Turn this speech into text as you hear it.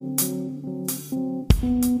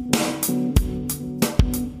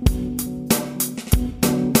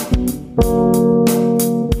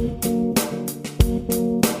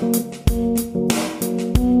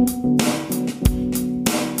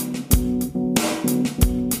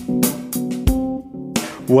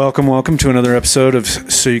Welcome to another episode of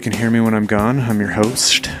So You Can Hear Me When I'm Gone. I'm your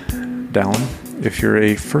host, Dallin. If you're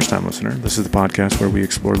a first-time listener, this is the podcast where we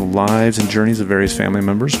explore the lives and journeys of various family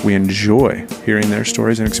members. We enjoy hearing their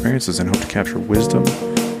stories and experiences and hope to capture wisdom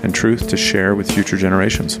and truth to share with future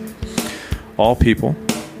generations. All people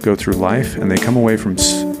go through life and they come away from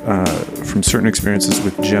certain experiences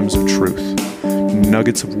with gems of truth,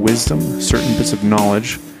 nuggets of wisdom, certain bits of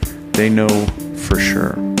knowledge they know for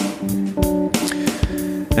sure.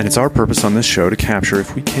 And it's our purpose on this show to capture,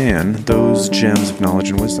 if we can, those gems of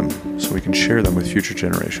knowledge and wisdom so we can share them with future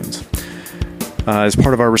generations. As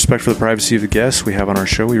part of our respect for the privacy of the guests we have on our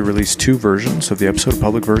show, we release two versions of the episode, a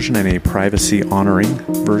public version and a privacy-honoring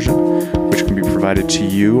version, which can be provided to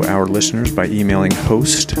you, our listeners, by emailing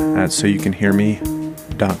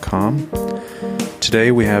host@soyoucanhearme.com.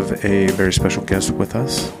 Today we have a very special guest with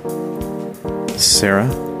us, Sarah.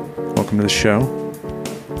 Welcome to the show.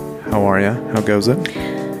 How are you? How goes it?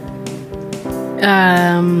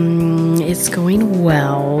 It's going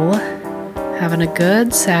well. Having a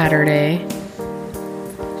good Saturday.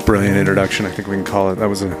 Brilliant introduction. I think we can call it. That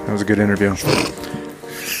was a good interview.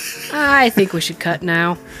 I think we should cut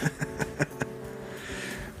now.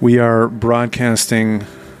 We are broadcasting,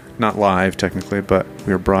 not live technically, but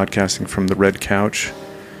we are broadcasting from the Red Couch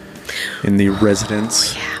in the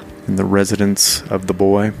residence, in the residence of the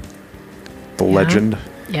boy, the legend.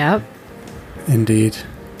 Yep. Indeed.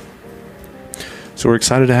 So we're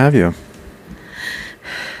excited to have you.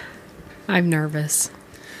 I'm nervous.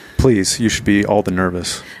 Please, you should be all the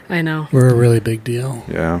nervous. I know. We're a really big deal.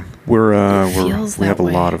 Yeah, we have a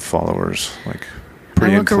lot of followers, like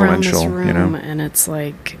pretty I look around influential. this room you know, and it's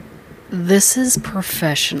like, this is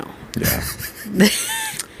professional. yeah,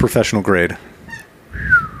 professional grade.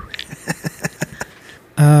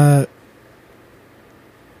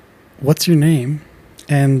 What's your name?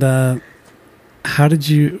 And how did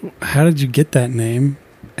you get that name?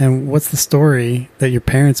 And what's the story that your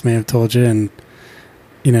parents may have told you? And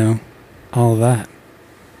all of that.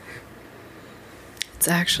 It's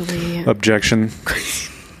actually Objection.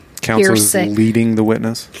 Counselor's hearsay. Leading the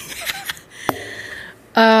witness.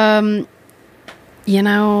 It's not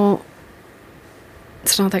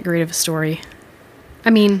that great of a story. I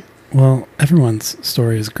mean, Well, everyone's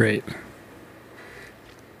story is great.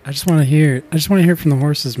 I just want to hear it from the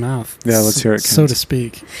horse's mouth. Yeah, let's hear it, so Kins. to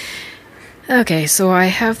speak. okay, so I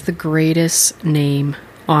have the greatest name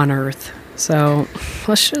on earth. So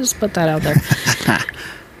let's just put that out there.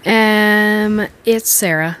 It's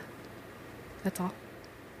Sarah. That's all.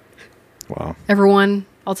 Wow. Everyone,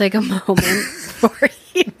 I'll take a moment for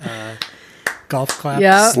you. Golf clap.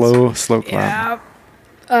 Yeah. Slow clap.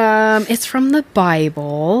 Yeah. It's from the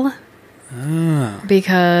Bible.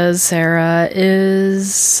 Because Sarah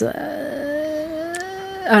is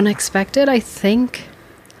unexpected, I think.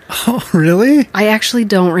 Oh, really? I actually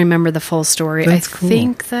don't remember the full story. That's I cool.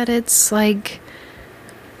 think that it's like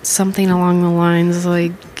something along the lines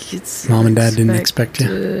like it's Mom and Dad didn't expect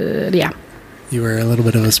you. Yeah. You were a little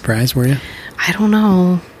bit of a surprise, were you? I don't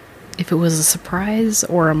know if it was a surprise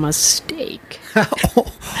or a mistake.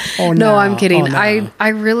 Oh No, I'm kidding. Oh, no.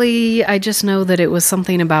 I just know that it was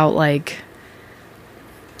something about like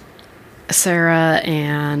Sarah,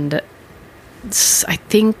 and I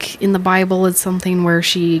think in the Bible it's something where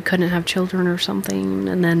she couldn't have children or something,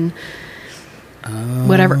 and then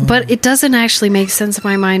whatever. But it doesn't actually make sense in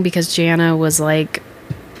my mind because Jana was like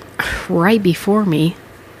right before me,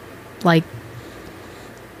 like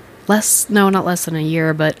not less than a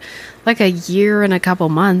year, but like a year and a couple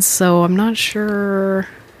months. So I'm not sure.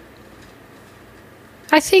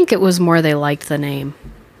 I think it was more they liked the name.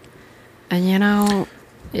 And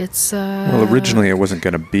it's Well, originally it wasn't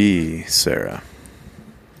going to be Sarah.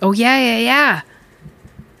 Oh yeah.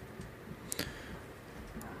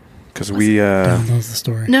 Because we... Don knows the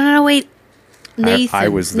story. No, wait. Nathan. I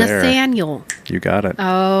was there. Nathaniel. You got it.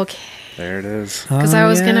 Okay. There it is. Because I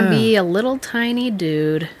was going to be a little tiny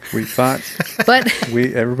dude. We thought... But...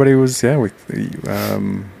 everybody was... Yeah.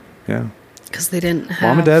 Because they didn't have...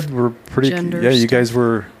 Mom and Dad were pretty... gender Yeah, you stuff. guys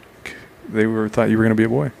were... thought you were going to be a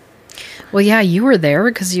boy. Well, yeah, you were there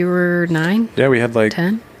because you were 9? Yeah, we had like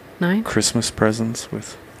 10? 9? Christmas presents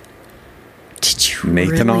with Did you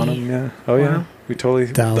Nathan really? on them. Yeah. Oh, yeah. Wow. We totally...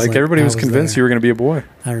 That was Like, everybody I was convinced there. you were going to be a boy.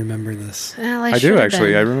 I remember this. Well, I do, should've actually.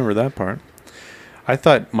 been. I remember that part. I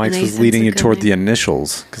thought Mike's was Nathan's leading a you good toward name. the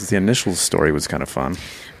initials, because the initials story was kind of fun.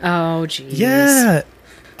 Oh, jeez. Yeah.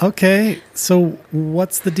 Okay. So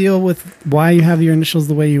what's the deal with why you have your initials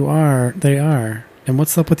the way they are? And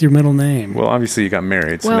what's up with your middle name? Well, obviously you got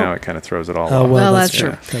married, so Well- now it kind of throws it all oh, off. well, that's true.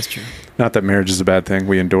 true. That's true. Not that marriage is a bad thing.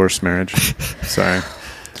 We endorse marriage. Sorry.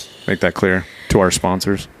 Make that clear. To our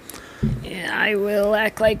sponsors. Yeah, I will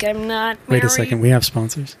act like I'm not married. Wait a second. We have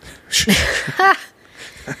sponsors.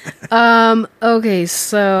 Okay,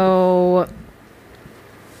 so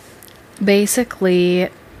basically,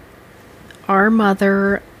 our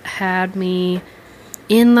mother had me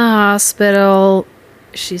in the hospital.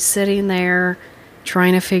 She's sitting there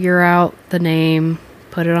trying to figure out the name,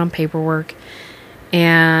 put it on paperwork,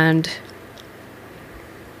 and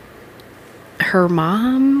her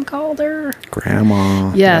mom called her.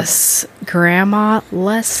 Grandma. Yes, Grandma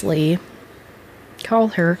Leslie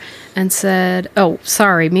called her and said, oh,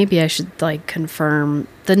 sorry, maybe I should confirm.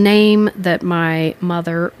 The name that my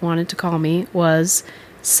mother wanted to call me was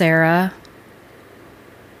Sarah.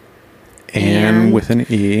 And with an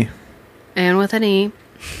E. And with an E,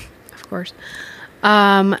 of course.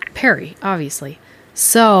 Perry, obviously.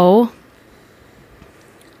 So,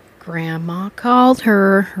 Grandma called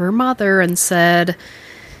her mother, and said,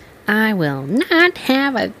 I will not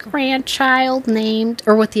have a grandchild named,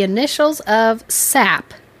 or with the initials of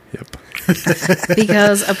SAP. Yep.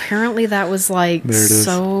 Because apparently that was There it is.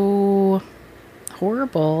 so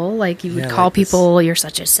horrible. Like you would Yeah, call like this- people, you're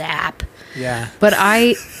such a sap. Yeah. But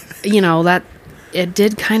that it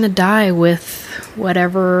did kind of die with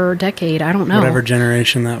whatever decade. I don't know. Whatever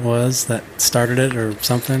generation that was that started it or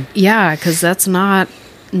something. Yeah, because that's not,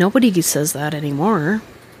 nobody says that anymore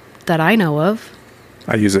that I know of.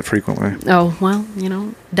 I use it frequently. Oh, well,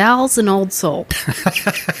 Dal's an old soul.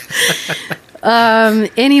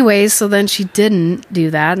 Anyway, so then she didn't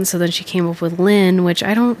do that. And so then she came up with Lynn, which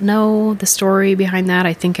I don't know the story behind that.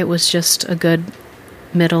 I think it was just a good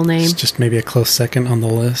middle name. It's just maybe a close second on the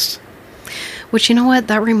list. Which, you know what?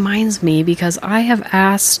 That reminds me, because I have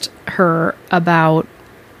asked her about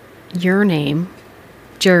your name,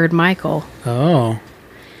 Jared Michael. Oh.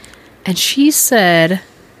 And she said,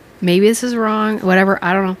 maybe this is wrong, whatever,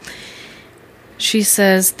 I don't know. She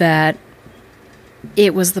says that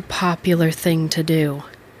it was the popular thing to do,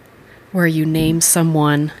 where you name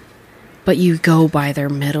someone, but you go by their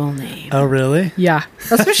middle name. Oh, really? Yeah,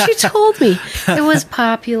 that's what she told me. It was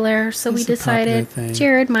popular, so we It's a popular decided thing.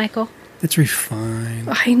 Jared Michael. It's refined.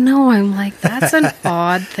 I know, I'm like, that's an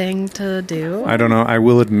odd thing to do. I don't know. I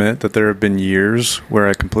will admit that there have been years where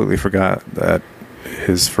I completely forgot that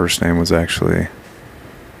his first name was actually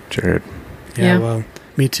Jared. Yeah, Yeah. well,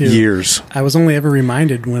 me too. Years. I was only ever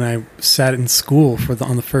reminded when I sat in school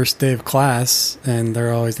on the first day of class, and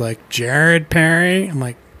they're always like, Jared Perry. I'm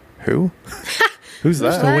like, Who? Who's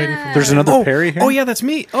that? Still waiting for- There's another Perry here? Oh, yeah, that's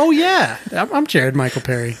me. Oh, yeah. I'm Jared Michael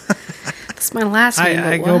Perry. That's my last name.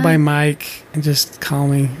 I but go what? by Mike and just call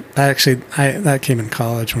me. That came in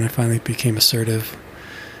college when I finally became assertive.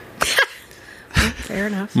 Fair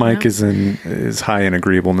enough. Mike yeah. is high in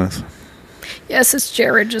agreeableness. Yes, it's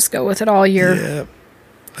Jared. Just go with it all year. Yeah.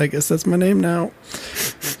 I guess that's my name now.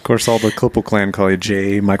 Of course, all the Klippel clan call you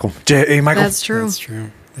J. Michael. J. Michael. That's true. That's true.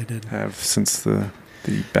 They did. Have since the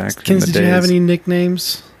back in Kins, the did days. you have any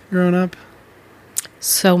nicknames growing up?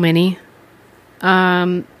 So many.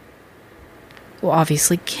 Well,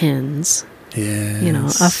 obviously Kins. Yeah.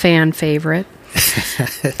 A fan favorite.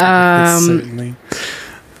 Certainly.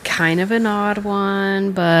 Kind of an odd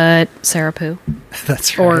one, but Sarah Poo.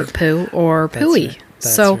 That's right. Or Poo. Or That's Pooey. right.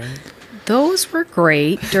 That's So right. those were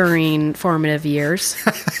great during formative years.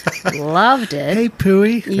 Loved it. Hey,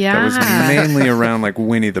 Pooey. Yeah. That was mainly around like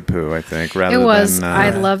Winnie the Pooh, I think, rather It was. than... I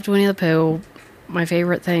loved Winnie the Pooh. My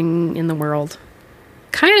favorite thing in the world.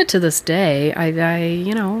 Kind of to this day. I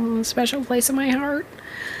a special place in my heart.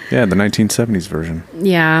 Yeah, the 1970s version.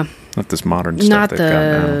 Yeah. Not this modern stuff Not they've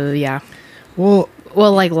got now. yeah. Well,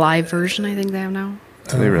 Like live version, I think they have now.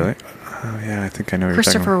 Do they really? Oh, yeah, I think I know what you're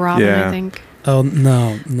Christopher talking about. Robin, Yeah. I think. oh,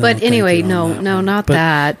 no. But thank anyway, you on no, that no, one. not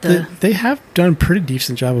But that. They have done a pretty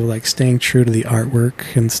decent job of staying true to the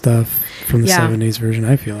artwork and stuff from the Yeah. 70s version,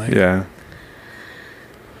 I feel like. Yeah.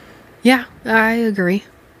 Yeah, I agree.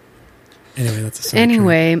 Anyway, that's a side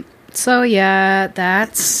Anyway, so yeah,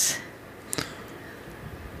 that's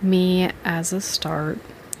me as a start.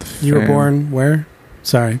 track. You were Fan. born where?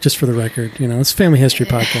 Sorry, just for the record. It's a family history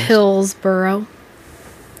podcast. Hillsboro,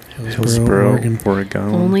 Hillsboro, Oregon.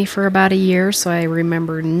 only for about a year, so I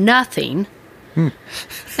remember nothing. Hmm.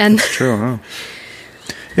 And True, huh?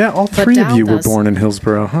 Yeah, all But three of Dal you were does. born in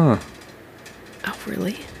Hillsboro, huh? oh,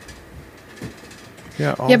 really?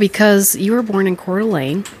 Yeah. Yeah, because you were born in Coeur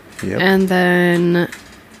d'Alene, Yep. and then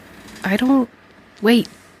wait.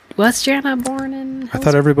 Was Jana born in? I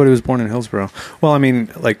thought everybody was born in Hillsboro. Well, I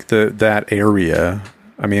mean, like that area.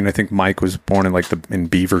 I mean, I think Mike was born in in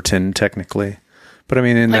Beaverton, technically. But I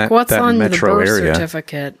mean, in what's that on metro the birth area.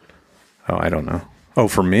 certificate? Oh, I don't know. Oh,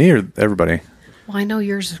 for me or everybody? Well, I know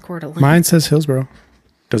yours is Coeur d'Alene. Mine says Hillsboro.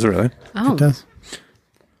 Does it really? Oh. It does.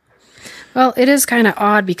 Well, it is kind of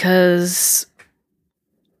odd because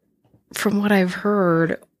from what I've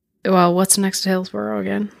heard, well, what's next to Hillsboro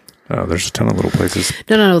again? Oh, there's a ton of little places.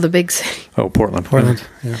 No, the big city. Oh, Portland. Portland.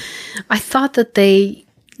 Yeah. I thought that they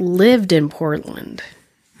lived in Portland.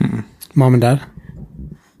 Mom and Dad.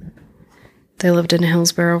 They lived in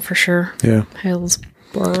Hillsboro for sure. Yeah.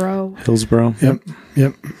 Hillsboro.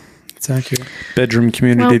 Yep. It's accurate. Bedroom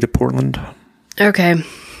community to Portland. Okay.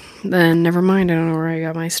 Then never mind. I don't know where I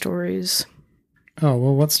got my stories. Oh,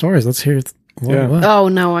 well, what stories? Let's hear it. Yeah. What? Oh,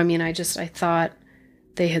 no. I mean, I thought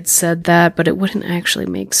they had said that, but it wouldn't actually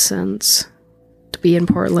make sense to be in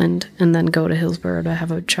Portland and then go to Hillsboro to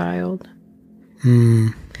have a child.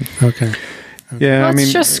 Okay. Yeah,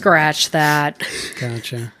 Let's just scratch that.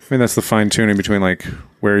 Gotcha. I mean, that's the fine tuning between like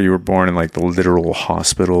where you were born and like the literal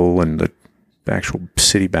hospital and the actual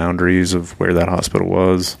city boundaries of where that hospital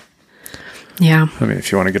was. Yeah. I mean,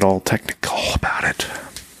 if you want to get all technical about it.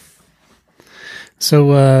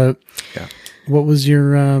 So, Yeah. what was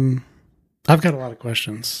your, I've got a lot of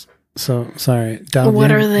questions. So, sorry. Dal, What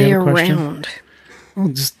you are have- they you have a question? around? Well,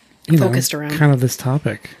 just, Focused around. kind of this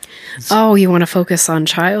topic. Oh, you want to focus on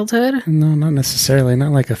childhood? No, not necessarily.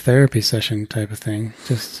 Not like a therapy session type of thing.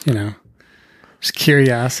 Just, just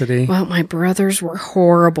curiosity. Well, my brothers were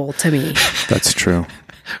horrible to me. That's true.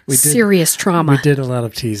 Serious trauma. We did a lot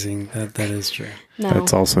of teasing. That is true. No.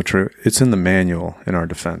 That's also true. It's in the manual in our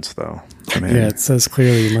defense, though. I mean, Yeah, it says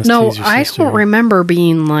clearly you must No, tease your I sister. don't remember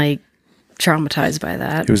being like traumatized by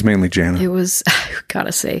that. it was mainly Jana. It was, I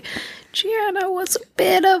gotta say, Gianna was a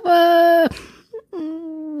bit of a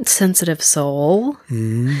sensitive soul.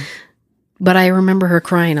 But I remember her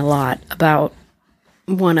crying a lot about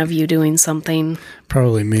one of you doing something.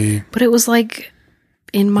 Probably me. But it was like,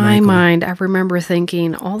 in my Michael. mind, I remember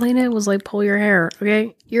thinking, all they did was like pull your hair.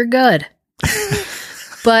 Okay, you're good.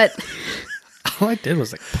 But All I did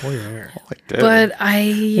was like pull your hair. but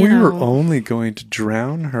you we know, were only going to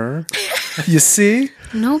drown her. You see?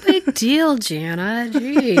 no big deal, Jana.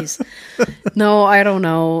 Jeez. No, I don't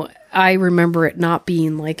know. I remember it not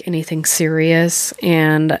being like anything serious,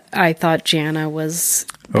 and I thought Jana was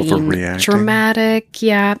being Overreacting. dramatic.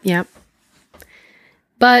 Yeah.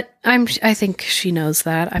 But I think she knows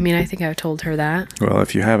that. I mean, I think I've told her that. Well,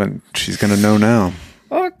 if you haven't, she's going to know now.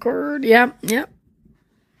 Awkward. Yep.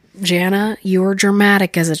 Jana, you were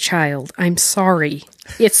dramatic as a child. I'm sorry.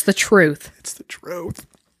 It's the truth. It's the truth.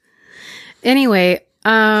 Anyway,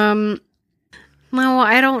 no,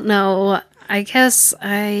 I don't know. I guess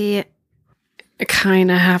I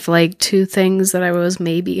kind of have like two things that I was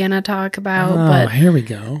maybe going to talk about, Oh, here we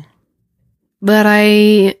go. but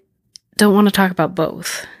I don't want to talk about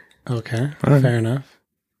both. Okay, All right. fair enough.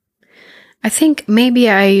 I think maybe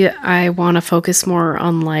I want to focus more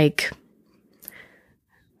on like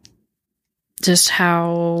just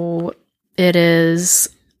how it is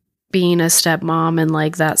being a stepmom and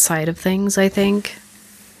like that side of things, I think,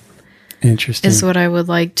 Interesting. is what I would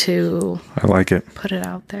like to I like it. put it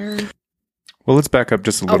out there. Well, let's back up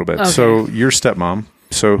just a little bit. okay. So, your stepmom.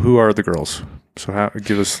 So, who are the girls? So,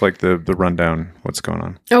 give us like the rundown. What's going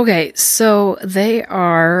on? Okay, so they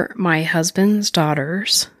are my husband's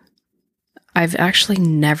daughters. I've actually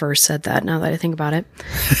never said that now that I think about it.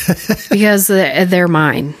 Because they're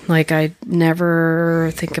mine. Like, I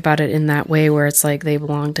never think about it in that way where it's like they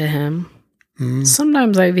belong to him.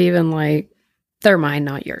 Sometimes I've even like, they're mine,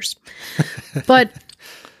 not yours. But,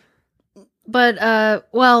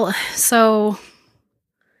 well, so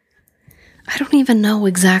I don't even know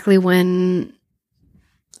exactly when.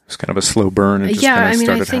 It's kind of a slow burn. It just kind of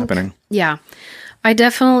started happening. Yeah. I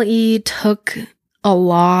definitely took a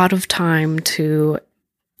lot of time to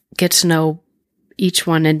get to know each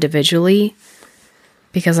one individually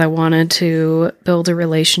because I wanted to build a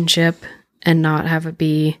relationship and not have it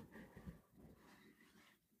be.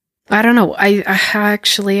 I don't know.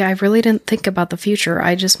 I really didn't think about the future.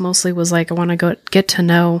 I just mostly was like, I want to get to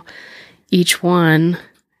know each one.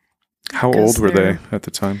 How old were they at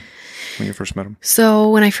the time when you first met them? So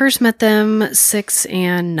when I first met them, 6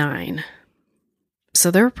 and 9.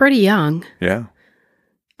 So they were pretty young. Yeah.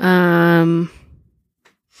 How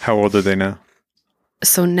old are they now?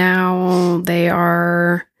 So now they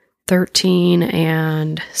are 13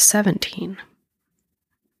 and 17.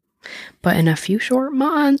 But in a few short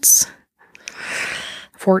months,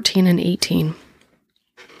 14 and 18.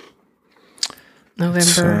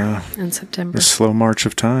 November and September. A slow march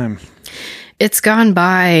of time. It's gone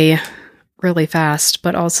by really fast,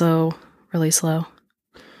 but also really slow.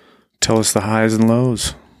 Tell us the highs and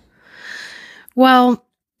lows. Well,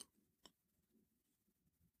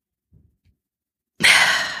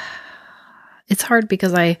 it's hard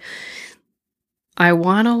because I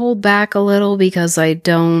want to hold back a little because I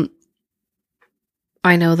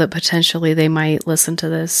know that potentially they might listen to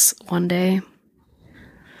this one day.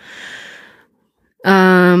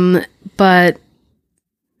 But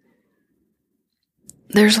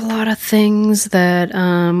there's a lot of things that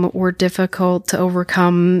were difficult to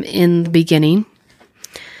overcome in the beginning.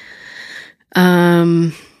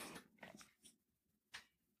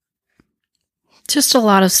 Just a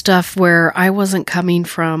lot of stuff where I wasn't coming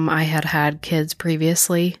from. I had kids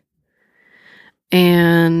previously.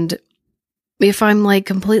 And if I'm like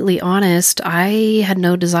completely honest, I had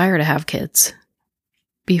no desire to have kids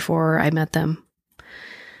before I met them.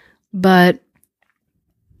 But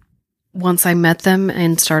once I met them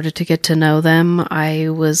and started to get to know them, I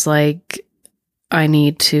was like, I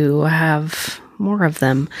need to have more of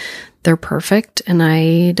them. They're perfect, and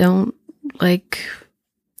I don't like,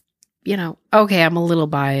 okay, I'm a little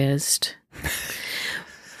biased.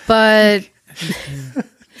 But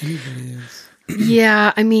Anybody is.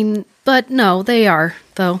 yeah, I mean, but no, they are,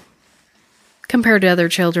 though. Compared to other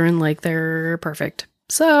children, like, they're perfect.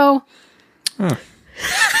 So.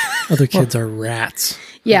 Other kids are rats.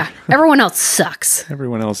 Yeah, everyone else sucks.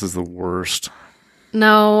 Everyone else is the worst.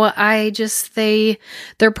 No,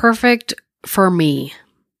 they're perfect for me.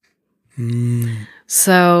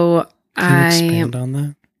 So Can you expand on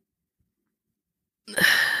that?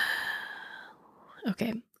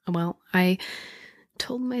 Okay, well, I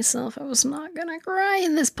told myself I was not going to cry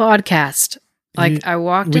in this podcast. Like, I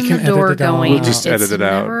walked in the door going, we'll just edit it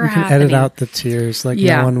out. We can edit out the tears. Like,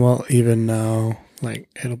 no one will even know. Like,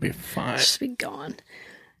 it'll be fine. Just be gone.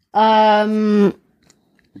 I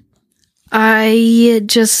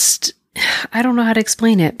don't know how to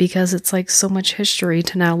explain it because it's like so much history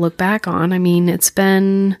to now look back on. I mean, it's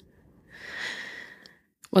been,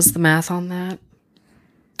 what's the math on that?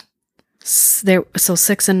 So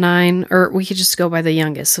 6 and 9, or we could just go by the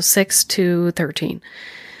youngest. So 6 to 13.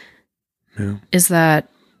 Yeah. Is that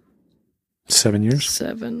 7 years?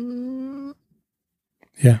 7.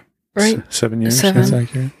 Yeah. Right? 7 years. 7. That's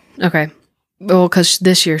accurate. Okay. Well, because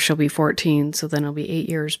this year she'll be 14, so then it'll be 8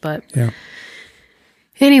 years. But yeah.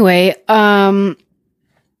 Anyway,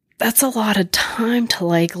 that's a lot of time to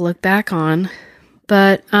like look back on.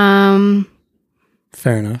 But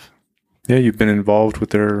fair enough. Yeah, you've been involved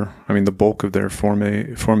with the bulk of their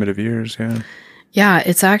formative years. Yeah. Yeah,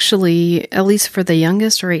 it's actually, at least for the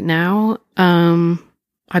youngest right now,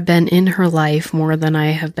 I've been in her life more than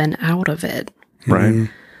I have been out of it. Right. Mm.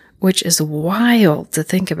 Which is wild to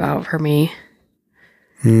think about for me.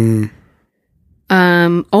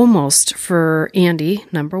 Almost for Andy,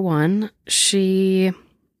 number one.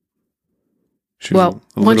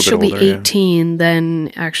 Once she'll be 18,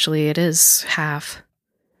 then actually it is half.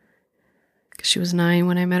 Because she was 9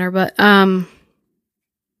 when I met her. But, I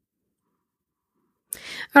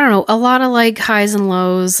don't know. A lot of like highs and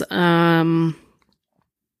lows. There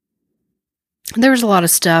was a lot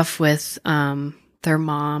of stuff with their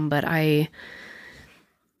mom, but I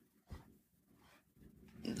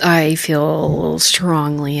feel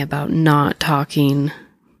strongly about not talking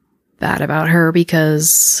bad about her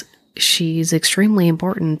because she's extremely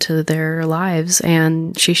important to their lives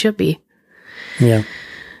and she should be. Yeah.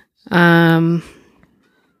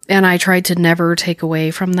 And I tried to never take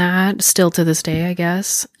away from that, still to this day, I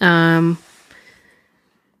guess. Because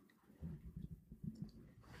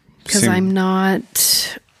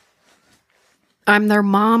I'm their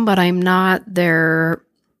mom, but I'm not their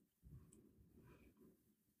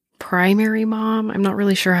primary mom. I'm not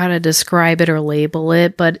really sure how to describe it or label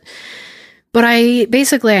it, but I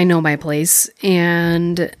know my place,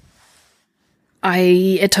 and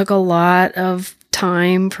it took a lot of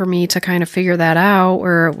time for me to kind of figure that out,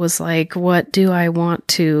 where it was like, what do I want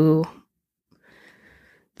to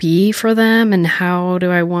be for them, and how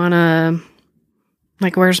do I want to,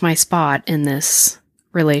 like, where's my spot in this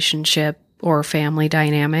relationship or family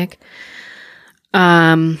dynamic?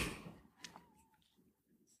 Was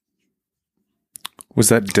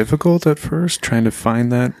that difficult at first, trying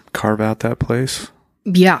to carve out that place?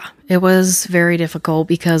 Yeah, it was very difficult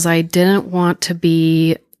because I didn't want to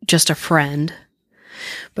be just a friend,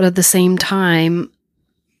 but at the same time,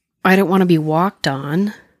 I didn't want to be walked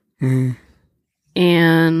on. Mm.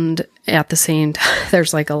 And at the same time,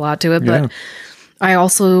 there's like a lot to it, but I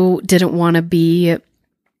also didn't want to be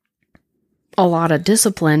a lot of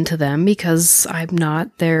discipline to them because I'm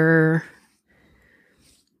not their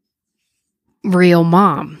real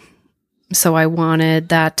mom. So I wanted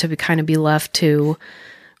that to kind of be left to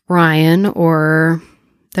Ryan or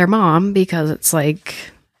their mom, because it's like,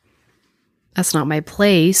 that's not my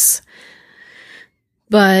place.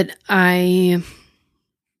 But I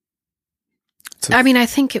mean, I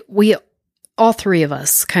think all three of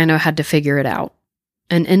us kind of had to figure it out.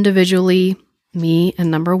 And individually, me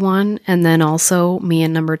and number one, and then also me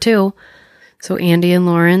and number two. So Andy and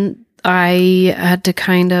Lauren, I had to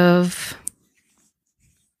kind of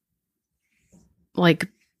like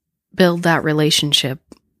build that relationship.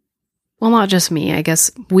 Well, not just me. I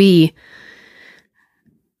guess we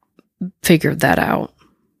figured that out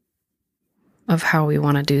of how we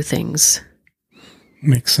want to do things.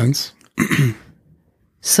 Makes sense.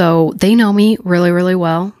 So they know me really, really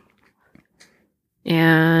well.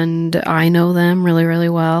 And I know them really, really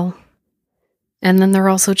well. And then they're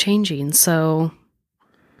also changing. So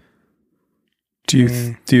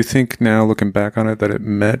do you think now, looking back on it, that it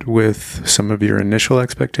met with some of your initial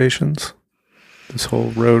expectations? This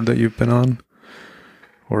whole road that you've been on?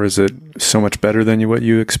 Or is it so much better than what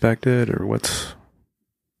you expected? Or what's...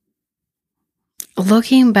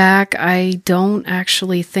 Looking back, I don't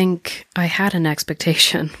actually think I had an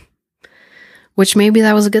expectation. Which maybe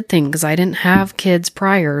that was a good thing, because I didn't have kids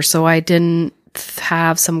prior, so I didn't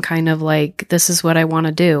have some kind of like, this is what I want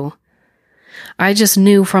to do. I just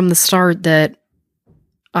knew from the start that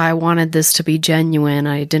I wanted this to be genuine.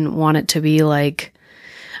 I didn't want it to be like,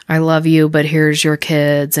 I love you, but here's your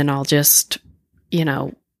kids, and I'll just,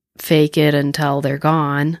 fake it until they're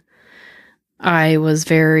gone. I was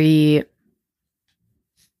very,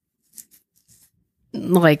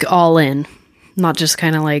 like, all in, not just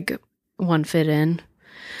kind of like one fit in.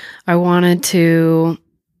 I wanted to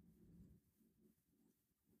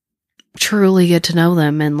truly get to know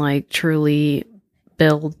them and like truly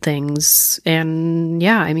build things. And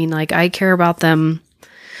yeah, I mean, like, I care about them.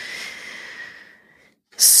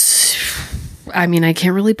 I mean, I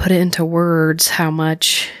can't really put it into words how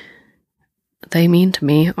much they mean to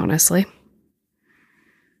me, honestly.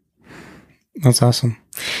 That's awesome.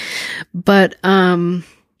 But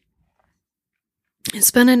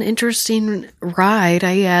it's been an interesting ride,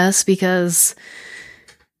 I guess, because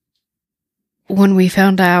when we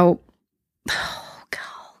found out, oh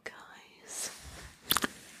God, guys,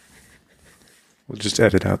 we'll just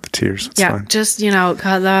edit out the tears. It's fine. Just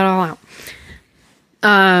cut that all out.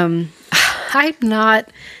 I'm not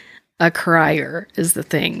a crier, is the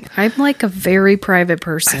thing. I'm like a very private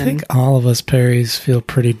person. I think all of us Perrys feel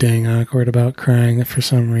pretty dang awkward about crying for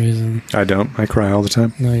some reason. I don't. I cry all the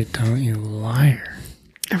time. No, you don't, you liar.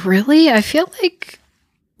 Really? I feel like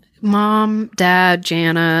Mom, Dad,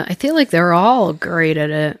 Jana, I feel like they're all great at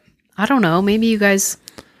it. I don't know. Maybe you guys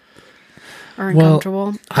are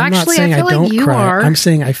uncomfortable. I'm Actually, not saying I feel don't like you cry. are. I'm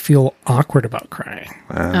saying I feel awkward about crying.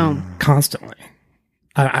 Constantly.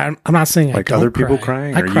 I'm not saying like I don't other people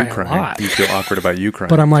cry. crying, I or cry you a crying? lot. You feel awkward about you crying.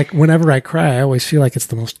 But I'm like, whenever I cry, I always feel like it's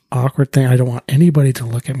the most awkward thing. I don't want anybody to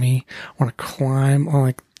look at me. I want to climb. I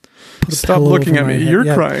want to put a Stop pillow looking over at my me. head.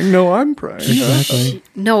 You're crying. No, I'm crying. Exactly.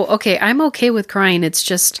 No, okay. I'm okay with crying. It's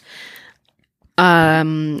just,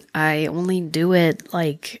 I only do it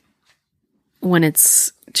like when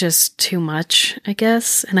it's just too much, I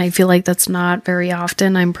guess. And I feel like that's not very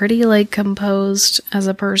often. I'm pretty like composed as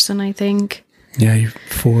a person, I think. Yeah, you're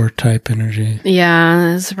 4 type energy.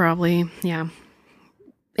 Yeah, that's probably, yeah.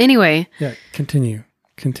 Anyway. Yeah, continue.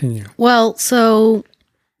 Well, so,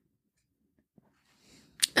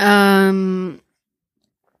 I don't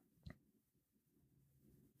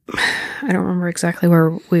remember exactly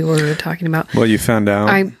where we were talking about. Well, you found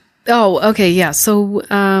out. Okay, yeah. So,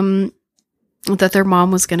 that their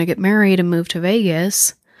mom was going to get married and move to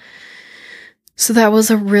Vegas. So that was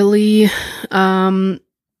a really,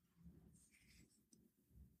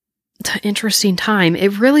 interesting time.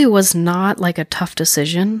 It really was not like a tough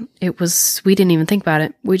decision. We didn't even think about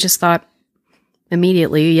it. We just thought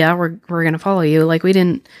immediately, yeah, we're going to follow you. Like I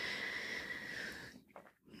don't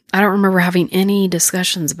remember having any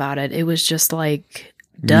discussions about it. It was just like,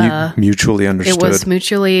 duh. Mutually understood. It was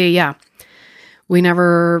mutually, yeah. We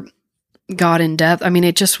never got in depth. I mean,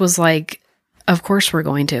 it just was like, of course we're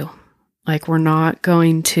going to. Like, we're not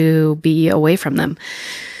going to be away from them.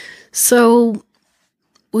 So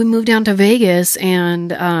we moved down to Vegas,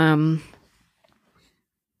 and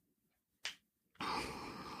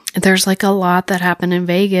there's like a lot that happened in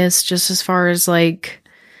Vegas, just as far as like,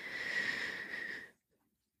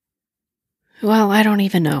 well, I don't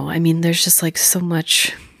even know. I mean, there's just like so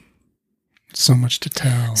much to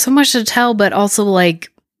tell. So much to tell, but also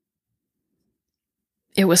like,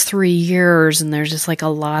 it was 3 years, and there's just like a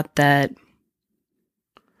lot that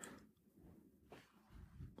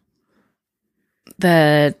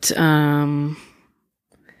God,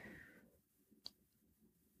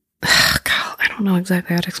 I don't know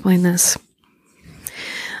exactly how to explain this.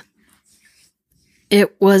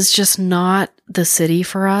 it was just not the city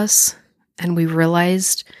for us. And we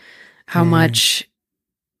realized how much,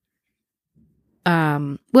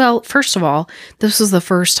 well, first of all, this was the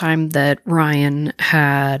first time that Ryan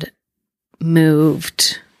had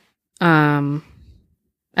moved out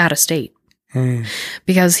of state.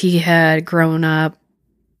 Because he had grown up,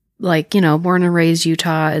 like, born and raised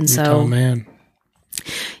Utah. And Utah, man.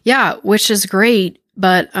 Yeah, which is great.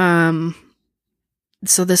 But,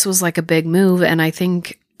 so this was like a big move. And I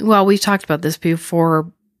think, well, we've talked about this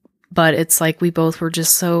before, but it's like we both were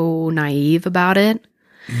just so naive about it.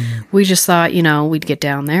 We just thought, we'd get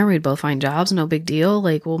down there, we'd both find jobs, no big deal.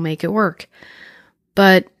 Like, we'll make it work.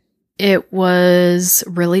 But it was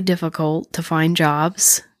really difficult to find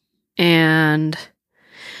jobs. And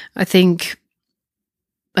I think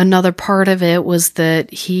another part of it was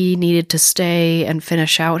that he needed to stay and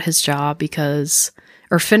finish out his job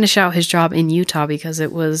finish out his job in Utah because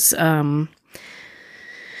it was,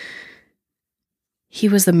 he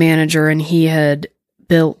was the manager and he had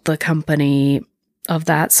built the company of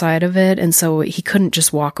that side of it. And so he couldn't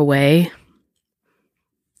just walk away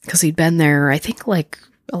because he'd been there, I think, like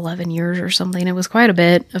 11 years or something. It was quite a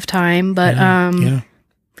bit of time, but, yeah.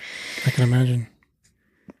 I can imagine.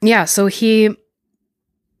 Yeah, so he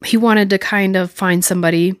wanted to kind of find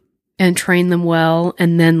somebody and train them well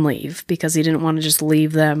and then leave because he didn't want to just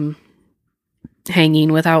leave them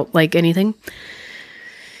hanging without like anything.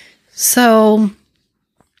 So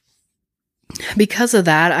because of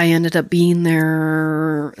that, I ended up being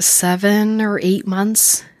there 7 or 8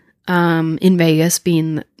 months in Vegas,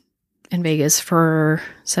 being in Vegas for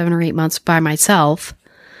 7 or 8 months by myself.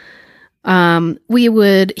 He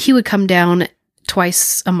would come down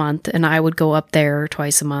twice a month and I would go up there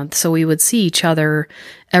twice a month. So we would see each other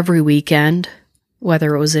every weekend,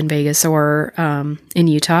 whether it was in Vegas or, in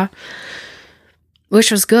Utah,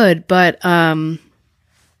 which was good. But,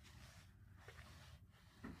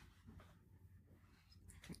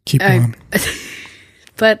 keep on.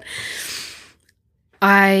 But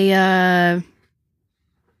I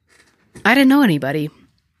didn't know anybody.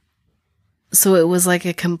 So it was like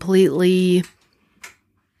a completely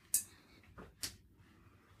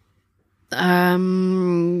a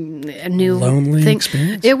new lonely thing.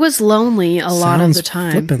 Experience? It was lonely a lot of the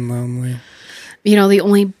time. Flippin' lonely. The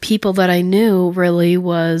only people that I knew really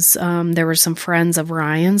was there were some friends of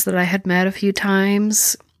Ryan's that I had met a few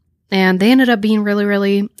times, and they ended up being really,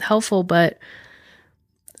 really helpful. But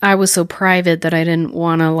I was so private that I didn't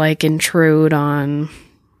want to like intrude on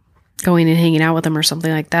going and hanging out with them or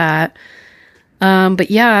something like that. But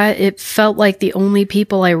yeah, it felt like the only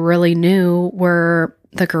people I really knew were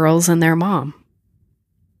the girls and their mom.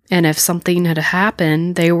 And if something had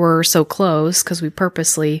happened, they were so close because we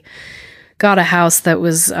purposely got a house that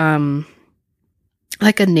was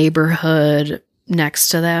like a neighborhood next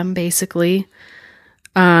to them, basically.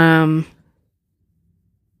 So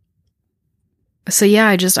yeah,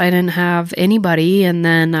 I didn't have anybody. And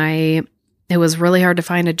then it was really hard to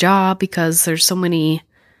find a job because there's so many.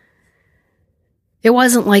 It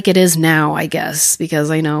wasn't like it is now, I guess,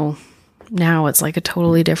 because I know now it's like a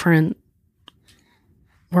totally different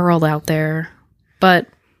world out there. But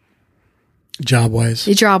job-wise,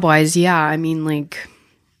 yeah. I mean, like,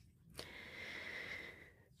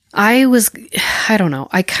 I don't know.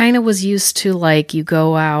 I kind of was used to, like, you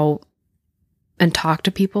go out and talk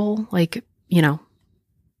to people, like,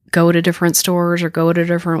 go to different stores or go to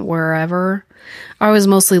different wherever. I was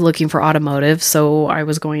mostly looking for automotive, so I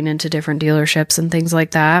was going into different dealerships and things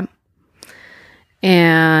like that.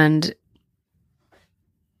 And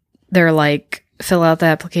they're like, fill out the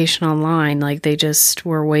application online. Like, they just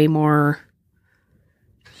were way more...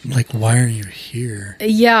 Like, why are you here?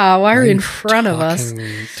 Yeah, why are you in front of us?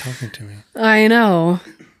 Talking to me. I know.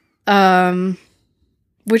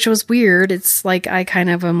 Which was weird. It's like, I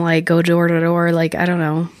kind of am like, go door to door. Like, I don't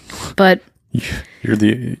know. But...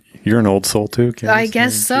 You're an old soul too, Candace. I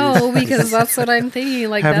guess so, because that's what I'm thinking.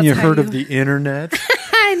 Like, haven't you heard of the internet?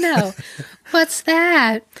 I know. What's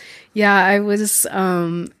that? Yeah, I was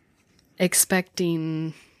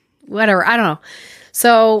expecting whatever. I don't know.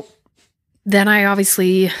 So then I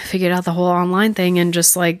obviously figured out the whole online thing and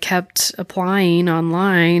just like kept applying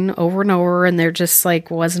online over and over, and there just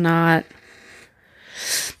like was not.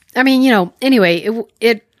 I mean, anyway,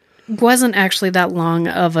 it wasn't actually that long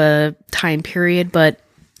of a time period, but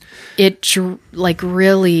it like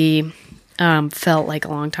really felt like a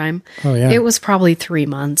long time. Oh yeah, it was probably 3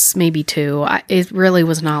 months, maybe 2. It really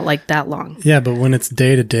was not like that long. Yeah, but when it's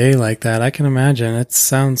day to day like that, I can imagine it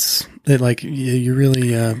sounds like you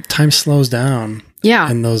really time slows down. Yeah,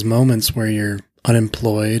 in those moments where you're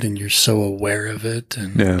unemployed and you're so aware of it,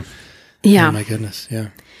 and yeah, Yeah. Oh my goodness. Yeah.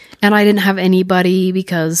 And I didn't have anybody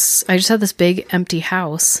because I just had this big empty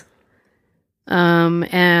house.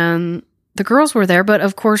 And the girls were there, but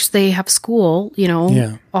of course they have school,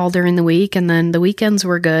 all during the week. And then the weekends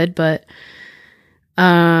were good. But,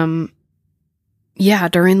 during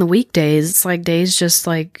the weekdays, it's like days just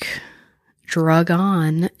like drug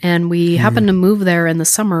on. And we happened to move there in the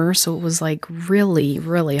summer. So it was like really,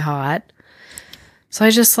 really hot. So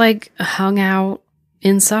I just like hung out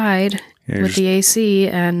inside with the AC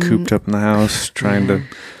and cooped up in the house trying to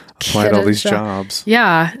apply to all these jobs.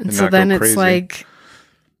 Yeah. And so then it's crazy. like,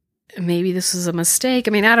 maybe this was a mistake.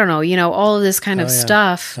 I mean, I don't know, all of this kind of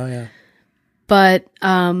stuff. Oh, yeah. But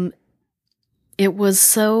it was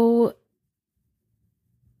so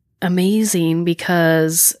amazing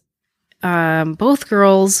because both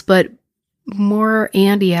girls, but more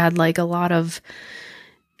Andy had like a lot of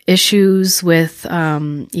issues with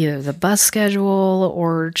either the bus schedule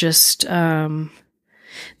or just her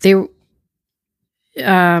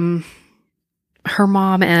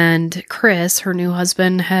mom and Chris, her new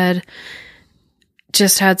husband, had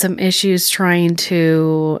just had some issues trying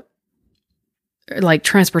to, like,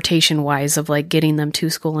 transportation wise, of like getting them to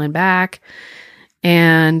school and back.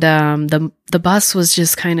 And the bus was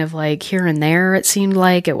just kind of like here and there. It seemed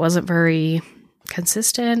like it wasn't very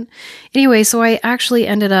consistent. Anyway, so I actually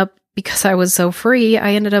ended up, because I was so free,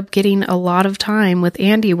 I ended up getting a lot of time with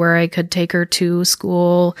Andy where I could take her to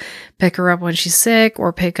school, pick her up when she's sick,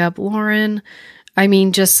 or pick up Lauren. I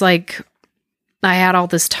mean, just like I had all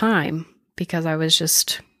this time because I was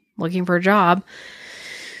just looking for a job.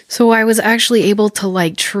 So I was actually able to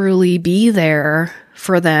like truly be there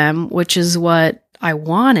for them, which is what I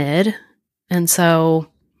wanted. And so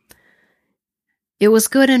it was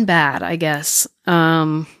good and bad, I guess.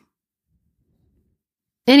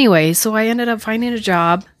 Anyway, so I ended up finding a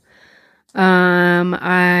job.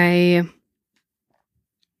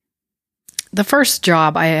 The first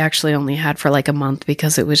job I actually only had for like a month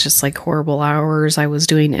because it was just like horrible hours. I was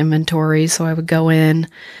doing inventory, so I would go in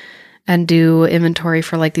and do inventory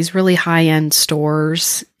for like these really high-end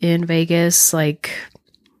stores in Vegas, like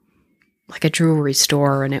a jewelry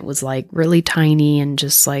store, and it was like really tiny and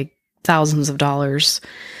just like thousands of dollars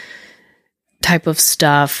type of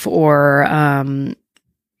stuff, or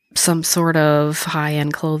some sort of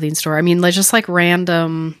high-end clothing store. I mean, like just like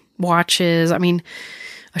random watches. I mean,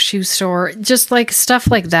 a shoe store, just like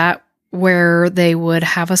stuff like that, where they would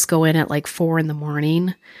have us go in at like 4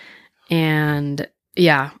 a.m. and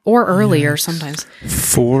or earlier sometimes.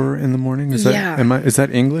 4 a.m? Is that, is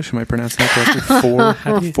that English? Am I pronouncing that correctly?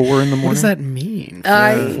 4 a.m? What does that mean?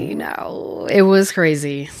 I know. It was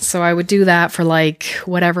crazy. So I would do that for like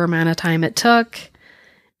whatever amount of time it took,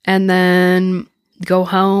 and then go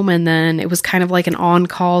home, and then it was kind of like an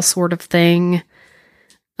on-call sort of thing.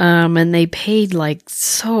 And they paid like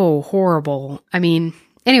so horrible. I mean,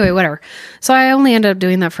 anyway, whatever. So I only ended up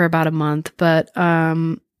doing that for about a month, but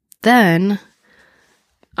then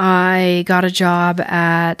I got a job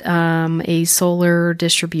at a solar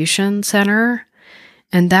distribution center,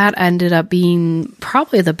 and that ended up being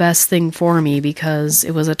probably the best thing for me because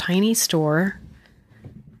it was a tiny store.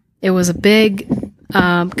 It was a big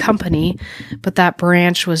company, but that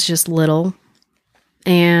branch was just little.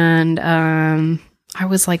 And I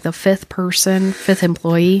was like the fifth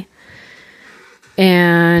employee.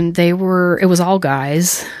 And it was all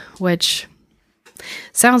guys, which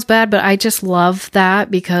sounds bad, but I just love that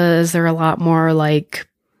because they're a lot more like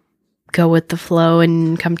go with the flow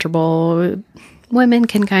and comfortable. Women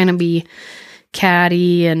can kind of be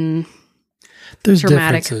catty and there's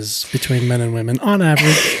dramatic. Differences between men and women on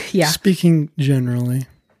average. Yeah. Speaking generally.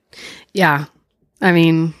 Yeah. I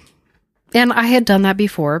mean, and I had done that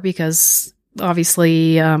before because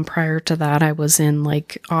obviously prior to that I was in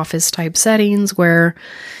like office type settings where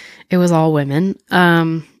it was all women.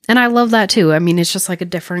 And I love that too. I mean, it's just like a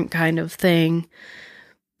different kind of thing.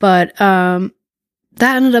 But that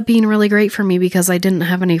ended up being really great for me because I didn't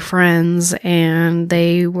have any friends and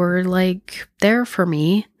they were like there for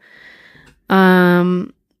me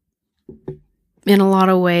in a lot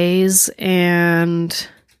of ways. And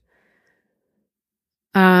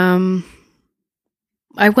I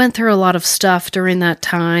went through a lot of stuff during that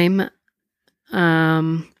time.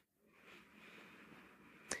 Ryan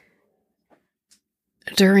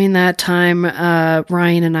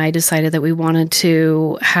and I decided that we wanted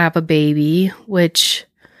to have a baby, which,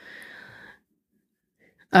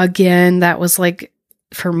 again, that was like,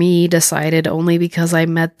 for me, decided only because I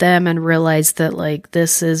met them and realized that, like,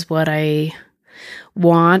 this is what I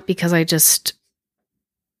want, because I don't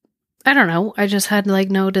know, I just had, like,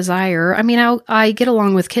 no desire. I mean, I get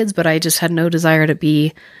along with kids, but I just had no desire to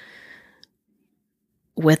be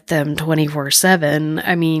with them 24/7.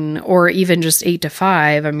 I mean, or even just 8 to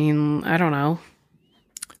 5. I mean, I don't know.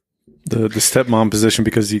 The stepmom position,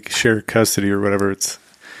 because you share custody or whatever,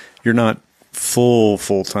 you're not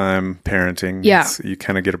full-time parenting. Yeah. You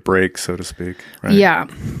kind of get a break, so to speak. Right? Yeah.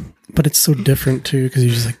 But it's so different too, because you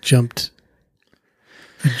just like jumped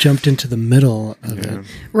into the middle of it.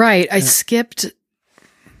 Right. I skipped,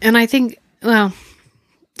 and I think, well,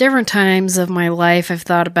 different times of my life I've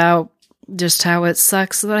thought about just how it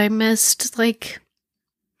sucks that I missed, like,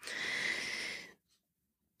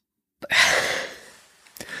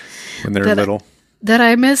 when they're little. That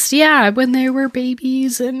I missed, yeah, when they were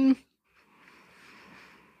babies, and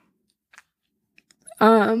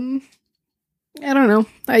I don't know.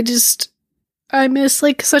 I miss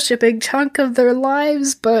like such a big chunk of their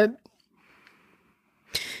lives, but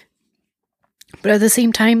at the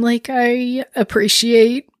same time, like, I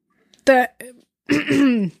appreciate that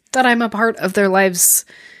that I'm a part of their lives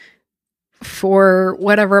for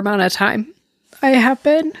whatever amount of time I have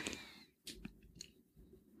been.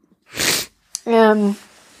 And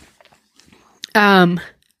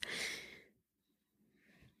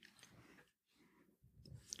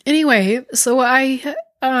anyway, so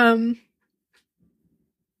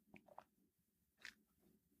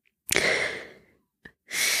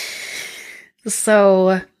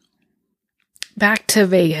so back to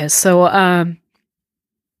Vegas. So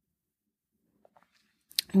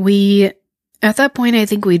we, at that point, I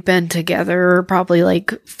think we'd been together probably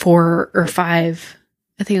like 4 or 5.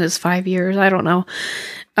 I think it was 5 years. I don't know.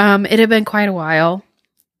 It had been quite a while.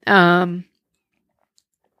 And,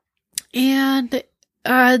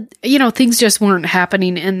 you know, things just weren't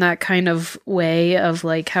happening in that kind of way of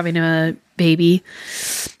like having a baby.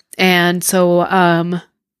 And so,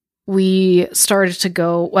 we started to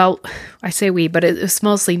go, well, I say we, but it was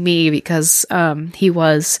mostly me because, he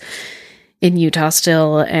was in Utah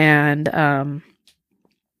still. And,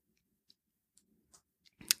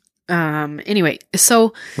 anyway,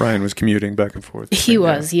 so Ryan was commuting back and forth. He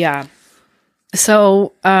was, yeah.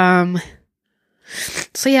 So, yeah,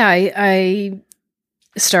 I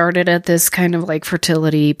started at this kind of like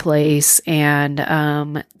fertility place,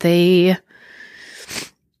 and,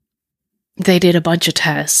 they did a bunch of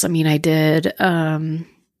tests. I mean, I did, I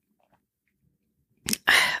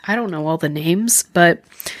don't know all the names, but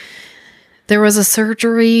there was a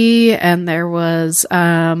surgery, and there was,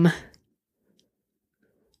 a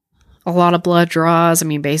lot of blood draws. I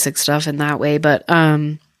mean, basic stuff in that way. But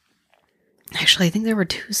actually, I think there were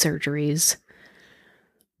 2 surgeries.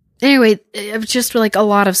 Anyway, it was just like a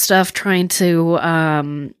lot of stuff trying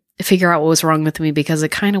to figure out what was wrong with me, because it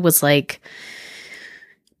kind of was like,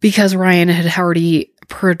 because Ryan had already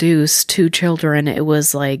produced 2 children, it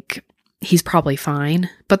was like, he's probably fine.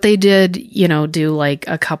 But they did, you know, do like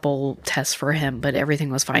a couple tests for him, but everything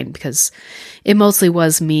was fine because it mostly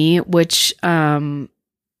was me, which,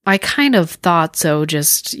 I kind of thought so,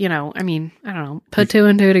 just, you know, I mean, I don't know, put 2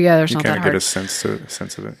 and 2 together, it's not that hard. You kind of get a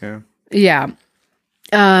sense of it, yeah. Yeah.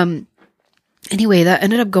 Anyway, that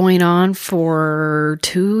ended up going on for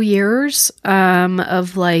 2 years,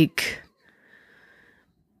 of like,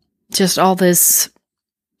 just all this,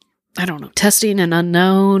 I don't know, testing and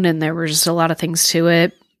unknown, and there were just a lot of things to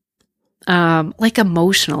it. Like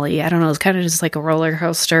emotionally, I don't know, it's kind of just like a roller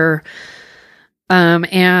coaster.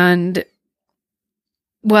 And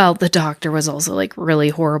well, the doctor was also like really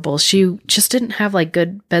horrible. She just didn't have like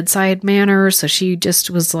good bedside manner. So she just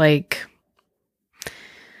was like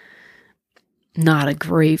not a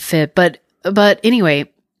great fit, but anyway,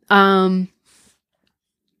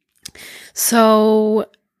 so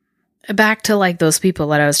back to like those people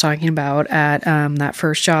that I was talking about at, that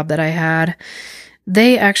first job that I had,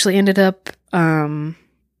 they actually ended up, well,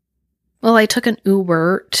 I took an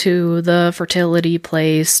Uber to the fertility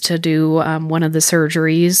place to do one of the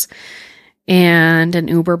surgeries, and an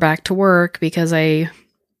Uber back to work because I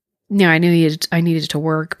knew I needed to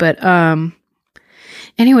work. But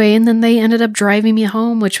anyway, and then they ended up driving me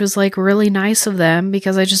home, which was like really nice of them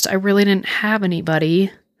because I really didn't have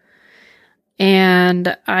anybody.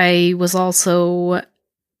 And I was also,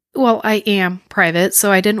 well, I am private,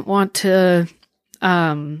 so I didn't want to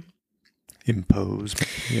impose.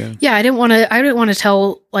 Yeah, I didn't want to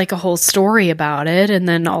tell like a whole story about it, and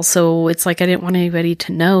then also it's like I didn't want anybody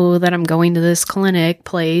to know that I'm going to this clinic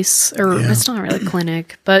place, or it's not really a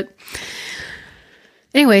clinic, but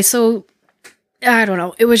anyway, so I don't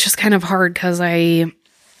know, it was just kind of hard because I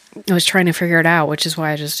was trying to figure it out, which is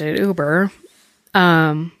why I just did Uber.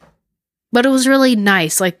 But it was really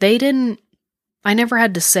nice. Like I never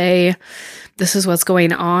had to say, this is what's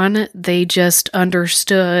going on. They just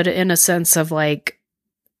understood in a sense of like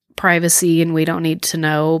privacy and we don't need to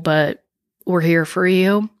know, but we're here for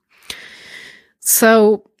you.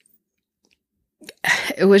 So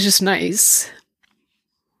it was just nice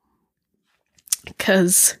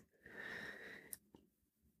because,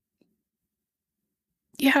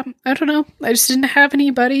 yeah, I don't know. I just didn't have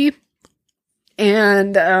anybody.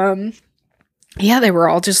 And, yeah, they were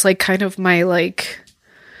all just like kind of my like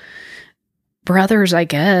brothers, I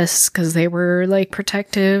guess, because they were like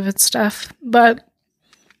protective and stuff. But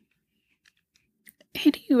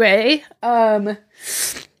anyway,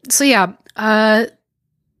 so yeah,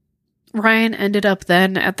 Ryan ended up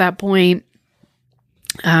then at that point,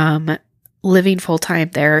 living full time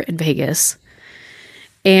there in Vegas.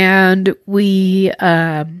 And we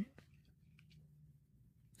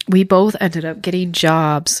both ended up getting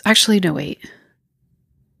jobs. Actually, no, wait.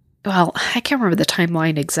 Well, I can't remember the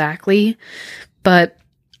timeline exactly, but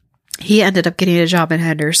he ended up getting a job in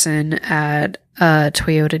Henderson at a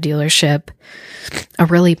Toyota dealership, a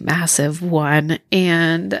really massive one.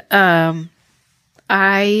 And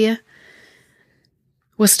I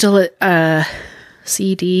was still at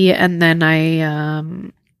CD, and then I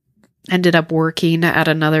ended up working at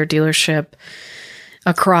another dealership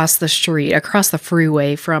across the street, across the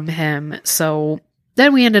freeway from him. So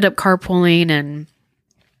then we ended up carpooling, and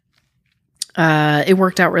it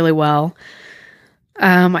worked out really well.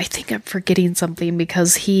 I think I'm forgetting something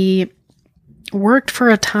because he worked for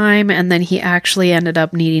a time and then he actually ended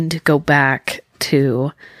up needing to go back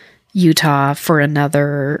to Utah for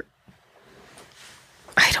another,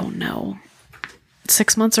 I don't know,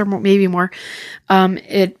 6 months or more, maybe more.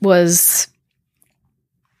 It was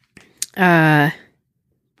like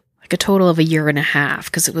a total of 1.5 years,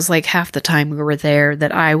 because it was like half the time we were there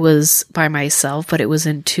that I was by myself, but it was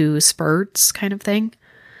in 2 spurts kind of thing.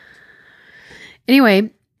 Anyway,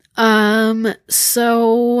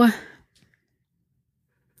 so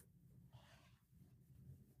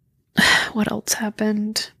what else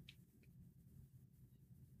happened?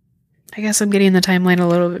 I guess I'm getting the timeline a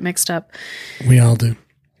little bit mixed up. We all do.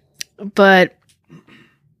 But,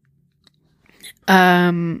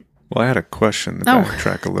 well, I had a question to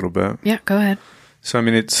backtrack a little bit. Yeah, go ahead. So, I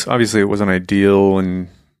mean, it's obviously it wasn't ideal,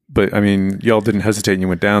 but I mean, y'all didn't hesitate and you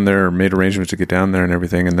went down there or made arrangements to get down there and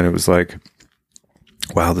everything. And then it was like,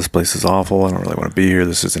 wow, this place is awful. I don't really want to be here.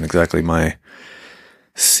 This isn't exactly my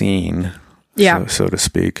scene, so to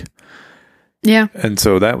speak. Yeah. And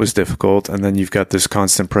so that was difficult. And then you've got this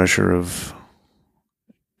constant pressure of,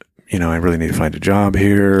 I really need to find a job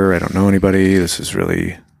here. I don't know anybody. This is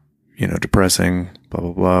really, depressing, blah,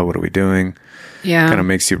 blah, blah. What are we doing? Yeah. Kind of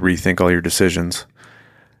makes you rethink all your decisions.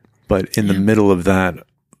 But in the middle of that,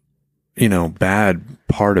 bad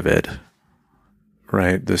part of it,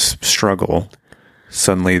 right? This struggle,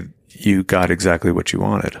 suddenly you got exactly what you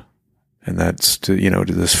wanted. And that's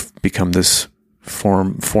to become this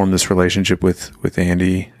form this relationship with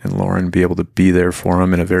Andy and Lauren, be able to be there for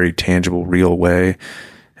them in a very tangible, real way,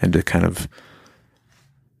 and to kind of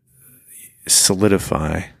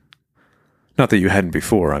solidify. Not that you hadn't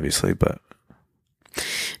before, obviously, but.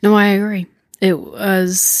 No, I agree. It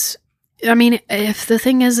was, I mean, if the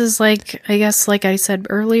thing is like, I guess, like I said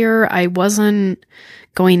earlier, I wasn't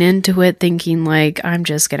going into it thinking like, I'm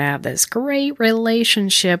just going to have this great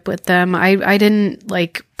relationship with them. I didn't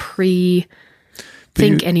like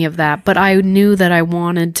think any of that, but I knew that I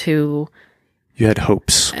wanted to. You had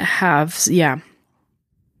hopes. Yeah,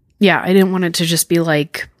 I didn't want it to just be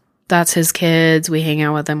like, that's his kids, we hang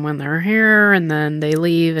out with them when they're here, and then they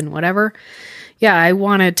leave and whatever. Yeah, I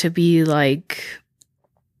wanted to be like,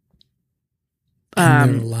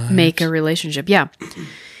 make a relationship. Yeah.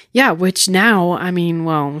 Yeah, which now, I mean,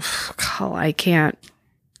 well, I can't.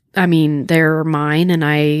 I mean, they're mine, and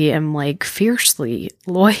I am like fiercely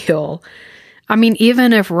loyal. I mean,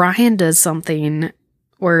 even if Ryan does something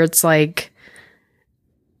where it's like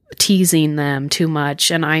teasing them too much,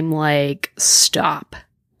 and I'm like, stop.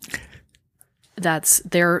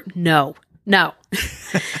 No.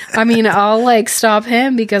 I mean, I'll like stop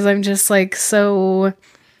him because I'm just like, so,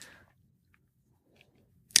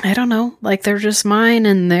 I don't know, like they're just mine,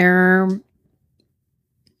 and they're,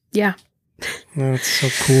 yeah. That's so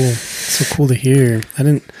cool. So cool to hear. I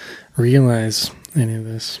didn't realize any of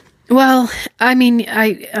this. Well, I mean,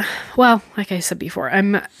 like I said before,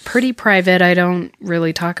 I'm pretty private. I don't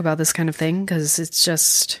really talk about this kind of thing because it's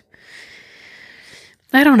just,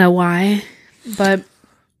 I don't know why, but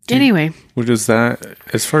anyway. What is that,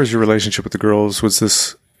 as far as your relationship with the girls, was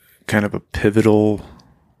this kind of a pivotal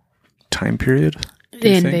time period?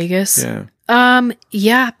 In Vegas? Yeah.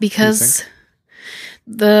 Yeah, because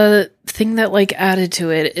the thing that like added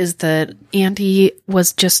to it is that Andy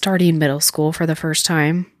was just starting middle school for the first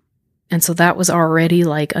time. And so that was already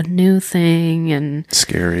like a new thing and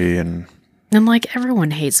scary and like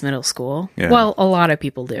everyone hates middle school. Yeah. Well, a lot of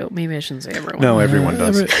people do. Maybe I shouldn't say everyone. No, everyone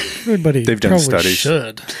does. Everybody They've done probably studies.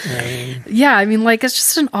 should. Yeah, I mean, like, it's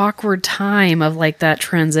just an awkward time of, like, that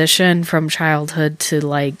transition from childhood to,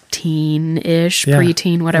 like, teen-ish, Yeah.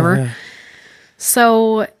 preteen, whatever. Oh, yeah.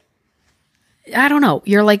 So, I don't know.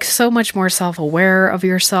 You're, like, so much more self-aware of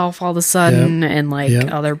yourself all of a sudden and, like,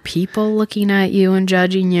 Yep. other people looking at you and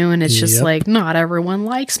judging you, and it's just, Yep. like, not everyone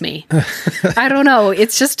likes me. I don't know.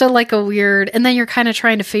 It's just a weird... And then you're kind of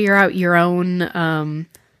trying to figure out your own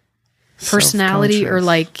personality or, Self-conscious.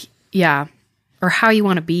 like, yeah... or how you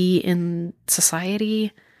want to be in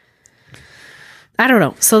society. I don't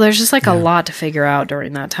know. So there's just like a lot to figure out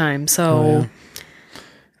during that time. So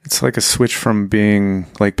It's like a switch from being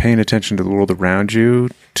like paying attention to the world around you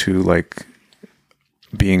to like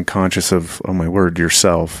being conscious of, oh my word,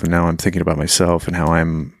 yourself. And now I'm thinking about myself and how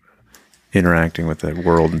I'm interacting with the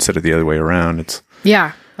world instead of the other way around. It's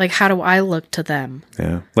yeah, like how do I look to them?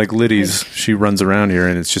 yeah. Like Liddy's, she runs around here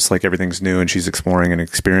and it's just like everything's new and she's exploring and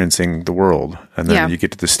experiencing the world. And then Yeah. you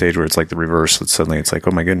get to the stage where it's like the reverse. Suddenly it's like,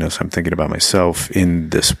 oh my goodness, I'm thinking about myself in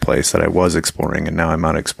this place that I was exploring and now I'm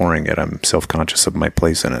not exploring it. I'm self-conscious of my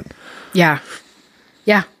place in it. Yeah.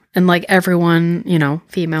 Yeah. And like everyone, you know,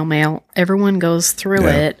 female, male, everyone goes through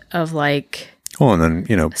Yeah. it of like, Well, and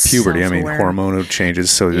then, puberty, I mean, Self-aware. hormonal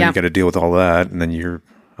changes. So then Yeah. you got to deal with all that. And then you're,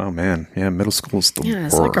 oh man, yeah, middle school's the yeah,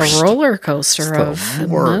 it's worst. like a roller coaster the of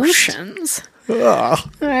worst. emotions. I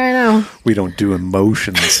know. We don't do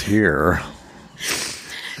emotions here.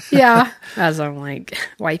 Yeah. As I'm like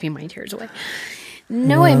wiping my tears away.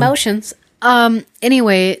 No emotions.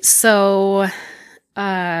 Anyway, so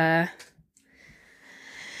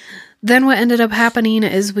then what ended up happening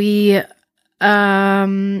is we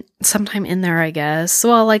sometime in there, I guess.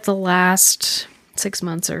 Well, like the last 6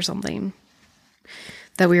 months or something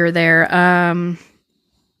that we were there,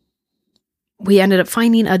 we ended up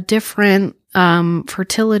finding a different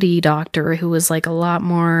fertility doctor who was like a lot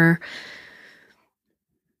more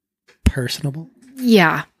Personable.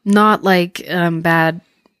 yeah, not like bad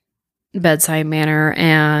bedside manner.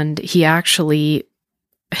 And he actually,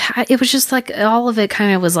 it was just like all of it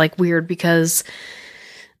kind of was like weird because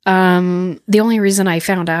the only reason I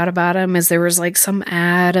found out about him is there was like some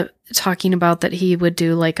ad talking about that he would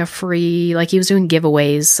do like a free, like he was doing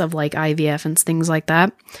giveaways of like IVF and things like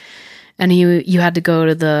that. And you had to go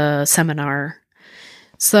to the seminar.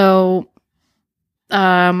 So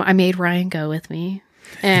I made Ryan go with me.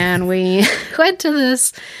 And we went to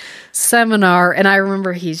this seminar, and I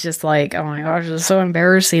remember he's just like, oh my gosh, it's so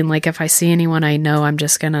embarrassing. Like, if I see anyone I know, I'm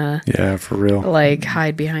just gonna, Yeah, for real. like,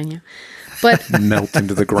 hide behind you. But Melt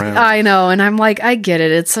into the ground. I know, and I'm like, I get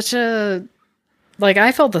it. It's such a, like,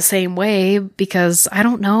 I felt the same way because I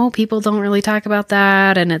don't know, people don't really talk about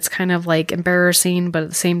that, and it's kind of like embarrassing, but at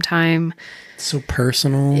the same time, So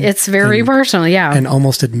personal. it's very personal. Yeah. And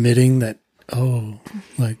almost admitting that, oh,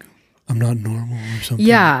 like, I'm not normal or something.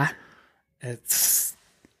 Yeah. It's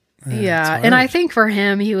Yeah. it's And I hard. think for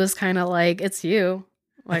him, he was kind of like, it's you.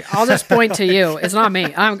 Like, I'll just point to you. It's not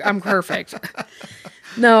me. I'm perfect.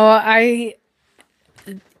 No,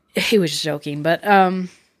 he was just joking. But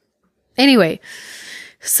anyway,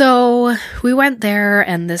 so we went there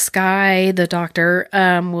and this guy, the doctor,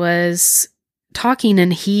 was talking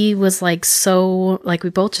and he was like, so like, we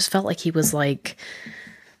both just felt like he was like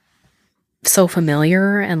so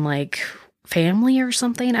familiar and like family or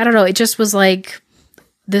something. I don't know. It just was like,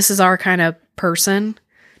 this is our kind of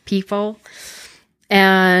people.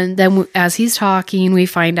 And then as he's talking, we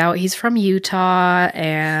find out he's from Utah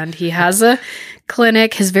and he has a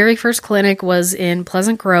clinic. His very first clinic was in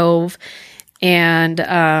Pleasant Grove. And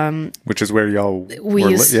Which is where y'all we were.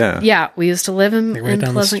 used, we used to live in, Like right in down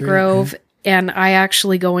the Pleasant street, Grove. And I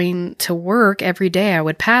actually going to work every day, I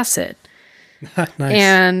would pass it. Nice.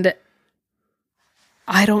 And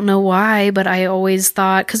I don't know why, but I always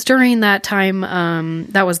thought, because during that time,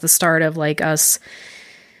 that was the start of like us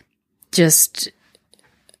just,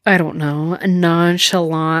 I don't know,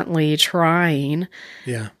 nonchalantly trying.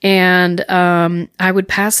 Yeah. And I would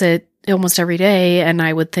pass it almost every day, and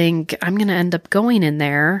I would think, I'm going to end up going in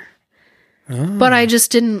there. Oh. But I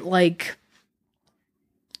just didn't like,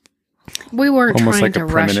 we weren't Almost trying like to a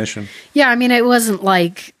rush. premonition. Yeah, I mean, it wasn't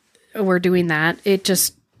like we're doing that. It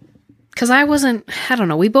just, because I don't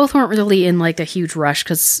know, we both weren't really in like a huge rush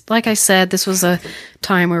because, like I said, this was a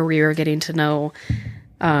time where we were getting to know,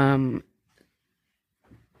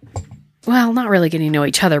 well, not really getting to know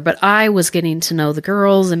each other, but I was getting to know the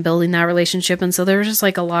girls and building that relationship. And so there was just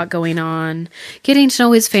like a lot going on, getting to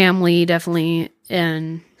know his family, definitely.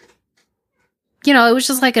 And you know, it was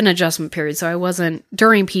just like an adjustment period. So I wasn't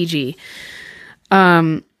during PG.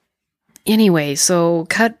 Anyway, so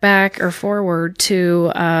cut back or forward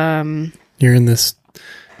to you're in this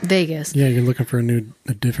Vegas. Yeah, you're looking for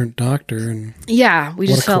a different doctor, and yeah, we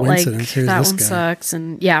just felt like Here's that this one guy. sucks,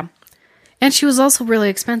 and yeah, and she was also really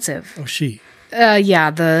expensive. Oh, she.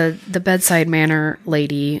 Yeah, the bedside manner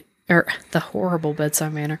lady, or the horrible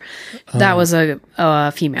bedside manner, that was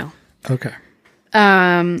a female. Okay.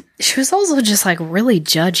 She was also just like really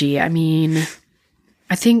judgy. I mean,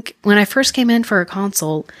 I think when I first came in for a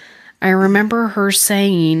consult, I remember her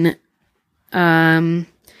saying,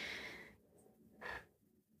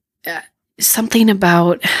 something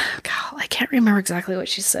about, God, I can't remember exactly what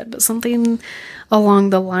she said, but something along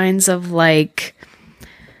the lines of like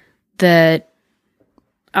that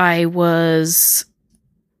I was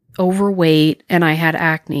overweight and I had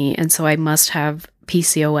acne, and so I must have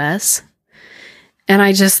PCOS. And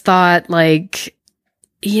I just thought, like,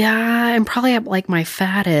 yeah, I'm probably at like my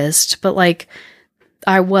fattest, but like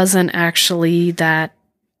I wasn't actually that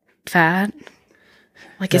fat.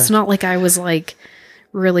 Like, it's not like I was like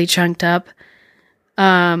really chunked up.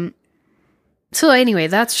 So anyway,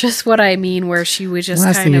 that's just what I mean, where she was just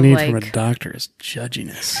last kind thing you of need like, from a doctor is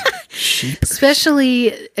judginess. Sheep. especially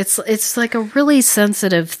it's like a really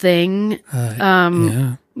sensitive thing.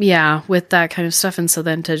 Yeah, with that kind of stuff. And so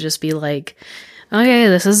then to just be like, okay,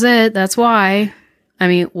 this is it. That's why. I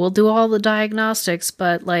mean, we'll do all the diagnostics,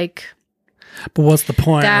 but like, But what's the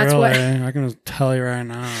point, That's really? what- I'm going to tell you right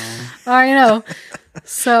now. I know.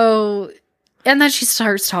 So, and then she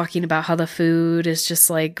starts talking about how the food is just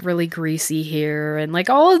like really greasy here and like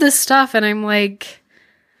all of this stuff. And I'm like,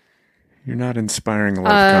 You're not inspiring a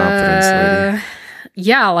lot of confidence, lady.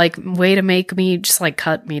 yeah, like way to make me just like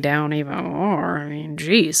cut me down even more. I mean,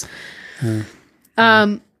 geez.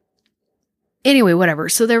 Anyway, whatever.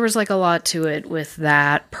 So there was like a lot to it with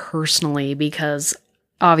that personally, because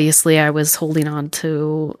obviously I was holding on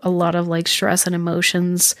to a lot of like stress and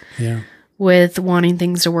emotions Yeah. with wanting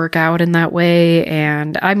things to work out in that way.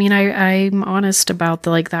 And I mean, I'm honest about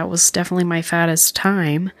the, like, that was definitely my fattest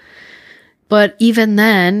time. But even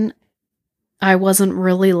then, I wasn't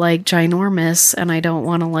really like ginormous, and I don't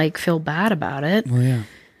want to like feel bad about it Well, yeah.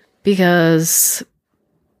 because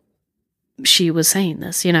she was saying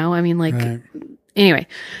this, you know? I mean, like, Right. anyway,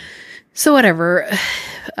 so whatever.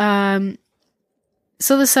 So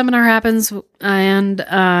the seminar happens, and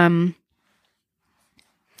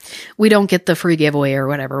we don't get the free giveaway or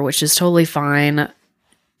whatever, which is totally fine.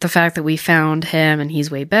 The fact that we found him and he's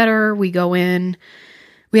way better, we go in,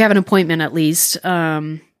 we have an appointment at least,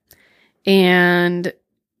 and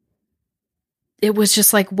it was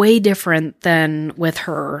just like way different than with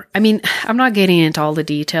her. I mean, I'm not getting into all the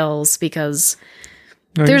details because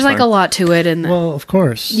No, there's you're like fine. a lot to it, and Well, of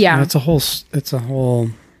course. Yeah. And it's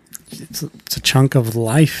a chunk of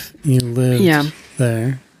life you lived Yeah.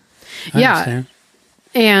 there. I Yeah. understand.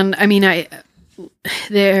 and I mean,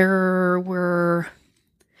 there were,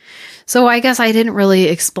 so I guess I didn't really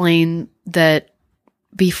explain that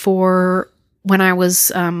before, when I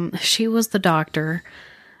was, she was the doctor,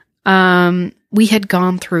 we had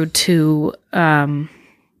gone through two, I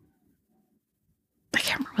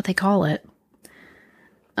can't remember what they call it.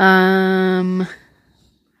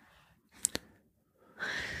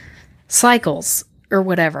 Cycles or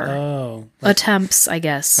whatever. Oh. Attempts, I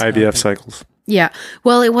guess. IVF cycles. Yeah.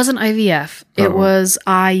 Well, it wasn't IVF. It Oh. was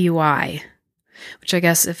IUI, which I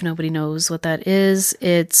guess if nobody knows what that is,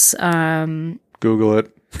 it's Google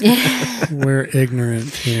it. We're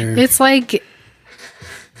ignorant here. it's like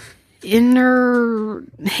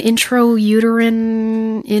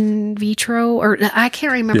intrauterine in vitro, or I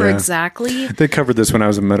can't remember Yeah. exactly. They covered this when I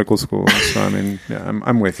was in medical school, so I mean, yeah,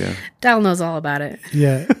 I'm with you. Dal knows all about it.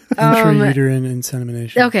 Yeah. Intrauterine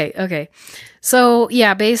insemination. Okay. So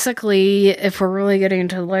yeah, basically, if we're really getting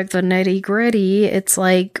into like the nitty gritty, it's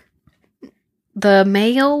like the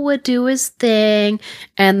male would do his thing,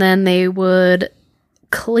 and then they would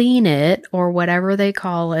clean it or whatever they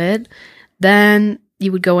call it. Then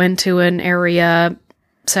you would go into an area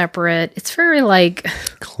separate. It's very like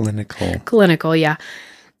clinical, yeah.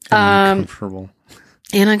 Uncomfortable.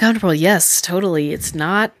 And uncomfortable, yes, totally. It's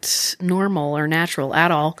not normal or natural at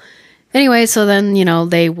all. Anyway, so then, you know,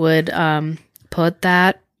 they would put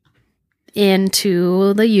that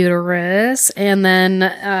into the uterus, and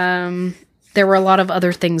then there were a lot of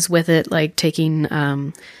other things with it, like taking,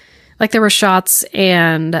 like there were shots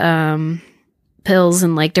and pills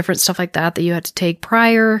and like different stuff like that you had to take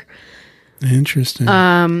prior. Interesting.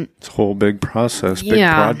 It's a whole big process, big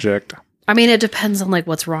Yeah. project. I mean, it depends on like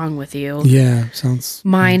what's wrong with you. yeah. Sounds.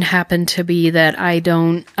 Mine happened to be that I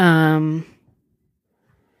don't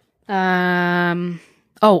ovulate.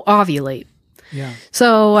 Yeah.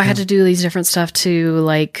 So I had to do these different stuff to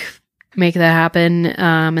like make that happen.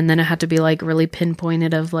 And then it had to be like really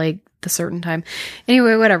pinpointed of like the certain time.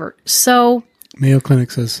 Anyway, whatever. So Mayo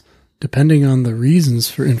Clinic says, depending on the reasons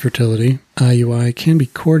for infertility, IUI can be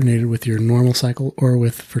coordinated with your normal cycle or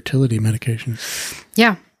with fertility medications.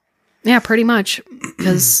 yeah, pretty much.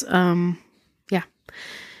 Because, yeah,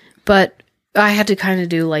 but I had to kind of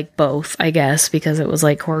do like both, I guess, because it was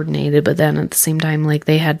like coordinated, but then at the same time, like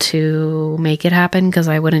they had to make it happen because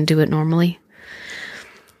I wouldn't do it normally.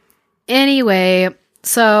 Anyway,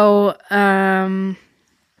 so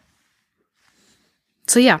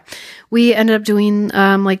yeah, we ended up doing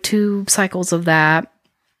like 2 cycles of that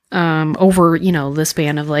over, the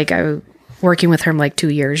span of like I working with her like 2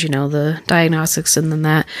 years, the diagnostics and then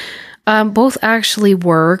that. Both actually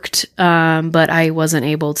worked, but I wasn't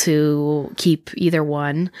able to keep either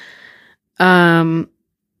one. And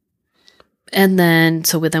then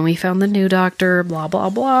we found the new doctor, blah, blah,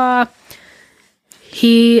 blah.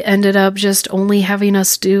 He ended up just only having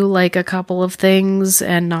us do like a couple of things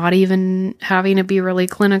and not even having it be really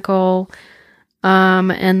clinical.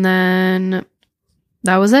 And then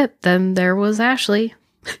that was it. Then there was Ashley.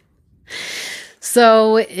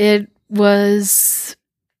 So it was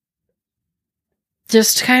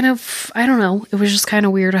just kind of, I don't know. It was just kind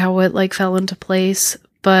of weird how it like fell into place.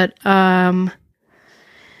 But,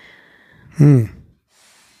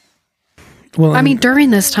 Well, I mean, during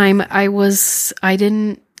this time, nobody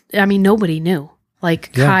knew.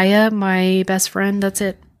 Like, Yeah. Kaya, my best friend, that's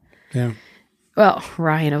it. yeah. Well,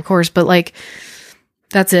 Ryan, of course, but, like,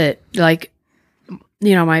 that's it. Like,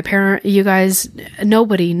 my parent, you guys,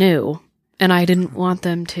 nobody knew. And I didn't want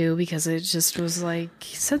them to because it just was, like,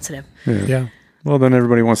 sensitive. Yeah. Well, then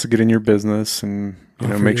everybody wants to get in your business and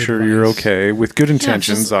Offer make you sure you're advice. okay with good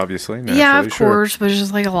intentions, just- obviously. Yeah, naturally, of sure. course, but it's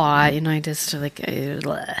just, like, a lot. And I just, like,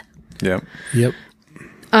 bleh. Yeah. Yep.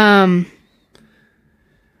 I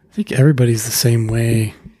think everybody's the same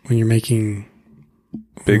way when you're making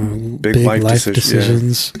Big life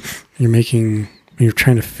decisions. When you're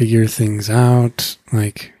trying to figure things out.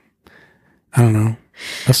 Like, I don't know.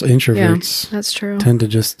 Us introverts That's true. tend to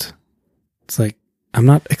just, it's like, I'm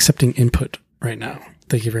not accepting input right now.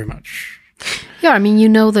 Thank you very much. Yeah, I mean,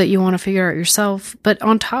 that you want to figure it out yourself. But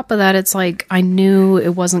on top of that, it's like, I knew it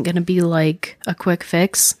wasn't going to be like a quick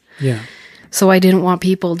fix. Yeah. So I didn't want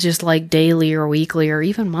people just like daily or weekly or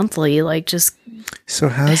even monthly, like just So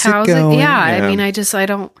how's it going? Yeah, I mean, I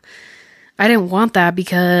didn't want that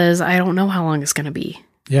because I don't know how long it's going to be.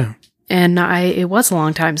 Yeah. And it was a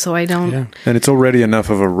long time, so I don't. Yeah. And it's already enough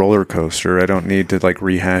of a roller coaster. I don't need to like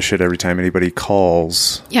rehash it every time anybody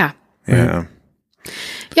calls. Yeah. Yeah.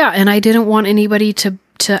 Yeah. And I didn't want anybody to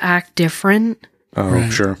act different Oh,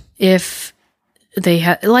 Right. sure. if they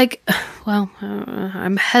had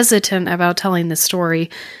I'm hesitant about telling this story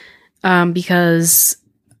because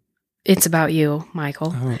it's about you,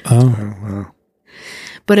 Michael, Oh. Oh, wow.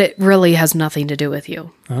 but it really has nothing to do with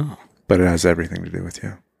you. Oh. But it has everything to do with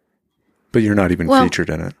you. But you're not even Well, featured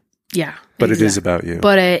in it. Yeah. But it is about you.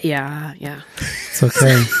 But yeah. It's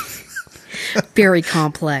okay. Very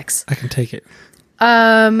complex. I can take it.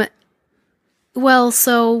 Well,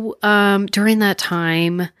 so during that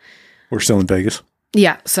time, We're still in Vegas.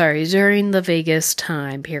 during the Vegas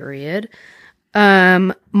time period,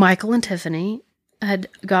 Michael and Tiffany had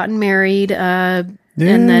gotten married, and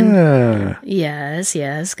then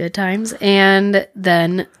yes, good times. And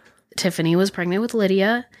then Tiffany was pregnant with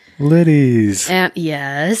Lydia. Liddies. And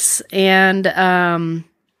yes, and I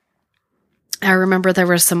remember there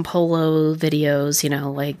were some polo videos,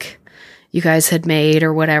 like you guys had made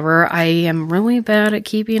or whatever. I am really bad at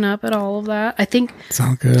keeping up at all of that. I think It's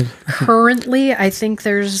all good. currently,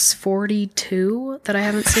 there's 42 that I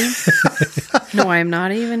haven't seen. No, I am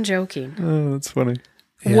not even joking. Oh, that's funny.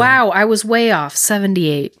 Yeah. Wow, I was way off.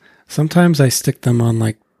 78. Sometimes I stick them on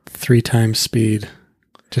like 3 times speed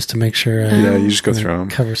just to make sure I Yeah, you just go through them.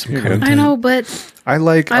 cover some You're good. content. I know, but I'll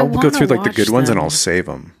I go wanna through like the watch good ones and them. I'll save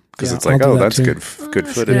them. Because Yeah, it's like, I'll do that that's too. good that's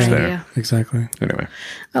footage a good there. idea. Exactly. Anyway.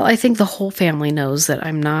 Well, I think the whole family knows that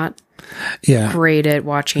I'm not Yeah. great at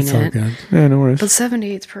watching It's all it. good. Yeah, no worries. But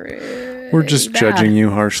 78's pretty We're just bad. judging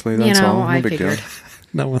you harshly. That's all. No I big deal. figured.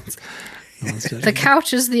 No one's judging. The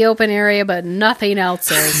couch is the open area, but nothing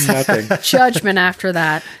else is. Nothing. Judgment after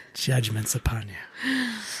that. Judgments upon you.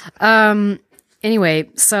 Anyway,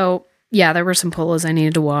 so yeah, there were some polos I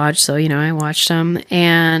needed to watch, so I watched them,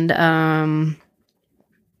 and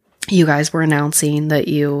you guys were announcing that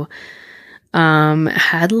you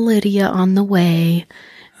had Lydia on the way,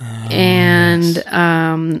 and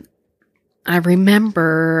I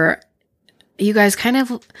remember you guys kind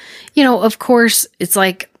of, of course, it's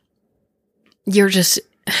like you're just,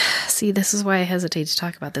 see, this is why I hesitate to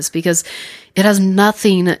talk about this, because it has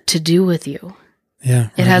nothing to do with you. Yeah.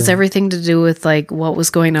 It has everything to do with like what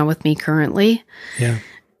was going on with me currently. Yeah.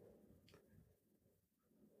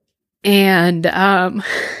 And,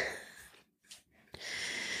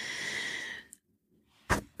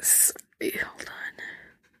 sorry, hold on.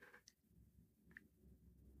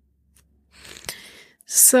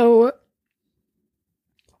 So,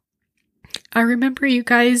 I remember you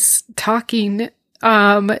guys talking,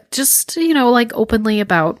 just, like openly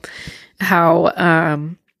about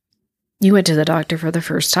how, you went to the doctor for the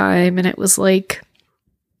first time and it was like,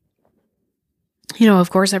 of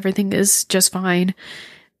course everything is just fine.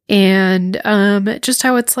 And, just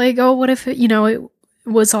how it's like, oh, what if, it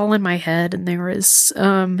was all in my head and there was,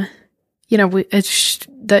 that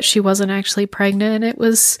she wasn't actually pregnant. It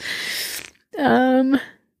was,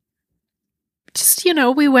 just,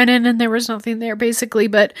 we went in and there was nothing there basically,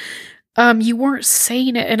 but, you weren't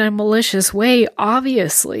saying it in a malicious way,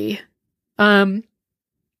 obviously.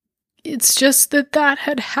 It's just that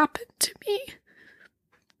had happened to me.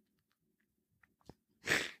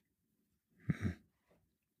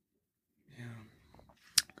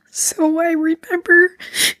 So I remember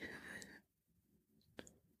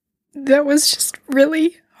that was just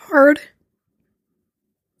really hard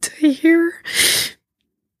to hear.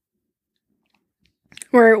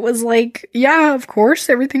 Where it was like, yeah, of course,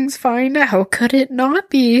 everything's fine. How could it not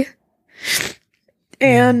be?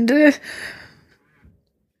 And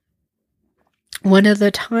one of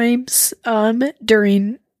the times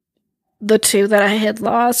during the two that I had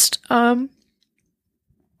lost, one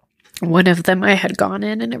of them I had gone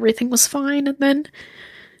in and everything was fine, and then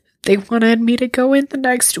they wanted me to go in the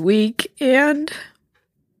next week, and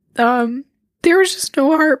there was just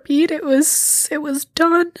no heartbeat. It was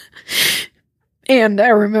done. And I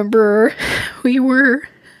remember we were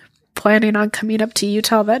planning on coming up to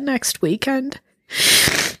Utah that next weekend,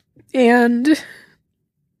 and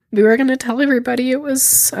we were going to tell everybody. It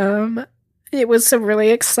was a really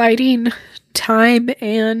exciting time,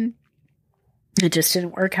 and it just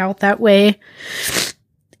didn't work out that way.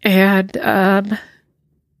 And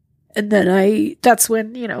then that's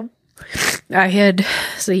when, I had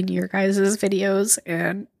seen your guys' videos,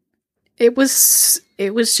 and it was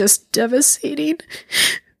just devastating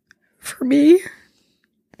for me.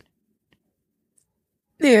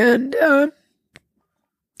 And,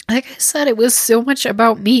 like I said, it was so much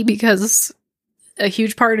about me because a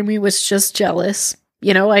huge part of me was just jealous.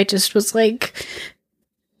 I just was like,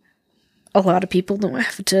 a lot of people don't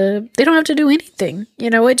have to do anything.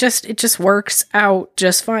 It just works out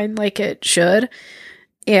just fine like it should.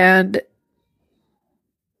 And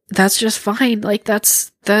that's just fine. Like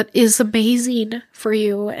that is amazing for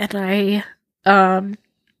you. And I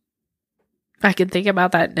can think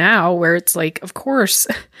about that now where it's like, of course,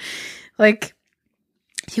 like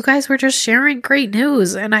you guys were just sharing great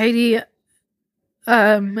news, and I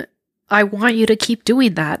want you to keep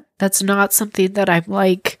doing that. That's not something that I'm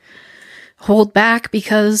like hold back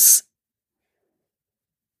because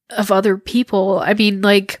of other people. I mean,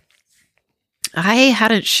 like, I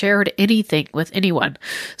hadn't shared anything with anyone,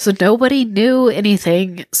 so nobody knew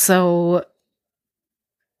anything. So,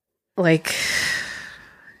 like,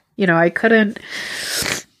 I couldn't,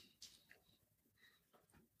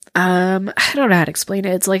 I don't know how to explain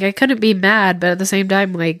it. It's like, I couldn't be mad, but at the same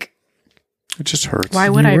time, like, it just hurts. Why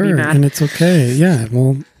would I be mad? And it's okay. Yeah.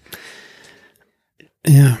 Well,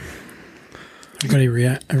 yeah.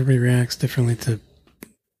 Everybody reacts differently to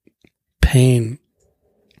pain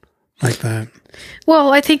like that.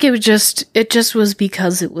 Well, I think it just was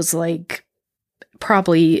because it was like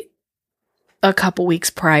probably a couple weeks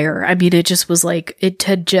prior. I mean, it just was like it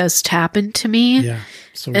had just happened to me. Yeah.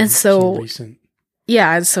 So recent.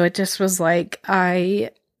 Yeah, and so it just was like I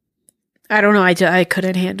don't know, I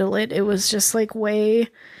couldn't handle it. It was just like way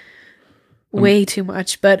too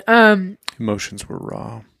much. But emotions were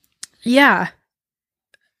raw. Yeah.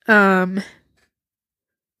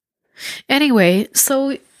 Anyway,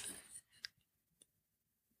 so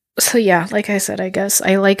yeah, like I said, I guess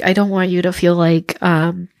I don't want you to feel like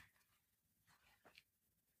I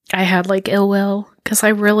had like ill will, because I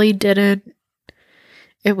really didn't.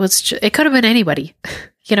 It was it could have been anybody.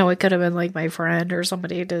 It could have been like my friend or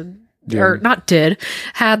somebody had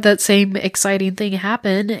that same exciting thing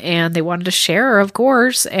happen, and they wanted to share, of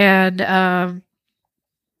course. And I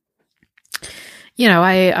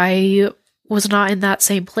was not in that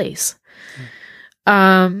same place.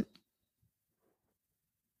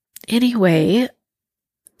 Anyway,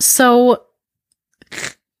 so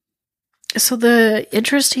So the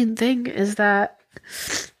interesting thing is that,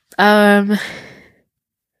 I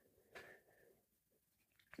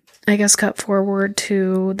guess cut forward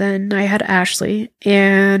to then I had Ashley,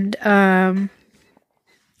 and of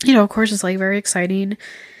course it's like very exciting,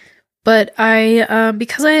 but I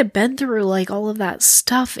because I had been through like all of that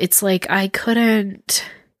stuff, it's like I couldn't,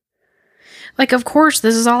 like, of course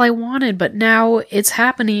this is all I wanted, but now it's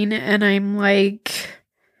happening and I'm like,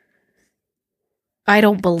 I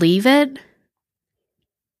don't believe it.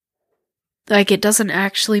 Like, it doesn't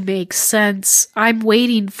actually make sense. I'm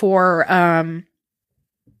waiting for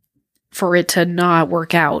it to not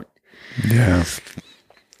work out. Yeah.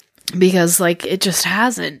 Because, like, it just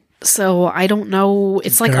hasn't. So, I don't know.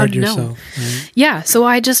 It's like Guard unknown. yourself, right? Yeah. So,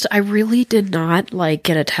 I really did not, like,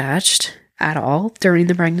 get attached at all during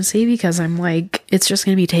the pregnancy because I'm like, it's just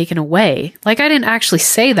going to be taken away. Like, I didn't actually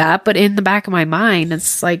say that, but in the back of my mind,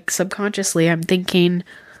 it's like subconsciously I'm thinking,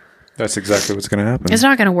 that's exactly what's going to happen. it's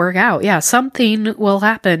not going to work out. Yeah. Something will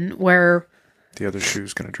happen where The other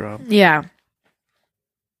shoe's going to drop. yeah.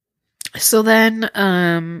 So then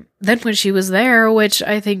when she was there, which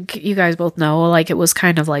I think you guys both know, like, it was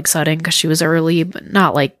kind of like sudden because she was early, but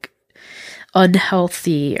not like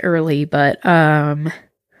unhealthy early, but Yeah.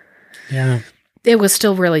 it was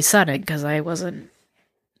still really sudden because I wasn't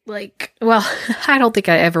like, well, I don't think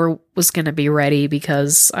I ever was going to be ready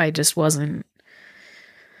because I just wasn't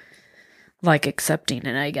like accepting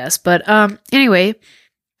it, I guess. But anyway,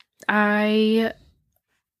 that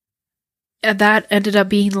ended up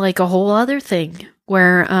being like a whole other thing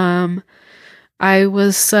where I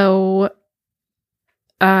was so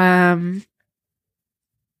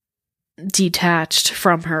detached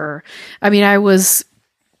from her. I mean, I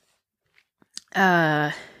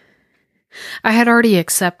had already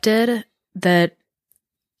accepted that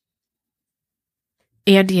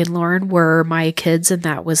Andy and Lauren were my kids and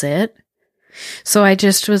that was it. So I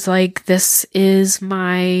just was like, this is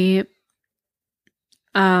my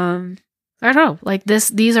I don't know, like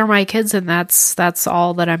these are my kids and that's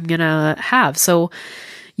all that I'm gonna have. So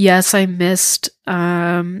yes, I missed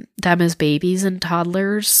them as babies and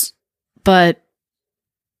toddlers, but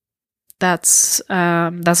that's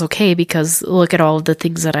okay because look at all of the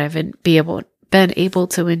things that I've been able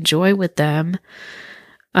to enjoy with them.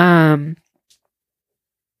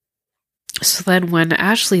 So then when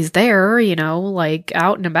Ashley's there, like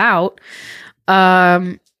out and about,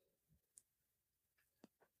 I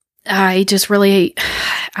just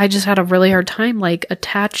had a really hard time like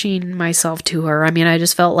attaching myself to her. I mean, I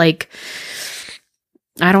just felt like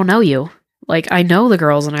I don't know you. Like, I know the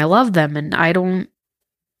girls and I love them and I don't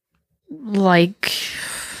even like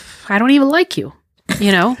you,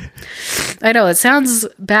 I know it sounds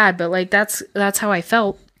bad, but like that's how I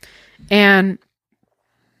felt. And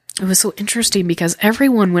it was so interesting because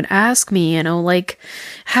everyone would ask me, like,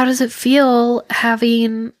 how does it feel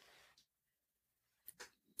having,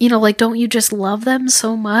 like, don't you just love them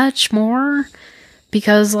so much more?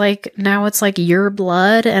 Because like now it's like your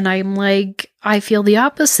blood and I'm like, I feel the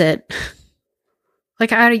opposite.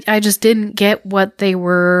 Like, I just didn't get what they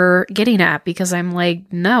were getting at because I'm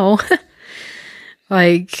like, no,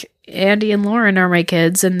 like Andy and Lauren are my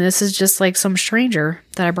kids and this is just like some stranger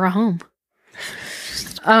that I brought home.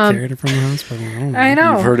 Carried her from the hospital. Oh, I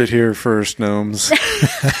know. You've heard it here first, Gnomes.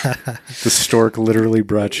 The stork literally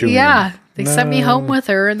brought you Yeah. in. They sent me home with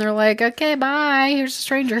her and they're like, okay, bye. Here's a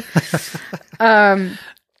stranger.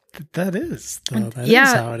 That is, though. That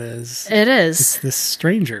is how it is. It is. It's this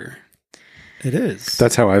stranger. It is.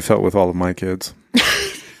 That's how I felt with all of my kids.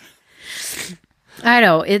 I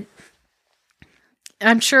know.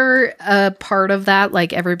 I'm sure a part of that,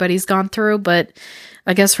 like, everybody's gone through, but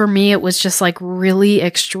I guess for me, it was just like really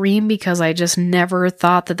extreme because I just never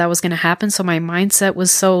thought that was going to happen. So my mindset was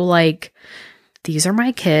so like, these are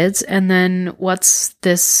my kids. And then what's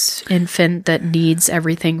this infant that needs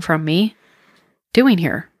everything from me doing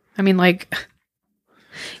here? I mean, like,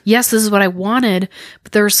 yes, this is what I wanted,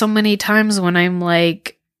 but there are so many times when I'm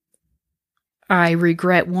like, I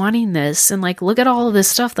regret wanting this. And like, look at all of this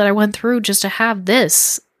stuff that I went through just to have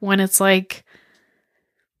this when it's like,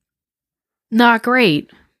 not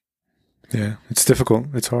great. Yeah, it's difficult.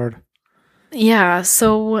 It's hard. Yeah,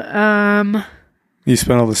 so you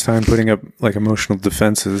spend all this time putting up like emotional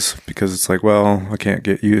defenses because it's like, well, I can't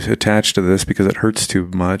get you attached to this because it hurts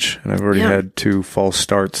too much, and I've already had 2 false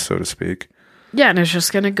starts, so to speak. Yeah, and it's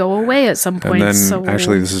just going to go away at some point. And then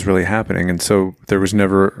actually this is really happening, and so there was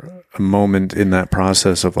never a moment in that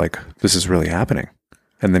process of like, this is really happening.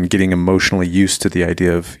 And then getting emotionally used to the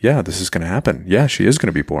idea of, yeah, this is going to happen. Yeah, she is going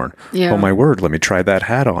to be born. Yeah. Oh, my word. Let me try that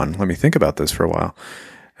hat on. Let me think about this for a while.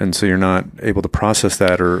 And so you're not able to process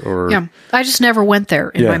that or Yeah. I just never went there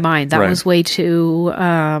in my mind. That was way too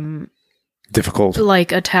difficult.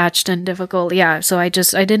 Like attached and difficult. Yeah. So I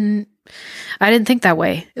didn't think that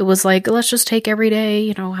way. It was like, let's just take every day,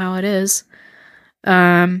 you know, how it is.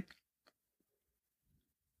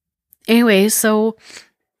 Anyway, so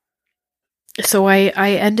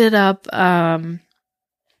I ended up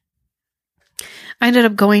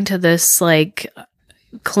going to this like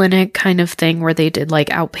clinic kind of thing where they did like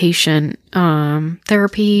outpatient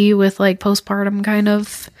therapy with like postpartum kind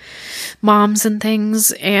of moms and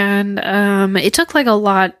things, and it took like a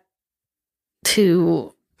lot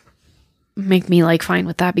to make me like fine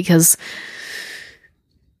with that because,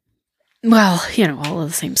 well, you know, all of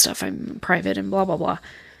the same stuff. I'm private and blah blah blah.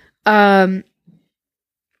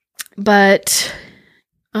 But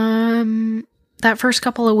that first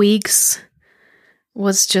couple of weeks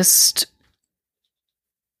was just,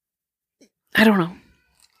 I don't know,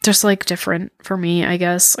 just like different for me, I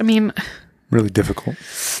guess. I mean, really difficult.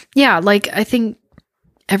 Yeah, like I think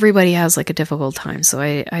everybody has like a difficult time. So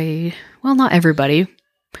I well, not everybody,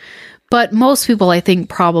 but most people, I think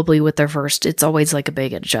probably with their first, it's always like a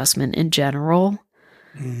big adjustment in general.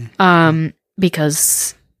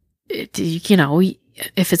 Because you know,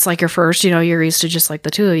 if it's like your first, you know, you're used to just like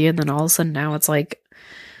the two of you, and then all of a sudden now it's like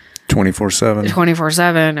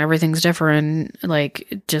 24/7, everything's different.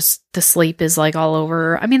 Like just the sleep is like all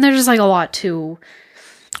over. I mean, there's just like a lot to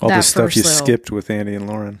all the stuff you skipped with Andy and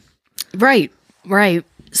Lauren. Right.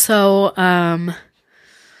 So,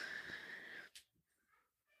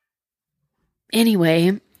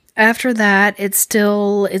 anyway, after that, it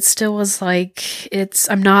still was like,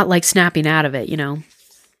 I'm not like snapping out of it, you know?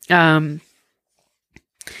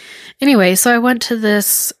 Anyway, so I went to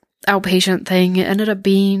this outpatient thing. It ended up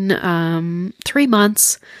being, 3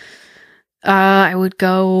 months. I would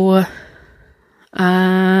go,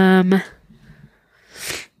 I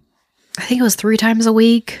think it was 3 times a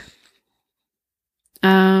week.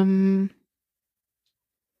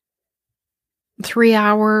 3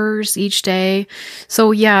 hours each day.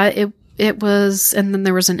 So yeah, it was, and then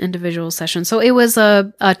there was an individual session. So it was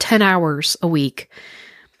a 10 hours a week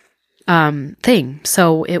thing.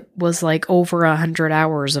 So it was like over 100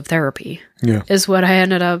 hours of therapy. Yeah. Is what I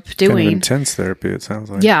ended up doing. Kind of intense therapy, it sounds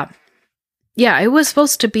like. Yeah. Yeah, it was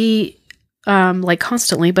supposed to be like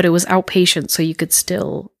constantly, but it was outpatient, so you could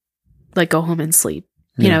still like go home and sleep.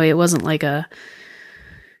 You know, it wasn't like a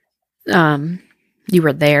you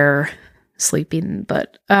were there sleeping,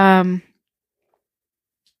 but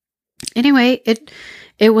anyway,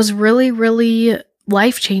 it was really, really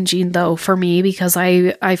life-changing though for me, because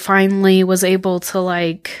I finally was able to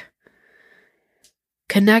like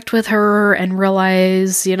connect with her and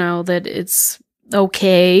realize, you know, that it's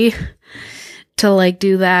okay to like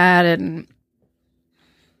do that. And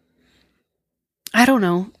I don't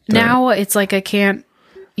know. Now it's like I can't,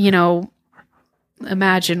 you know,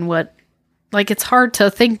 imagine what, like, it's hard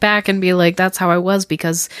to think back and be like, that's how I was,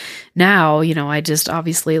 because now, you know, I just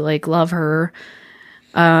obviously like love her.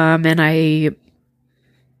 And I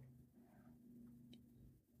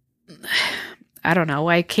don't know.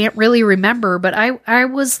 I can't really remember, but I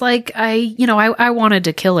was like, you know, I wanted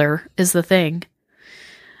to kill her is the thing.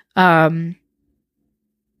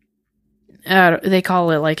 They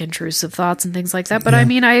call it like intrusive thoughts and things like that. But I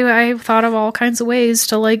mean, I thought of all kinds of ways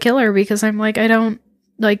to like kill her, because I'm like, I don't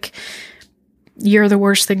like, you're the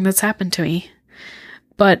worst thing that's happened to me.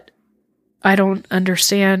 But I don't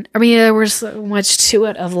understand. I mean, there was so much to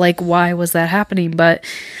it of like, why was that happening? But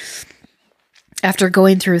after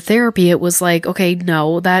going through therapy, it was like, okay,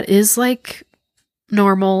 no, that is like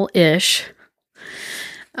normal-ish.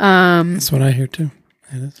 That's what I hear too.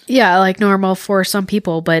 It is. Yeah, like normal for some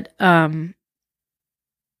people, but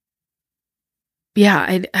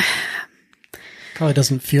yeah, Probably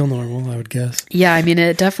doesn't feel normal, I would guess. yeah, I mean,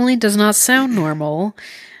 it definitely does not sound normal.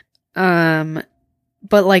 But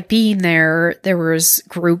like being there was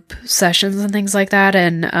group sessions and things like that,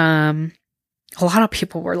 and a lot of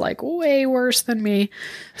people were like way worse than me.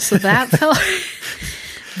 So that felt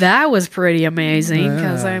that was pretty amazing,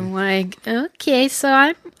 because I'm like, okay,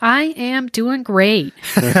 so I am doing great.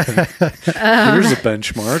 Here's a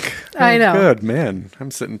benchmark. I know. Good, man. I'm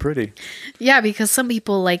sitting pretty. Yeah, because some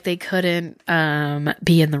people, like, they couldn't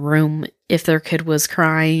be in the room if their kid was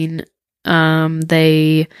crying.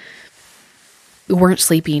 They weren't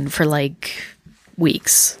sleeping for like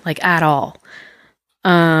weeks, like at all.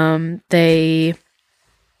 They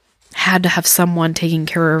had to have someone taking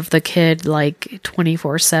care of the kid like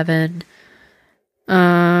 24/7.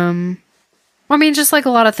 I mean, just like a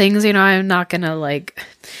lot of things, I'm not going to like,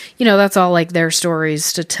 that's all like their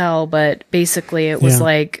stories to tell. But basically it was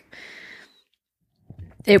like,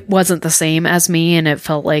 it wasn't the same as me. And it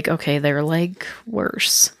felt like, okay, they're like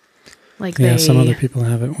worse. Like some other people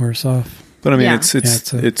have it worse off. But I mean,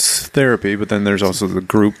 it's therapy, but then there's also the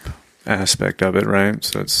group aspect of it, right?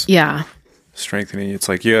 So it's strengthening. It's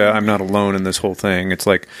like, I'm not alone in this whole thing. It's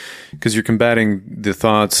like, because you're combating the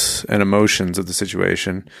thoughts and emotions of the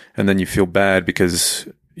situation, and then you feel bad because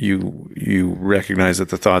you recognize that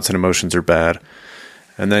the thoughts and emotions are bad,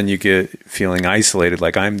 and then you get feeling isolated,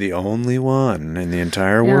 like I'm the only one in the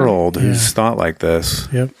entire world who's thought like this.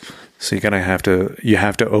 Yep. So you kind of have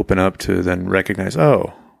to open up to then recognize,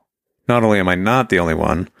 oh, not only am I not the only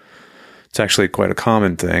one, it's actually quite a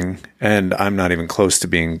common thing, and I'm not even close to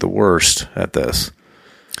being the worst at this.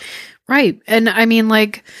 Right. And I mean,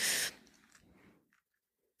 like,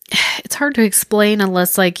 it's hard to explain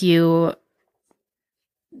unless like you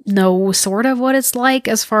know sort of what it's like,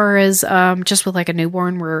 as far as just with like a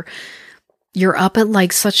newborn, where you're up at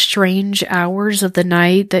like such strange hours of the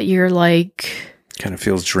night that you're like, kind of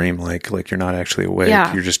feels dreamlike, like you're not actually awake.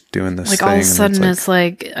 You're just doing this like thing. All of a sudden it's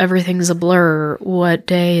like everything's a blur. What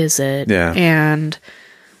day is it? Yeah. And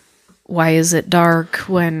why is it dark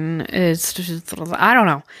when it's just, I don't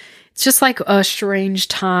know. It's just like a strange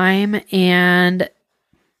time. And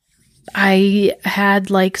I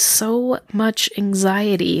had like so much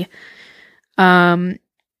anxiety. I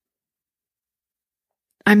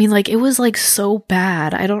mean, like, it was like so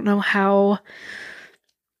bad. I don't know how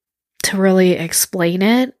to really explain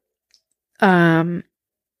it. And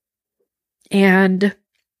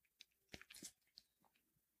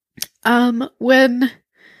when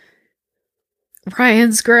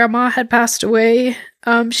Ryan's grandma had passed away,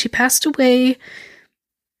 she passed away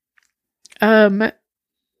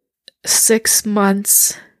 6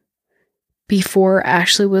 months before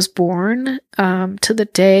Ashley was born, to the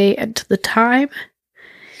day and to the time.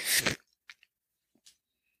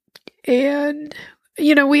 And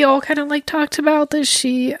we all kind of like talked about this.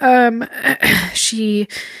 She had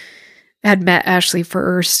met Ashley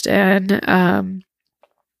first, and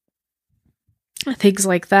things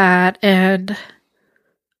like that. And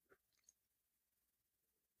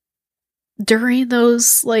during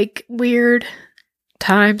those like weird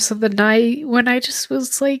times of the night when I just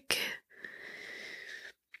was like,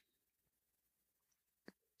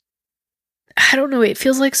 I don't know, it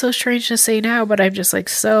feels like so strange to say now, but I'm just like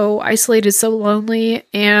so isolated, so lonely,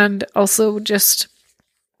 and also just,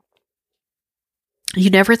 you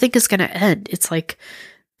never think it's gonna end. It's like,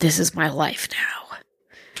 this is my life now.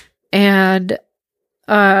 And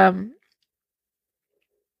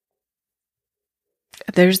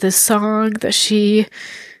there's this song that she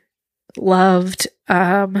loved.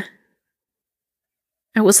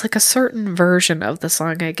 It was like a certain version of the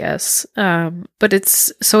song, I guess. But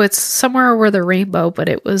it's Somewhere Over the Rainbow, but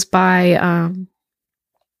it was by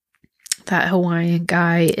that Hawaiian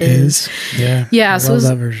guy is. Yeah. Yeah. I love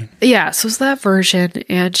that version. Yeah. So it's that version,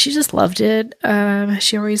 and she just loved it.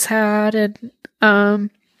 She always had. And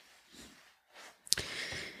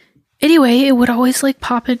anyway, it would always like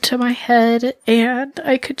pop into my head, and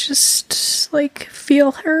I could just like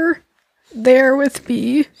feel her there with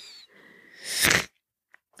me.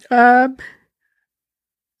 Like,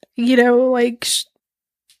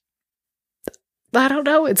 I don't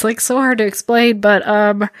know. It's like so hard to explain, but,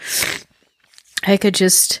 I could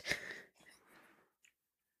just,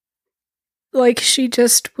 like, she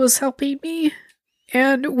just was helping me,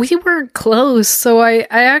 and we weren't close. So I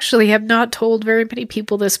actually have not told very many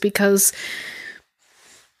people this because,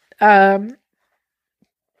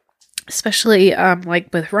 especially,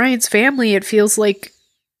 like with Ryan's family, it feels like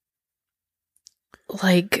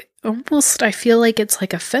almost, I feel like it's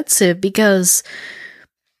like offensive because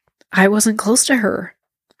I wasn't close to her.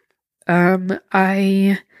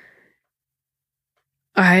 I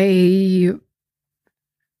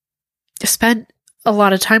spent a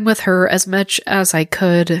lot of time with her, as much as I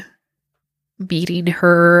could, meeting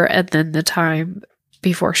her, and then the time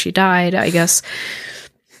before she died, I guess.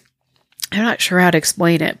 I'm not sure how to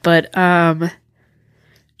explain it, but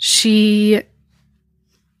she,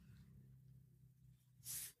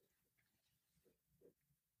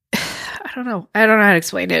 I don't know how to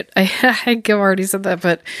explain it. I think I've already said that,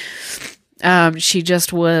 but she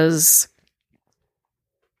just was,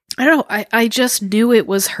 I don't know, I just knew it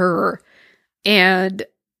was her. And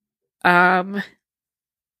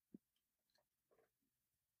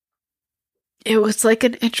it was like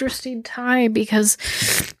an interesting time because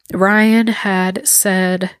Ryan had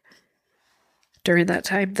said during that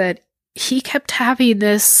time that he kept having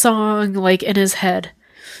this song like in his head.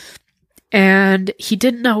 And he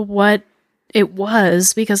didn't know what it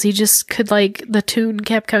was because he just could, like, the tune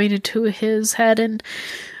kept coming into his head. And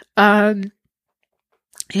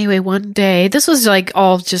anyway, one day, this was like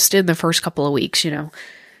all just in the first couple of weeks, you know,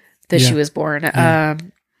 that she was born.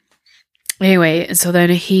 Anyway, and so then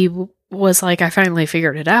he was like, I finally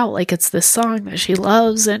figured it out. Like, it's this song that she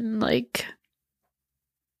loves. And, like,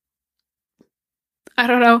 I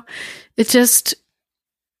don't know. It just,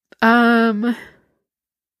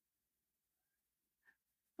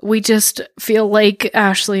 we just feel like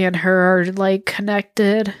Ashley and her are, like,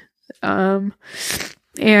 connected. And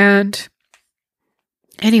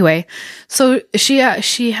anyway, so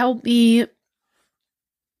she helped me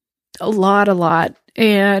a lot.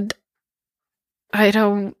 And I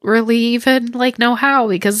don't really even, like, know how,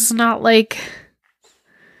 because it's not like,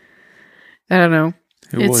 I don't know.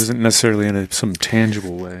 It wasn't necessarily in some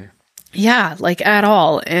tangible way. Yeah, like, at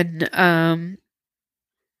all. And I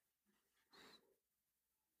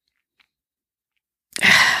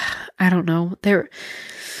don't know. There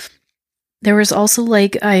was also,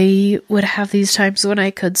 like, I would have these times when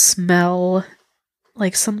I could smell,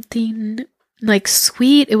 like, something, like,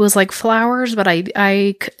 sweet. It was like flowers, but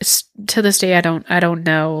I to this day I don't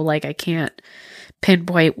know. Like, I can't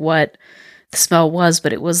pinpoint what the smell was,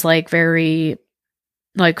 but it was, like, very,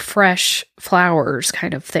 like, fresh flowers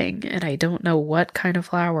kind of thing. And I don't know what kind of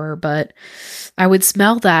flower, but I would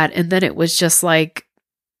smell that, and then it was just like,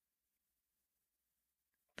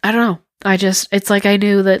 I don't know. It's like I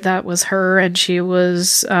knew that was her, and she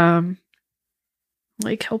was,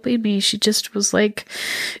 like, helping me. She just was, like,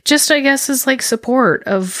 just, I guess, is, like, support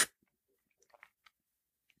of,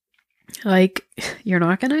 like, you're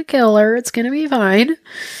not gonna kill her. It's gonna be fine.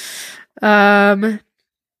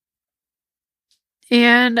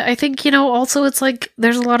 And I think, you know, also it's like,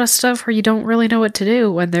 there's a lot of stuff where you don't really know what to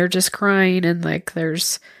do when they're just crying, and, like,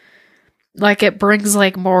 there's, like, it brings,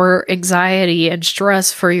 like, more anxiety and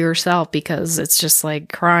stress for yourself because it's just, like,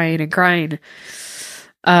 crying and crying.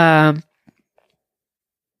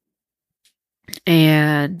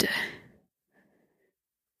 And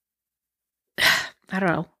I don't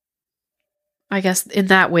know. I guess in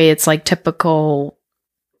that way, it's, like, typical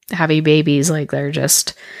having babies. Like, they're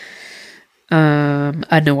just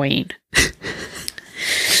annoying.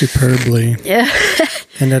 Superbly. Yeah.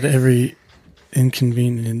 And at every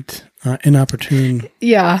inconvenient, inopportune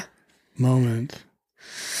moment.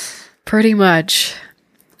 Pretty much.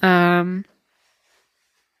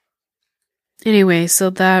 Anyway, so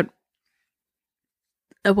that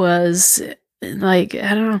was, like,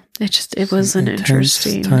 I don't know. It was an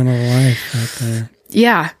interesting time of life out there.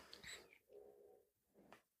 Yeah.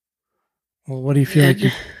 Well, what do you feel like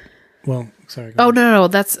you... Well, sorry. Oh, no,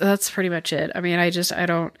 that's pretty much it. I mean, I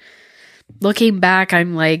don't... Looking back,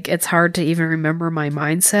 I'm like, it's hard to even remember my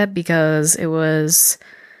mindset because it was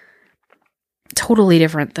totally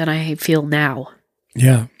different than I feel now.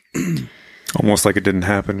 Yeah. Almost like it didn't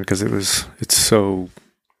happen because it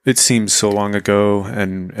seems so long ago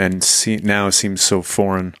and now it seems so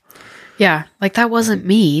foreign. Yeah. Like, that wasn't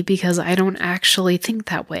me because I don't actually think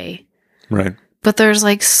that way. Right. But there's,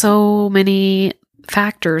 like, so many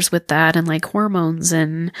factors with that, and, like, hormones,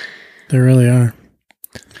 and there really are.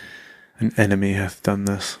 An enemy hath done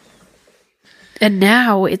this. And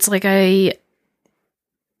now it's like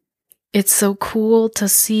it's so cool to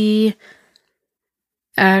see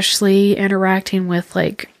Ashley interacting with,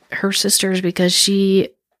 like, her sisters because she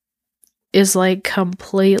is, like,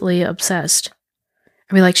 completely obsessed.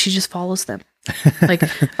 I mean, like, she just follows them, like,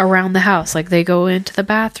 around the house. Like, they go into the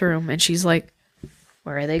bathroom and she's like,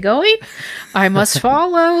 where are they going? I must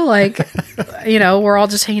follow. Like, you know, we're all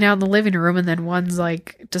just hanging out in the living room, and then one's,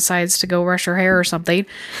 like, decides to go brush her hair or something,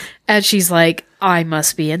 and she's like, I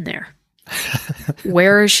must be in there.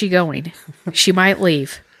 Where is she going? She might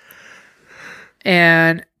leave.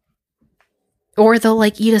 Or they'll,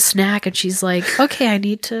 like, eat a snack, and she's like, okay, I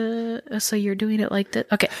need to, so you're doing it like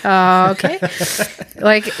that? Okay. Okay.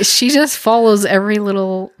 Like, she just follows every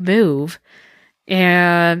little move.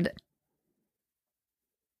 And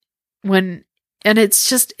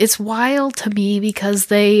it's wild to me because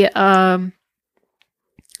they,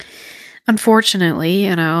 unfortunately,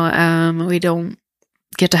 you know, we don't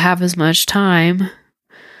get to have as much time,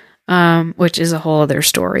 which is a whole other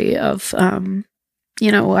story of,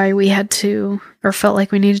 you know, why we had to, or felt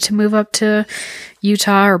like we needed to move up to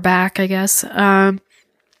Utah or back, I guess.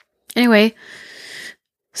 Anyway,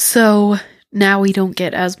 so now we don't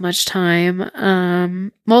get as much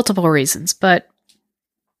time, multiple reasons, but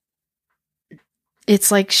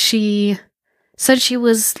it's like she said she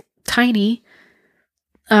was tiny.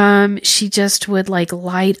 She just would, like,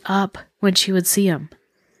 light up when she would see him.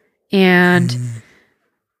 and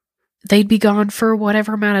they'd be gone for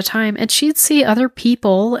whatever amount of time, and she'd see other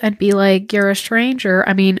people and be like, you're a stranger.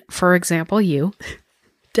 I mean, for example, you,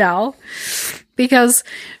 Dal, because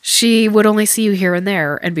she would only see you here and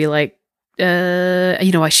there and be like,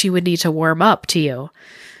 she would need to warm up to you,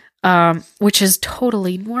 which is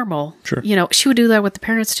totally normal. Sure. She would do that with the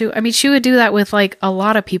parents too. I mean, she would do that with like a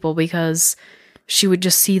lot of people because she would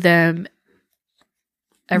just see them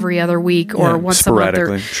every other week or once a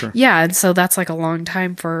month. Sure. Yeah. And so that's like a long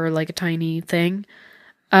time for like a tiny thing.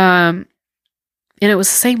 And it was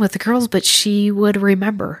the same with the girls, but she would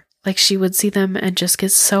remember. Like she would see them and just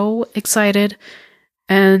get so excited.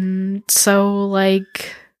 And so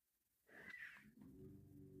like,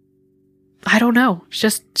 I don't know.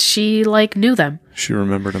 Just she like knew them. She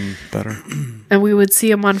remembered them better. And we would see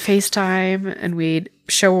them on FaceTime and we'd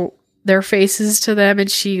show their faces to them. And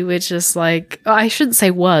she would just like, I shouldn't say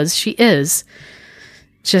was, she is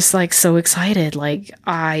just like so excited. Like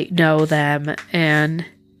I know them. And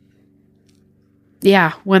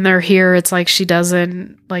yeah, when they're here, it's like she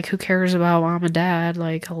doesn't like, who cares about mom and dad?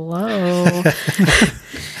 Like, hello.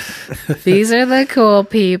 These are the cool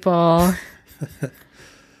people.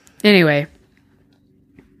 Anyway.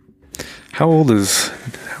 How old is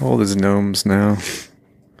Gnomes now?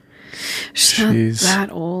 She's not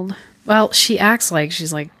that old. Well, she acts like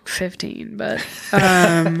she's like 15, but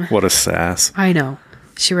what a sass. I know.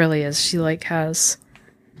 She really is. She like has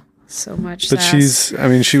so much But sass.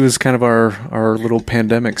 she was kind of our little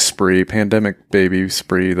pandemic baby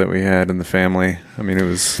spree that we had in the family. I mean, it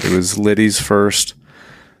was Liddy's first,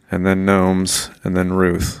 and then Gnomes, and then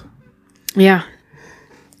Ruth. Yeah.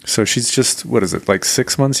 So she's just, what is it, like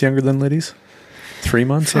 6 months younger than Liddy's? 3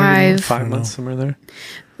 months younger? 5 months, somewhere there?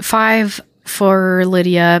 5 for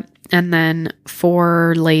Lydia, and then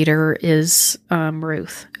 4 later is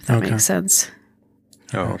Ruth, if that makes sense.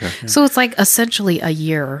 Oh, okay. Yeah. So it's like essentially a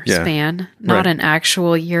year span, not an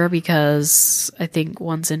actual year, because I think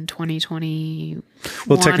one's in 2020.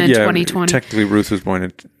 Well, and 2020. Technically, Ruth was born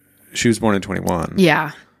in 21.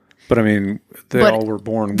 Yeah. But I mean, they all were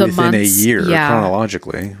born within a year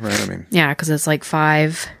chronologically, right? I mean, yeah, because it's like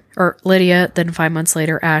 5 or Lydia, then 5 months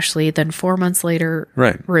later Ashley, then 4 months later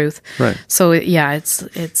Ruth. Right. So yeah, it's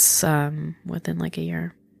within like a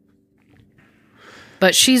year.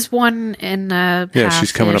 But she's 1 and a half. Yeah,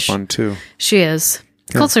 she's coming up on 2. She is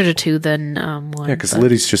closer to 2 than 1. Yeah, because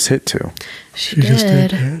Liddy's just hit 2. She did. Just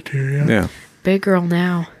hit 2, yeah. Big girl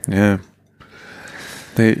now. Yeah.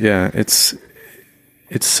 It's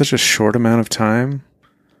such a short amount of time.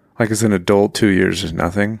 Like as an adult, 2 years is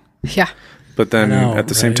nothing. Yeah. But then at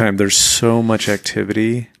the same time, there's so much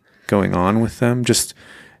activity going on with them. Just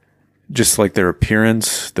like their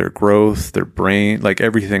appearance, their growth, their brain, like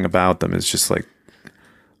everything about them is just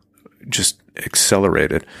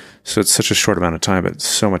accelerated. So it's such a short amount of time, but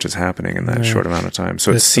so much is happening in that short amount of time.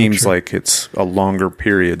 So it seems like it's a longer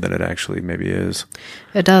period than it actually maybe is.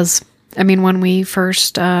 It does. I mean, when we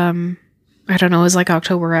first, I don't know, it was like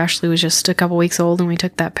October. Ashley was just a couple weeks old, and we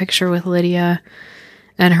took that picture with Lydia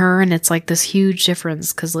and her, and it's like this huge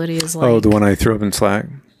difference because Lydia's like... Oh, the one I threw up in Slack?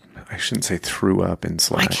 I shouldn't say threw up in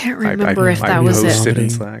Slack. I can't remember if that was it. Posted in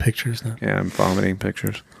Slack. Pictures now. Yeah, I'm vomiting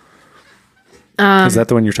pictures. Is that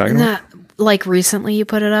the one you're talking about? Like recently you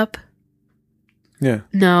put it up? Yeah.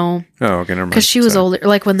 No. Oh, okay, never mind. Because she was older,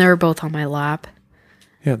 like when they were both on my lap.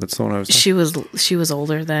 Yeah, that's the one I was talking. She was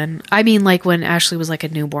older then. I mean, like when Ashley was like a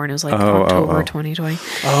newborn, it was like October 2020.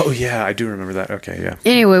 Oh yeah, I do remember that. Okay, yeah.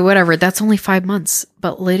 Anyway, whatever. That's only 5 months,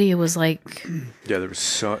 but Lydia was like, yeah, there was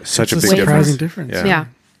such a big surprising difference. Yeah,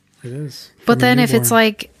 it is. But then if it's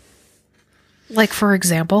like for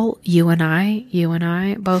example, you and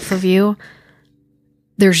I, both of you,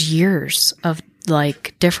 there's years of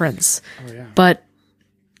like difference. Oh yeah. But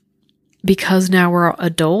because now we're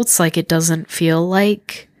adults, like it doesn't feel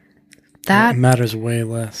like that. It matters way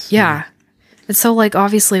less. Yeah. And so like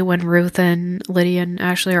obviously when Ruth and Lydia and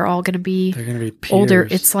Ashley are all going to be older,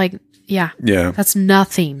 it's like, yeah, that's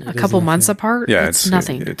nothing. A couple months apart. Yeah. It's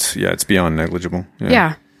nothing. It's beyond negligible.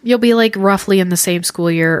 Yeah. You'll be like roughly in the same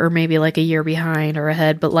school year or maybe like a year behind or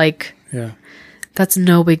ahead, but like, that's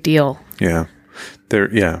no big deal. Yeah.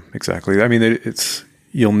 Yeah, exactly. I mean, it's,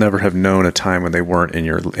 you'll never have known a time when they weren't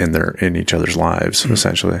in each other's lives,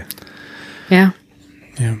 essentially. Yeah.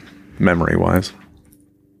 Yeah. Memory wise.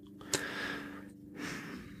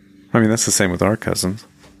 I mean, that's the same with our cousins.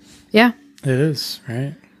 Yeah. It is,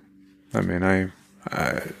 right? I mean, I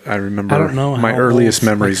remember I don't know my earliest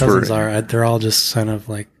memories were they're all just kind of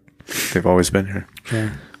like they've always been here.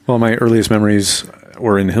 Yeah. Well, my earliest memories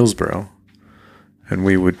were in Hillsborough, and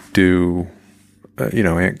we would do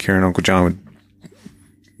Aunt Karen, Uncle John would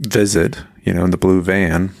visit, in the blue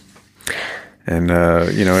van. And,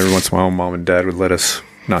 every once in a while, Mom and Dad would let us,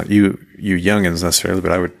 not you youngins necessarily,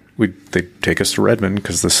 but they'd take us to Redmond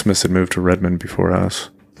because the Smiths had moved to Redmond before us.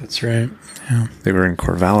 That's right. Yeah. They were in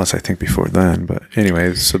Corvallis, I think, before then. But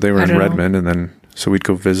anyway, so they were in Redmond, and then so we'd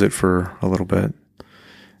go visit for a little bit.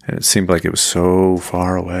 And it seemed like it was so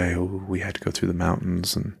far away. Oh, we had to go through the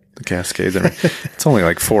mountains and the Cascades. It's only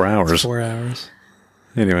like 4 hours. 4 hours.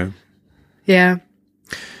 Anyway. Yeah.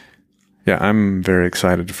 Yeah, I'm very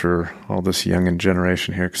excited for all this youngin'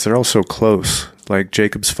 generation here because they're all so close. Like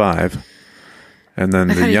Jacob's 5, and then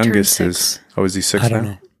the youngest is he 6 I now? don't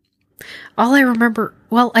know. All I remember,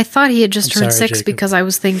 I thought he had just turned sorry, 6 Jacob. because I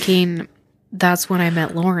was thinking that's when I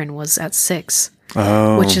met Lauren was at 6.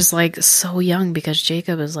 Oh. Which is like so young because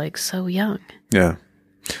Jacob is like so young. Yeah.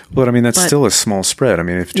 Well, I mean, that's still a small spread. I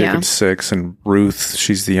mean, if Jacob's 6 and Ruth,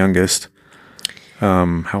 she's the youngest.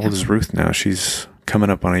 How old is Ruth now? She's coming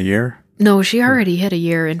up on a year? No, she already hit a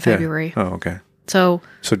year in February. Yeah. Oh, okay. So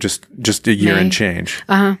just a year May. and change.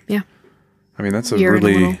 Yeah. I mean, that's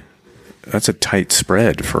Year that's a tight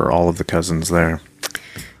spread for all of the cousins there.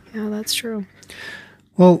 Yeah, that's true.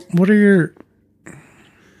 Well, what are your...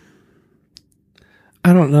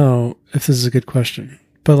 I don't know if this is a good question,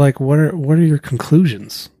 but like, what are your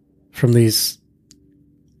conclusions from these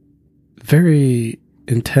very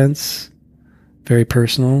intense, very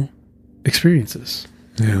personal experiences?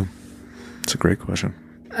 Yeah. It's a great question.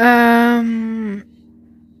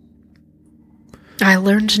 I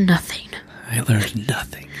learned nothing.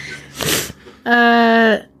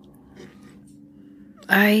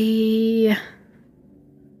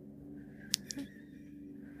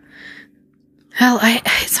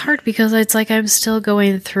 It's hard because it's like I'm still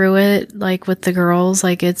going through it, like with the girls.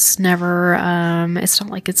 Like it's never, it's not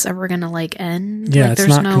like it's ever gonna like end. Yeah, like, it's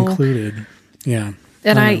not concluded. Yeah,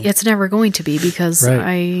 and it's never going to be because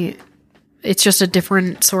Right. it's just a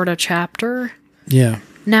different sort of chapter. Yeah,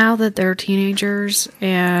 Now that they're teenagers,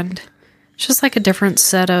 and it's just like a different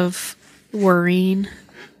set of worrying,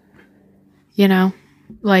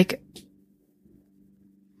 like,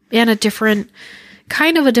 and a different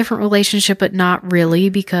relationship, but not really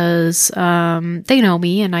because they know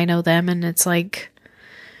me and I know them, and it's like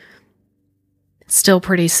still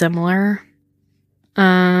pretty similar.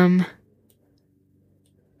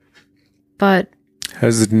 But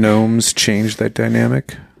Has the gnomes changed that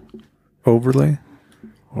dynamic overly?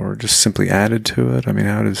 Or just simply added to it? I mean,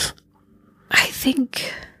 how does... I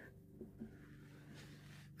think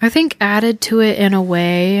added to it in a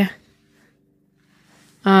way.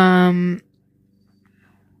 I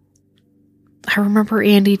remember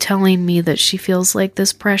Andy telling me that she feels like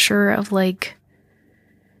this pressure of like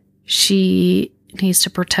she needs to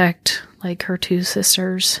protect like her 2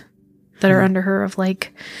 sisters that are under her, of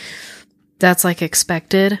like that's like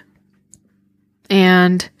expected.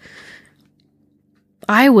 And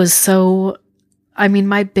my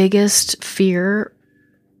biggest fear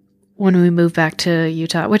when we moved back to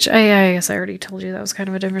Utah, which I guess I already told you that was kind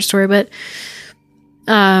of a different story, but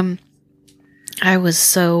I was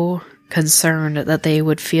so concerned that they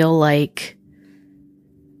would feel like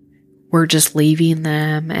we're just leaving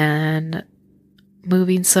them and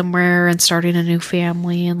moving somewhere and starting a new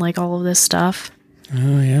family and like all of this stuff.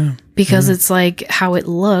 Oh yeah, because it's like how it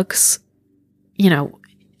looks,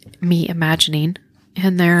 me imagining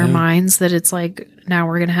in their minds that it's like, now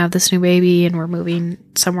we're going to have this new baby and we're moving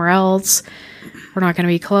somewhere else. We're not going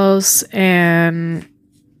to be close. And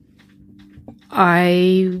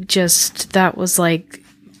that was like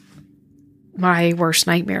my worst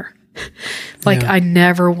nightmare. I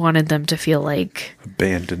never wanted them to feel like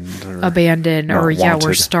abandoned or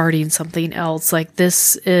we're starting something else. Like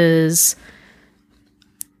this is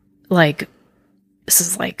like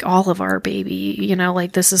all of our baby,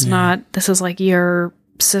 like this is this is like your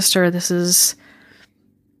sister. This is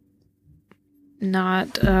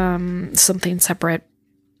not something separate.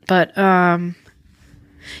 But and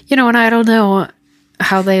I don't know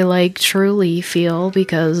how they like truly feel,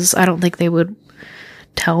 because I don't think they would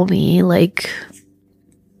tell me like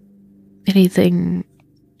anything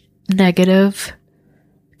negative,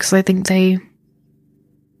 because I think they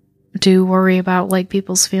do worry about like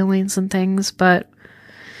people's feelings and things, but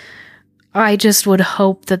I just would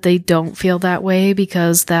hope that they don't feel that way,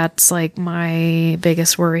 because that's like my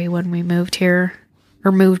biggest worry when we moved here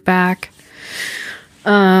or moved back.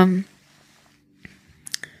 But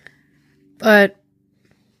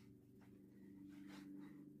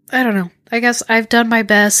I don't know. I guess I've done my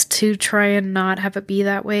best to try and not have it be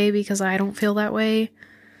that way, because I don't feel that way.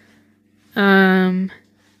 And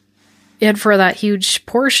for that huge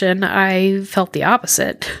portion, I felt the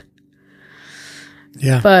opposite.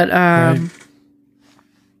 Yeah. But, Right.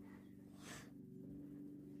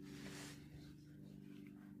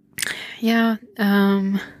 yeah,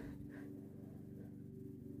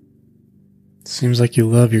 Seems like you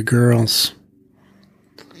love your girls.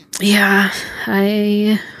 yeah,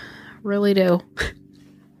 I really do.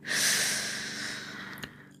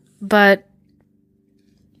 But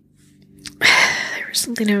there was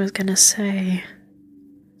something I was going to say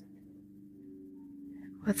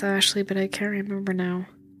with Ashley, but I can't remember now.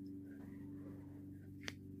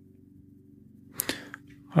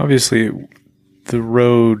 Obviously, the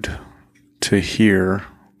road to here,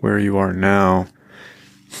 where you are now,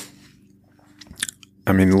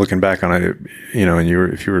 I mean, looking back on it, you know, and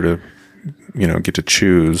if you were to, you know, get to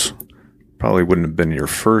choose, probably wouldn't have been your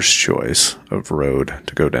first choice of road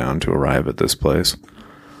to go down to arrive at this place.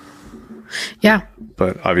 Yeah.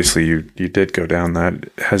 But obviously you did go down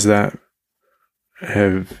that.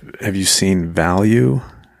 Have you seen value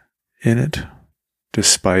in it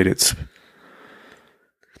despite its...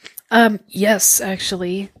 Yes,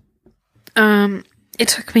 actually. It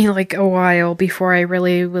took me like a while before I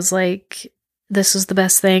really was like, this is the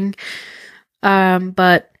best thing.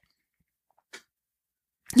 But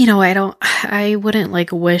you know, I wouldn't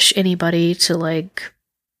like wish anybody to like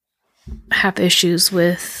have issues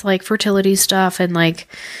with like fertility stuff and like,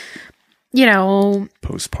 you know,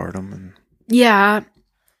 postpartum and... Yeah.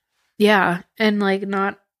 And like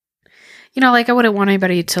not, you know, like I wouldn't want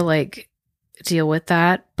anybody to like deal with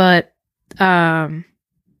that, but,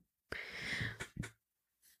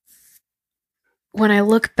 when I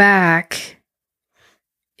look back,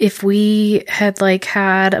 if we had like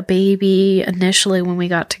had a baby initially when we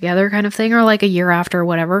got together kind of thing, or like a year after or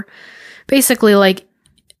whatever, basically like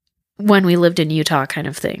when we lived in Utah kind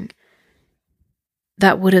of thing,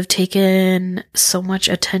 that would have taken so much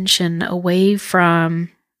attention away from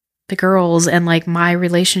the girls and like my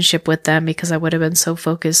relationship with them, because I would have been so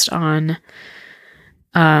focused on,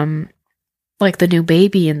 like the new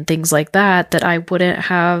baby and things like that, that I wouldn't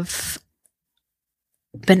have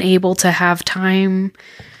been able to have time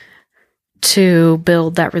to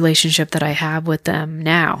build that relationship that I have with them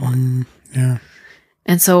now. Yeah.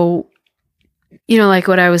 And so, you know, like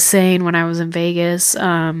what I was saying when I was in Vegas,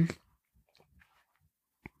 that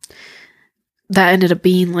ended up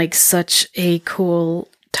being like such a cool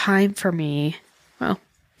time for me. Well,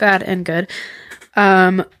 bad and good.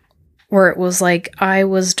 Where it was like I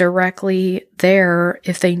was directly there.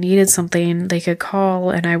 If they needed something, they could call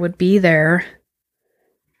and I would be there.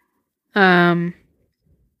 I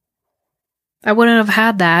wouldn't have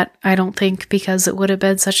had that, I don't think, because it would have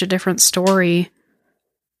been such a different story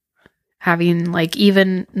having like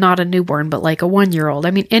even not a newborn, but like a 1-year-old.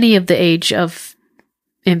 I mean, any of the age of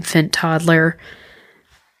infant, toddler,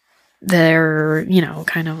 they're, you know,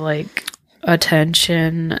 kind of like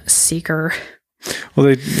attention seeker. Well,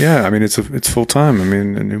 I mean, it's full time. I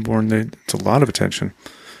mean, a newborn, it's a lot of attention,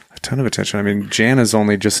 a ton of attention. I mean, Jana's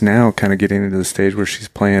only just now kind of getting into the stage where she's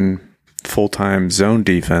playing full-time zone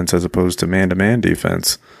defense as opposed to man-to-man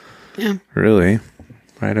defense. Yeah. Really.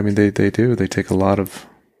 Right? I mean, they take a lot of...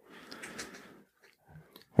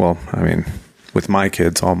 Well, I mean, with my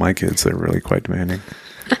kids, all my kids, they're really quite demanding.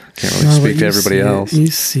 Can't really speak to everybody else. You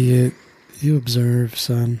see it. You observe,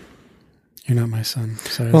 son. You're not my son.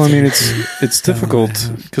 Sorry. Well, I mean, it's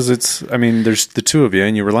difficult because there's the two of you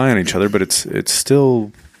and you rely on each other, but it's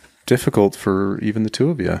still difficult for even the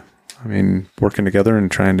two of you. I mean, working together and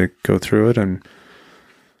trying to go through it, and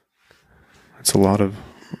that's a lot.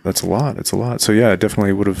 So yeah, I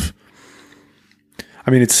definitely would have.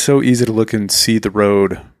 I mean, it's so easy to look and see the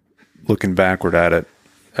road looking backward at it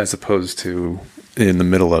as opposed to in the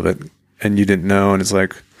middle of it, and you didn't know, and it's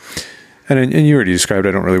like, and you already described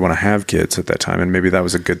I don't really want to have kids at that time, and maybe that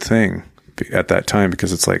was a good thing at that time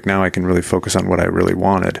because it's like now I can really focus on what I really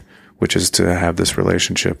wanted, which is to have this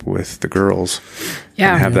relationship with the girls,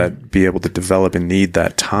 and have that be able to develop and need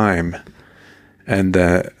that time, and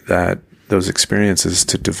that those experiences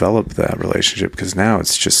to develop that relationship, because now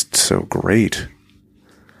it's just so great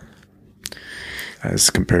as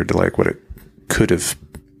compared to like what it could have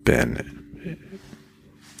been.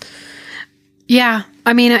 Yeah.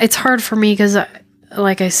 I mean, it's hard for me because,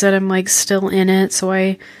 like I said, I'm like still in it. So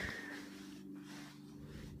I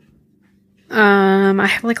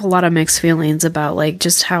have like a lot of mixed feelings about like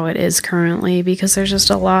just how it is currently, because there's just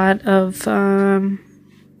a lot of, I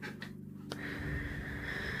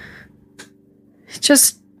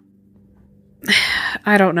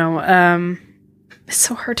don't know. It's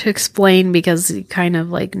so hard to explain because you kind of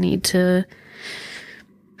like need to,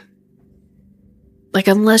 like,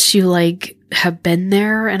 unless you like have been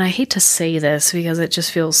there, and I hate to say this because it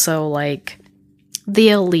just feels so like the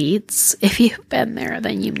elites. If you've been there,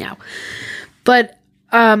 then you know. But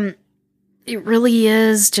it really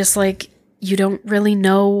is just like you don't really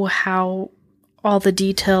know how all the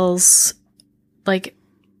details, like,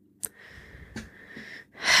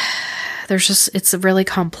 it's really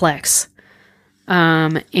complex.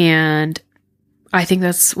 And I think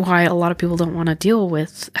that's why a lot of people don't want to deal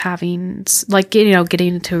with having, like, getting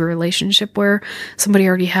into a relationship where somebody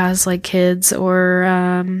already has, like, kids, or,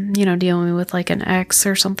 dealing with, like, an ex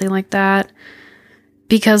or something like that,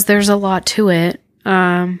 because there's a lot to it.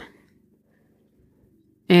 And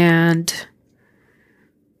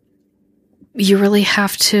you really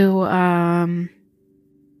have to,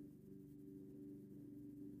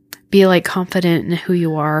 be, like, confident in who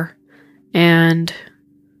you are and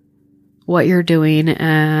what you're doing,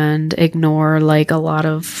 and ignore, like, a lot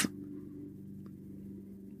of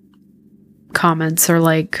comments or,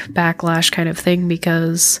 like, backlash kind of thing,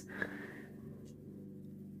 because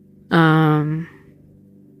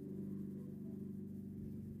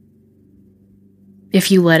if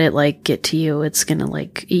you let it, like, get to you, it's gonna,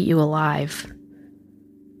 like, eat you alive.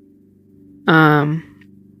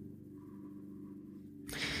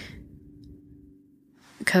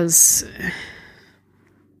 Because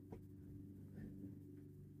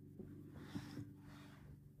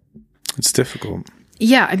it's difficult.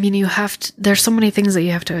 Yeah, I mean, there's so many things that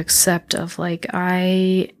you have to accept of, like,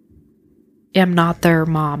 I am not their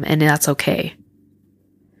mom, and that's okay.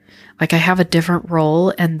 Like, I have a different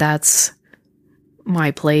role, and that's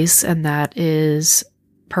my place, and that is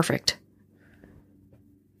perfect.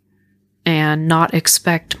 And not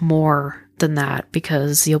expect more than that,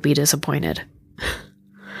 because you'll be disappointed.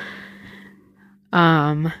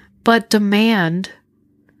 But demand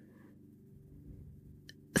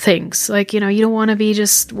things, like, you don't want to be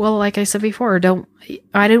just, well, like I said before,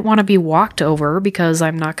 I didn't want to be walked over, because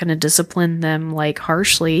I'm not going to discipline them, like,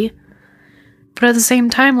 harshly. But at the same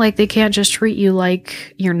time, like, they can't just treat you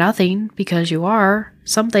like you're nothing, because you are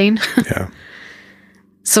something. Yeah.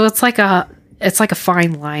 So it's like a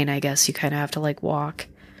fine line, I guess, you kind of have to, like, walk.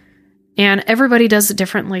 And everybody does it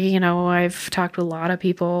differently. I've talked to a lot of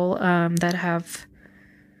people that have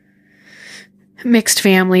mixed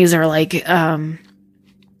families, or, like,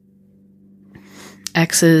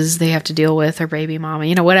 exes they have to deal with, or baby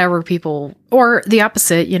mama, whatever people, or the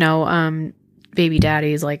opposite, baby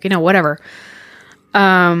daddies, like, whatever.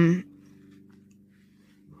 So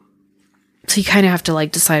you kind of have to,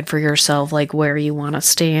 like, decide for yourself, like, where you want to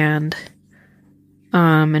stand,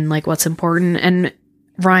 and, like, what's important. And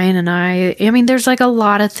Ryan and I mean, there's, like, a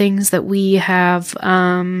lot of things that we have,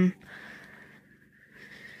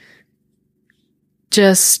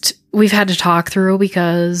 we've had to talk through,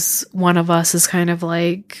 because one of us is kind of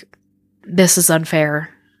like, this is unfair,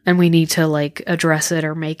 and we need to, like, address it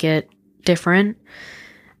or make it different.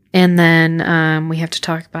 And then we have to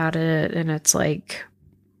talk about it, and it's like,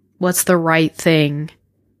 what's the right thing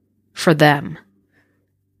for them?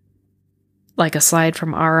 Like, aside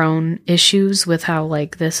from our own issues with how,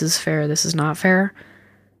 like, this is fair, this is not fair.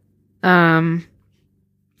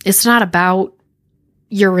 It's not about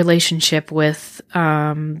your relationship with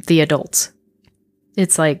the adults.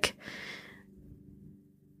 It's like,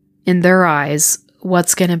 in their eyes,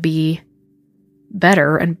 what's going to be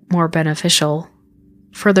better and more beneficial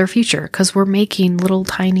for their future, because we're making little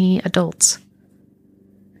tiny adults.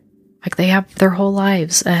 Like, they have their whole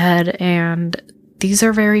lives ahead, and these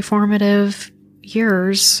are very formative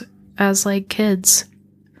years as, like, kids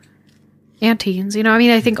and teens.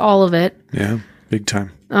 I think all of it. Yeah, big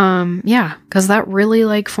time. Yeah, because that really,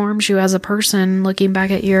 like, forms you as a person, looking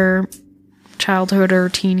back at your childhood or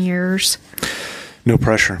teen years. No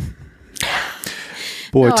pressure.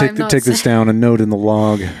 Boy, No, take this down. A note in the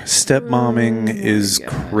log. Stepmomming is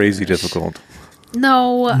crazy difficult.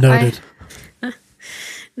 No. Noted.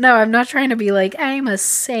 No, I'm not trying to be like, I'm a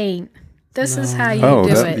saint. This is how you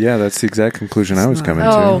do it. Yeah, that's the exact conclusion I was coming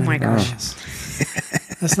to. Oh, my gosh.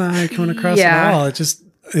 That's not how you're coming across at all.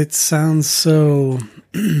 It sounds so...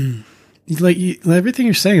 like, everything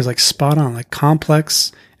you're saying is, like, spot on, like,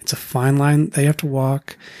 complex. It's a fine line that you have to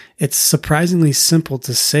walk. It's surprisingly simple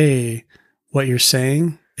to say what you're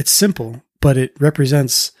saying. It's simple, but it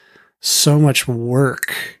represents so much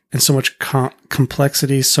work and so much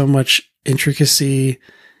complexity, so much intricacy,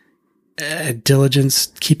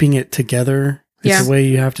 diligence, keeping it together. It's the way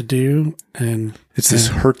you have to do. And it's this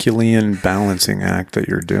Herculean balancing act that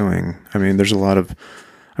you're doing. There's a lot of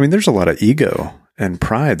ego and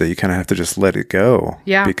pride that you kind of have to just let it go.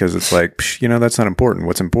 Yeah. Because it's like, that's not important.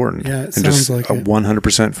 What's important? Yeah, it and sounds just like a it.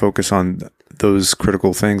 100% focus on those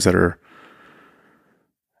critical things that are.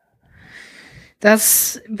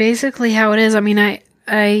 That's basically how it is. I mean,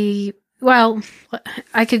 well,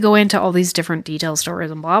 I could go into all these different detail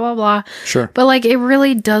stories and blah, blah, blah. Sure. But like, it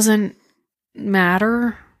really doesn't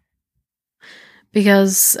matter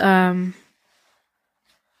because,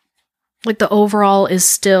 like the overall is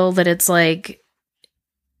still that it's like,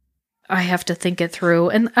 I have to think it through.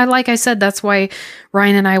 And like I said, that's why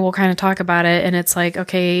Ryan and I will kind of talk about it. And it's like,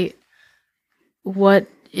 okay, what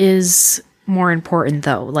is more important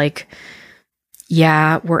though? Like,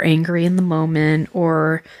 yeah, we're angry in the moment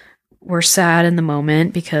or we're sad in the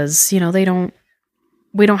moment because, you know,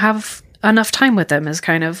 we don't have enough time with them is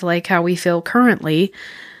kind of like how we feel currently.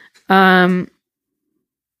 But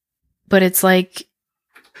it's like,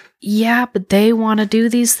 yeah, but they want to do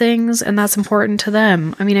these things and that's important to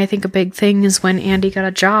them. I mean, I think a big thing is when Andy got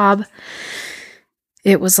a job,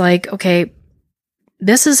 it was like, okay,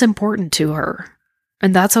 this is important to her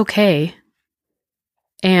and that's okay.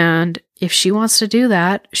 And if she wants to do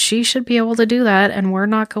that, she should be able to do that. And we're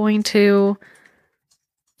not going to,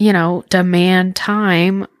 you know, demand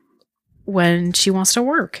time when she wants to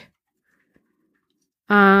work.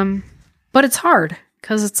 But it's hard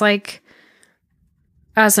because it's like,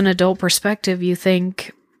 as an adult perspective, you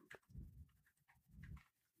think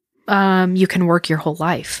you can work your whole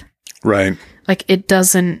life. Right. Like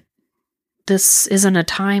this isn't a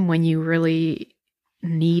time when you really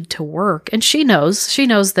need to work. And she knows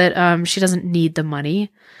that she doesn't need the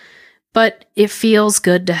money, but it feels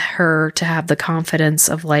good to her to have the confidence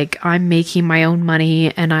of like, I'm making my own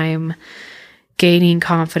money and I'm gaining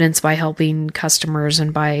confidence by helping customers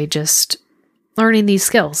and by just learning these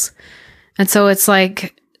skills. And so it's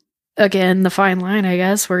like, again, the fine line, I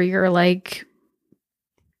guess, where you're like,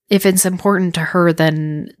 if it's important to her,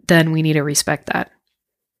 then we need to respect that.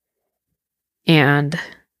 And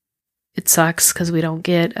it sucks because we don't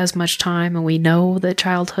get as much time and we know that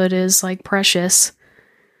childhood is like precious.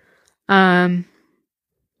 But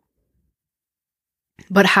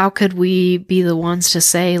how could we be the ones to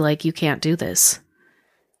say like, you can't do this?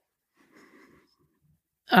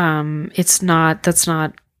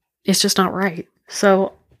 It's just not right.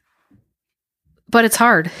 So, but it's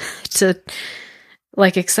hard to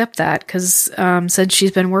like accept that because, since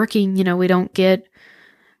she's been working, you know, we don't get,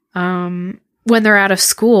 when they're out of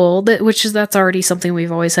school, that's already something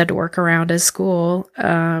we've always had to work around as school.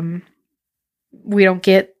 We don't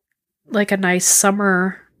get like a nice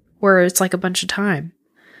summer where it's like a bunch of time.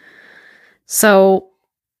 So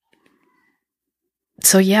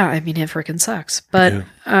yeah, I mean, it freaking sucks, but,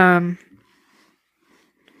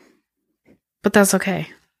 but that's okay.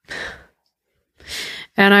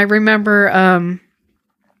 And I remember, I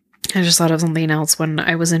just thought of something else when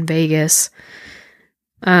I was in Vegas.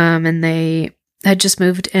 And they had just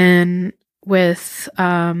moved in with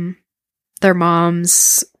their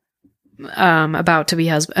mom's about to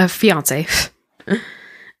be fiance.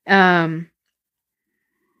 And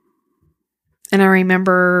I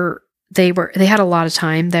remember they had a lot of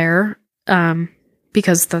time there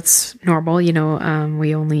because that's normal, you know.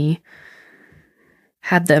 We only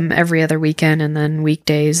had them every other weekend and then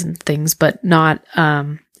weekdays and things, but not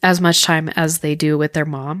as much time as they do with their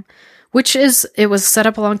mom. It was set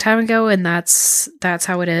up a long time ago, and that's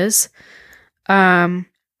how it is. But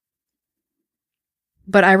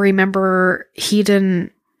I remember he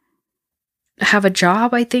didn't have a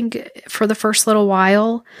job, I think, for the first little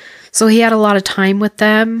while. So he had a lot of time with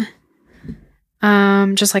them,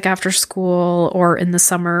 just like after school or in the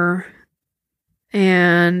summer.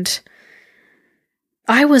 And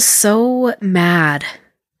I was so mad.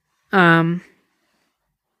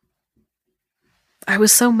 I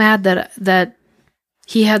was so mad that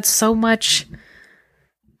he had so much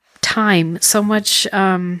time, so much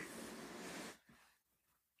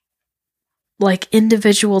like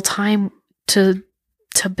individual time to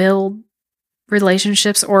build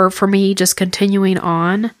relationships, or for me just continuing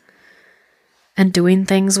on and doing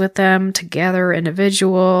things with them together,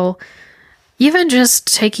 individual, even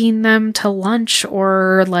just taking them to lunch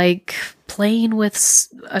or like playing with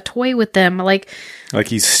a toy with them. Like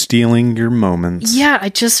he's stealing your moments. Yeah, I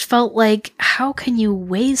just felt like, how can you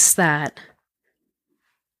waste that?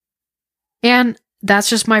 And that's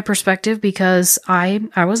just my perspective because I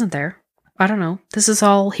wasn't there. I don't know. This is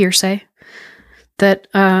all hearsay. That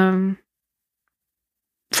from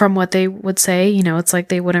what they would say, you know, it's like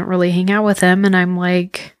they wouldn't really hang out with him, and I'm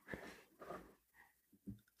like,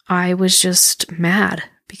 I was just mad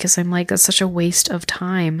because I'm like, that's such a waste of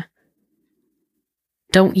time.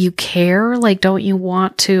 Don't you care? Like, don't you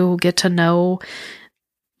want to get to know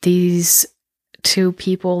these two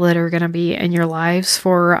people that are going to be in your lives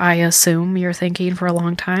for, I assume you're thinking, for a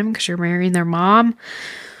long time because you're marrying their mom?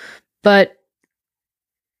 But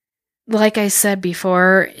like I said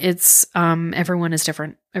before, it's everyone is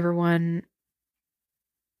different. Everyone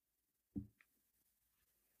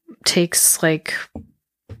takes like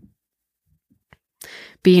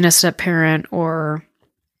being a step parent, or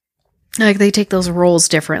like they take those roles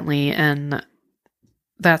differently, and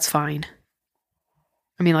that's fine.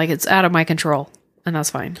 I mean, like, it's out of my control, and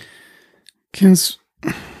that's fine. Kins,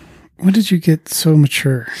 when did you get so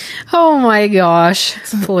mature? Oh my gosh,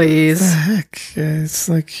 please. What the heck? It's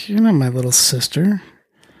like, you're not my little sister.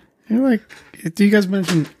 You're like, you guys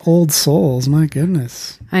mentioned old souls. My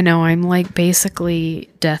goodness. I know, I'm like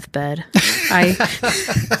basically deathbed.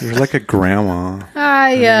 You're like a grandma.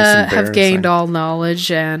 I have embarrassing. gained all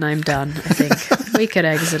knowledge, and I'm done. I think we could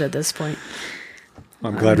exit at this point.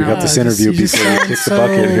 I'm glad we got this No, interview you just before we sound kick the so-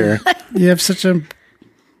 bucket here. You have such a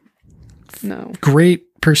No.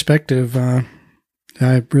 great perspective. I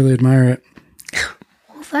really admire it.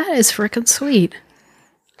 Well, that is freaking sweet.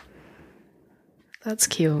 That's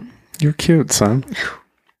cute. You're cute, son.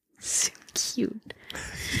 So cute.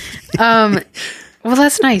 Well,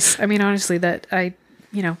 that's nice. I mean, honestly, that's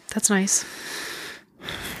nice.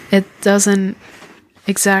 It doesn't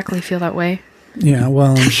exactly feel that way. Yeah,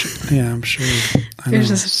 well, I'm sure. Yeah, I'm sure. I know. It's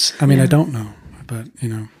just, I mean, yeah. I don't know, but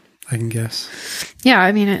I can guess. Yeah,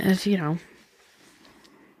 I mean,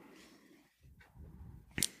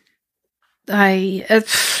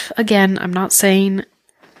 again, I'm not saying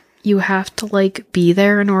you have to like be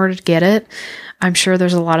there in order to get it. I'm sure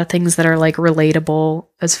there's a lot of things that are like relatable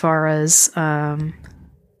as far as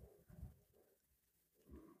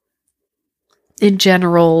in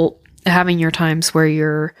general, having your times where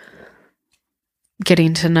you're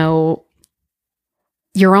getting to know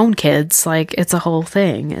your own kids. Like, it's a whole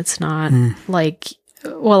thing. It's not like,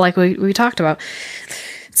 well, like we talked about,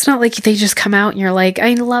 it's not like they just come out and you're like,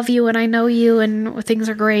 I love you and I know you and things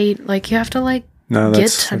are great. Like, you have to like That's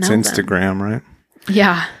get to know them. Instagram, right?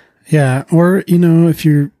 Yeah. Yeah, or if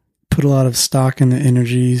you put a lot of stock in the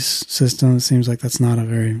energies system, it seems like that's not a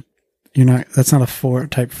very that's not a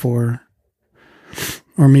type 4,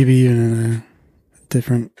 or maybe even in a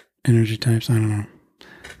different energy types. I don't know,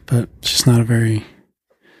 but it's just not a very.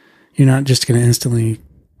 You're not just going to instantly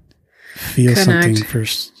feel Connect. something for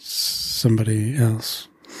somebody else.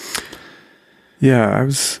 Yeah, I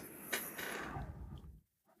was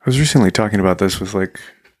recently talking about this with I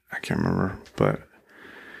can't remember, but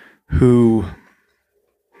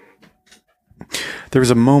there was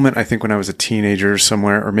a moment, I think, when I was a teenager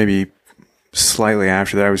somewhere, or maybe slightly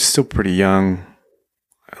after that. I was still pretty young,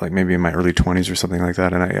 like maybe in my early 20s or something like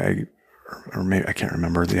that. And or maybe I can't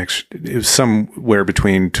remember it was somewhere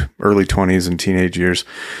between early 20s and teenage years.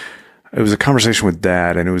 It was a conversation with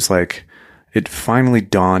Dad, and it was like, it finally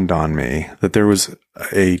dawned on me that there was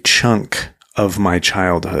a chunk of my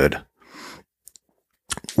childhood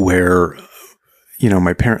where,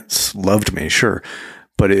 my parents loved me, sure,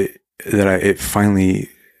 but it finally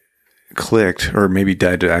clicked, or maybe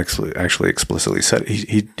Dad actually explicitly said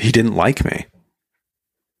he didn't like me,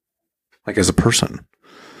 like, as a person.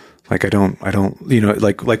 Like, I don't, we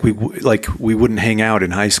wouldn't hang out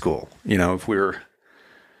in high school, if we were,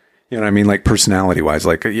 what I mean? Like, personality wise,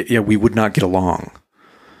 like, yeah, we would not get along.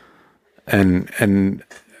 And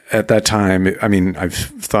at that time, I mean, I've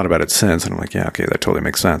thought about it since, and I'm like, yeah, okay, that totally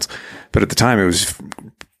makes sense. But at the time, it was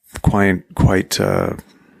quite, I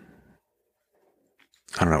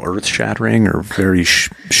don't know, earth shattering, or very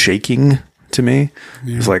shaking to me.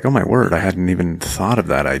 Yeah. It was like, oh my word, I hadn't even thought of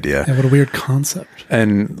that idea. Yeah, what a weird concept.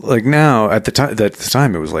 And like now, at the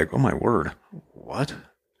time, it was like, oh my word, what?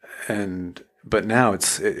 But now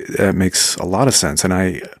it makes a lot of sense. And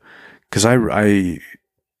I'm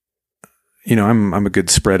a good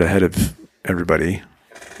spread ahead of everybody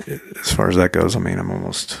as far as that goes. I mean, I'm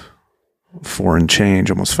almost 4 and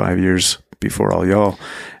change, almost 5 years before all y'all.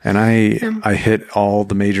 And I hit all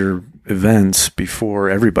the major events before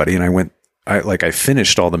everybody. And I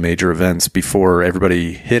finished all the major events before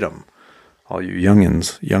everybody hit them, all you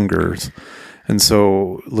youngers. And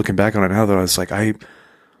so looking back on it now, though, I was like,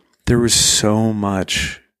 there was so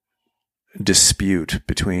much dispute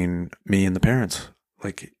between me and the parents,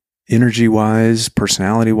 like, energy wise,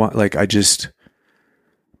 personality wise. Like, I just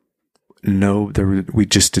we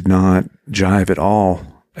just did not jive at all.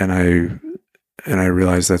 And I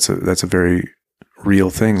realized that's a very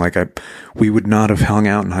real thing. Like, we would not have hung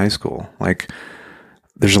out in high school. Like,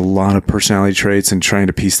 there's a lot of personality traits, and trying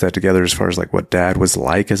to piece that together as far as like what Dad was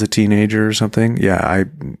like as a teenager or something. Yeah, I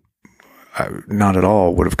not at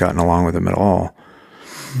all would have gotten along with him at all.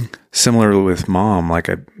 Similarly with Mom, like,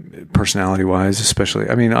 personality wise, especially,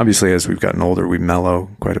 I mean, obviously as we've gotten older, we mellow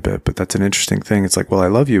quite a bit, but that's an interesting thing. It's like, well, I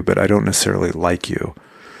love you, but I don't necessarily like you.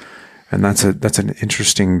 And that's an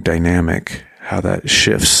interesting dynamic, how that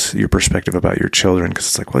shifts your perspective about your children. Because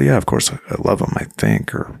it's like, well, yeah, of course I love them, I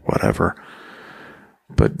think, or whatever.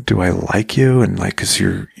 But do I like you? And like, because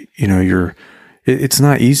it's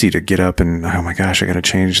not easy to get up and, oh my gosh, I got to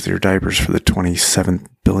change their diapers for the 27th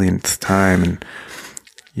billionth time. And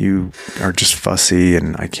you are just fussy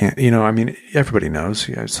and I can't, everybody knows.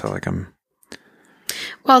 Yeah. So like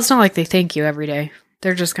Well, it's not like they thank you every day.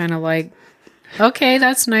 They're just kind of like, okay,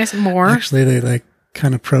 that's nice. More. Actually, they like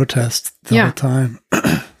kind of protest the whole time.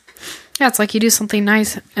 Yeah. It's like you do something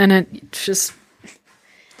nice and it just,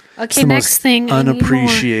 okay, next thing.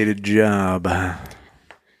 Unappreciated job.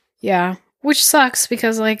 Yeah. Which sucks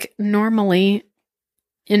because like normally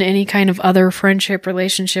in any kind of other friendship,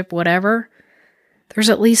 relationship, whatever, there's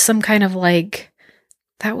at least some kind of like,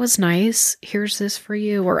 that was nice. Here's this for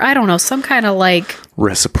you. Or I don't know, some kind of like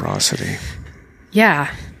reciprocity.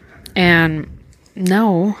 Yeah. And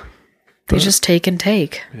no, they just take and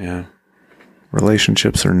take. Yeah.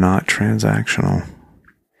 Relationships are not transactional.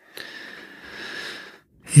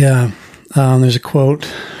 Yeah. There's a quote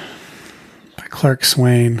by Clark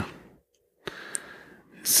Swain.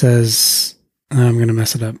 It says, I'm going to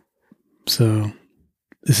mess it up. So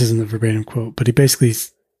this isn't the verbatim quote, but he basically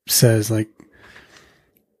says like,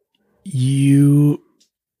 you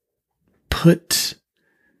put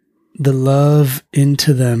the love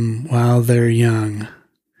into them while they're young,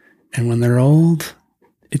 and when they're old,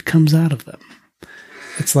 it comes out of them.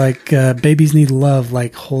 It's like babies need love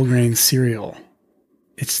like whole grain cereal.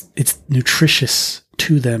 It's nutritious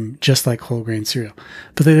to them just like whole grain cereal,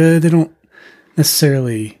 but they don't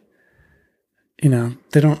necessarily, they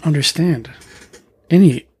don't understand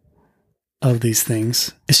any of these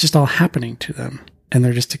things. It's just all happening to them, and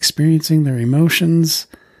they're just experiencing their emotions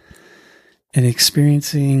and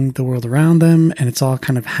experiencing the world around them, and it's all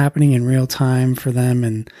kind of happening in real time for them.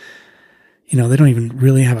 And they don't even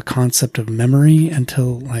really have a concept of memory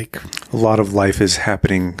until like a lot of life is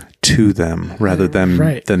happening to them rather than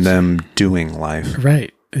them doing life.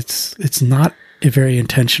 Right. It's not very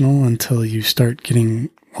intentional until you start getting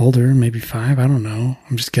older, maybe 5. I don't know.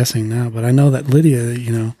 I'm just guessing now, but I know that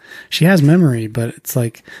Lydia, she has memory, but it's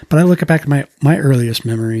like, but I look back at my earliest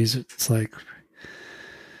memories. It's like,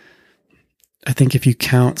 I think if you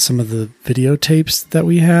count some of the videotapes that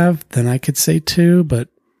we have, then I could say 2, but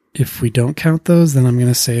if we don't count those, then I'm going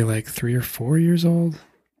to say like 3 or 4 years old.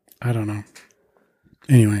 I don't know.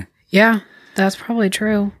 Anyway. Yeah, that's probably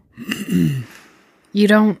true. You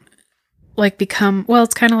don't like become, well,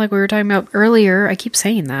 it's kind of like we were talking about earlier. I keep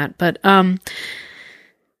saying that, but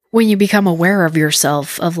when you become aware of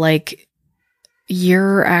yourself, of like,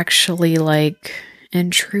 you're actually like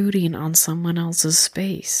intruding on someone else's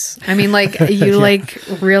space. I mean, like you like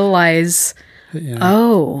realize,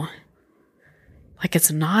 oh, like it's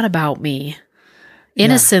not about me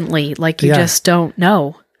innocently. Like you just don't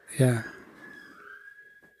know. Yeah.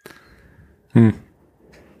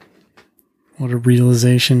 What a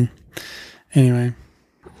realization. Anyway.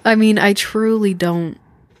 I mean, I truly don't.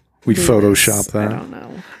 We Photoshop that. I don't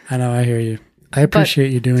know. I know. I hear you. I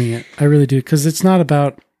appreciate you doing it. I really do. Because it's not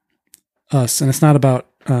about us, and it's not about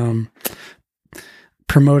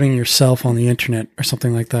promoting yourself on the internet or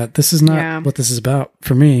something like that. This is not what this is about.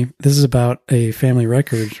 For me, this is about a family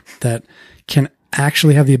record that can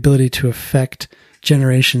actually have the ability to affect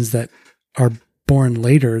generations that are born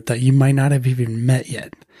later that you might not have even met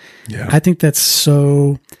yet. Yeah. I think that's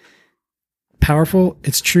so powerful.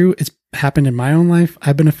 It's true. It's happened in my own life.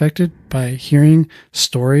 I've been affected by hearing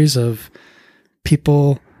stories of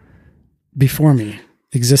people before me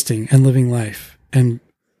existing and living life. And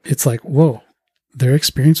it's like, whoa, their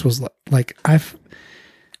experience was like,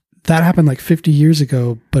 that happened like 50 years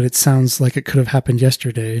ago, but it sounds like it could have happened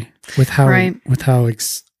yesterday with how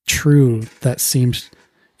true that seems,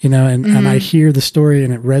 and I hear the story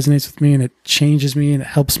and it resonates with me and it changes me and it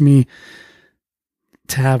helps me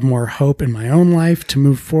to have more hope in my own life, to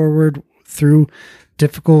move forward through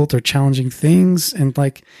difficult or challenging things. And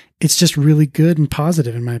like, it's just really good and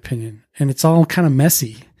positive in my opinion. And it's all kind of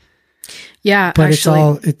messy. Yeah. But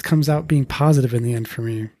it comes out being positive in the end for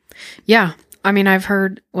me. Yeah. I mean, I've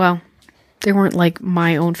heard, well, they weren't like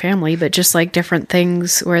my own family, but just like different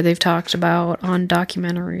things where they've talked about on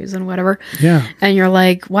documentaries and whatever. Yeah. And you're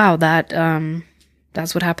like, wow, that's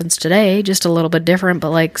what happens today. Just a little bit different, but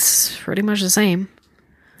like pretty much the same.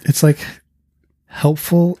 It's like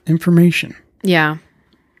helpful information. Yeah,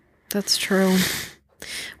 that's true.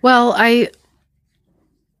 Well,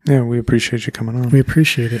 yeah, we appreciate you coming on. We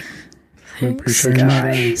appreciate it. Thanks,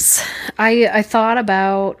 guys. I thought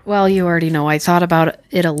about, well, you already know, I thought about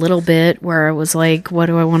it a little bit where I was like, what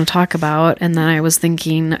do I want to talk about? And then I was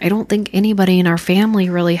thinking, I don't think anybody in our family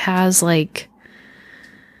really has like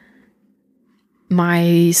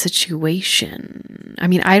my situation. I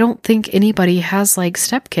mean, I don't think anybody has like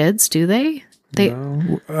stepkids, do they?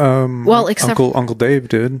 No. Well, except Uncle Dave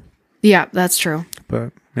did. Yeah, that's true.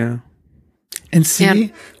 But yeah. And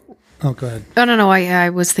see, oh, go ahead. Oh, no. I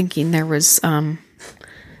was thinking there was on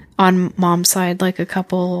mom's side like a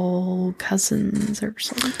couple cousins or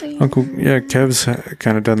something. Kev's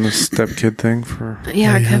kind of done the stepkid thing for.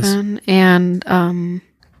 Yeah, Kevin and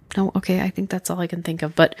no, okay, I think that's all I can think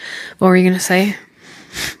of. But what were you gonna say?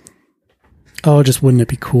 Oh, just wouldn't it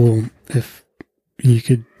be cool if you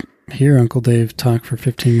could hear Uncle Dave talk for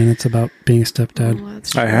 15 minutes about being a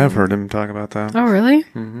stepdad? I have heard him talk about that. Oh, really?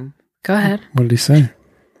 Mm-hmm. Go ahead. What did he say?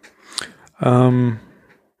 Well,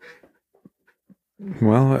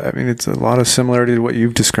 I mean, it's a lot of similarity to what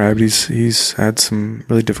you've described. He's had some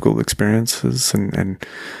really difficult experiences, and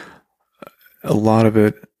a lot of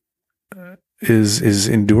it is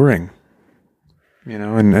enduring. You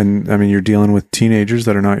know, and I mean, you're dealing with teenagers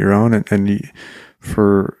that are not your own, and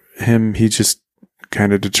for him, he just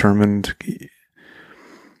kind of determined,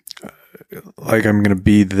 like, I'm going to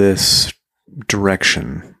be this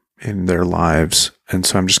direction in their lives, and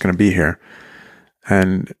so I'm just going to be here.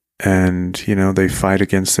 And you know, they fight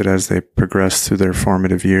against it as they progress through their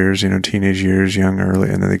formative years, you know, teenage years, young,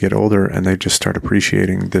 early, and then they get older, and they just start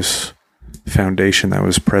appreciating this foundation that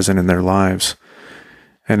was present in their lives.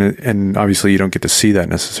 And obviously you don't get to see that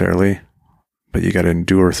necessarily, but you got to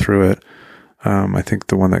endure through it. I think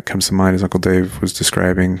the one that comes to mind is Uncle Dave was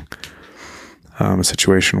describing a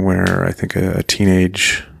situation where I think a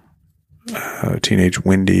teenage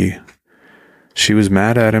Wendy, she was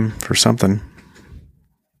mad at him for something,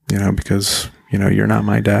 you know, because, you know, you're not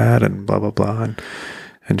my dad and blah, blah, blah.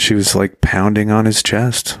 And she was like pounding on his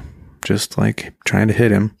chest, just like trying to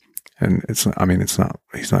hit him. And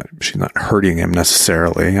she's not hurting him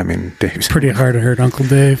necessarily. I mean, Dave's pretty hard to hurt Uncle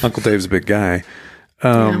Dave. Uncle Dave's a big guy.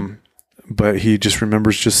 But he just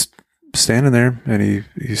remembers just standing there, and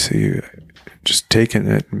you see just taking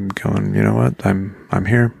it and going, you know what? I'm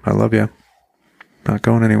here. I love you. Not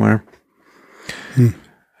going anywhere.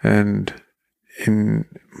 And in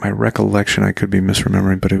my recollection, I could be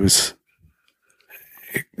misremembering, but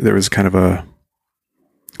there was kind of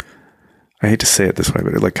I hate to say it this way,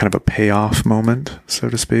 but like kind of a payoff moment, so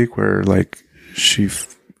to speak, where like she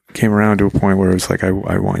came around to a point where it was like, I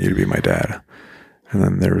want you to be my dad. And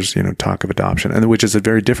then there was, you know, talk of adoption, and which is a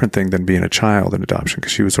very different thing than being a child in adoption,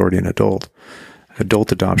 because she was already an adult.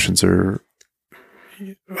 Adult adoptions are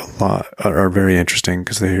very interesting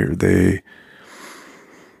because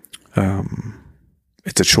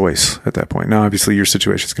it's a choice at that point. Now, obviously, your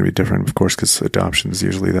situation is going to be different, of course, because adoptions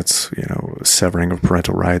usually that's, you know, severing of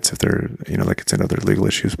parental rights if they're, you know, like it's in other legal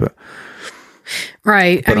issues. But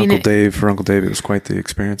right, but Uncle Dave, it was quite the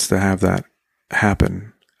experience to have that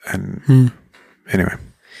happen. And anyway,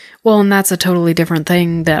 well, and that's a totally different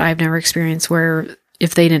thing that I've never experienced, where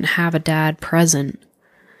if they didn't have a dad present,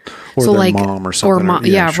 or so their like mom or something,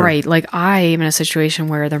 sure. Right. Like I am in a situation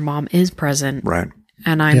where their mom is present, right.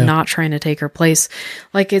 And I'm not trying to take her place.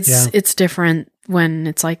 Like it's different when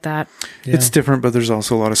it's like that. Yeah. It's different, but there's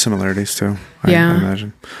also a lot of similarities too. I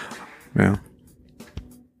imagine. Yeah.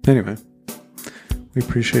 Anyway, we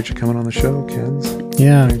appreciate you coming on the show, Kens.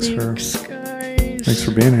 Yeah. Thanks guys. Thanks for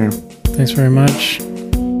being here. Thanks very much.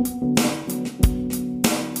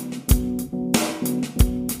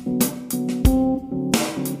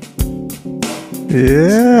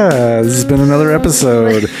 Yeah, this has been another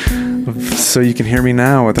episode of So You Can Hear Me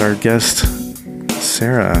Now with our guest,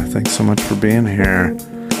 Sarah. Thanks so much for being here.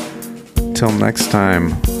 Till next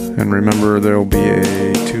time. And remember, there will be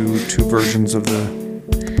two versions of the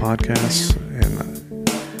podcast, and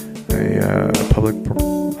a public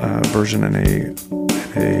version and a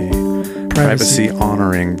privacy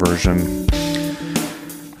honoring version.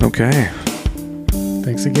 Okay.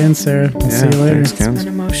 Thanks again, Sarah. We'll see you later. Thanks, Ken. It's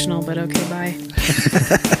been emotional, but okay, bye.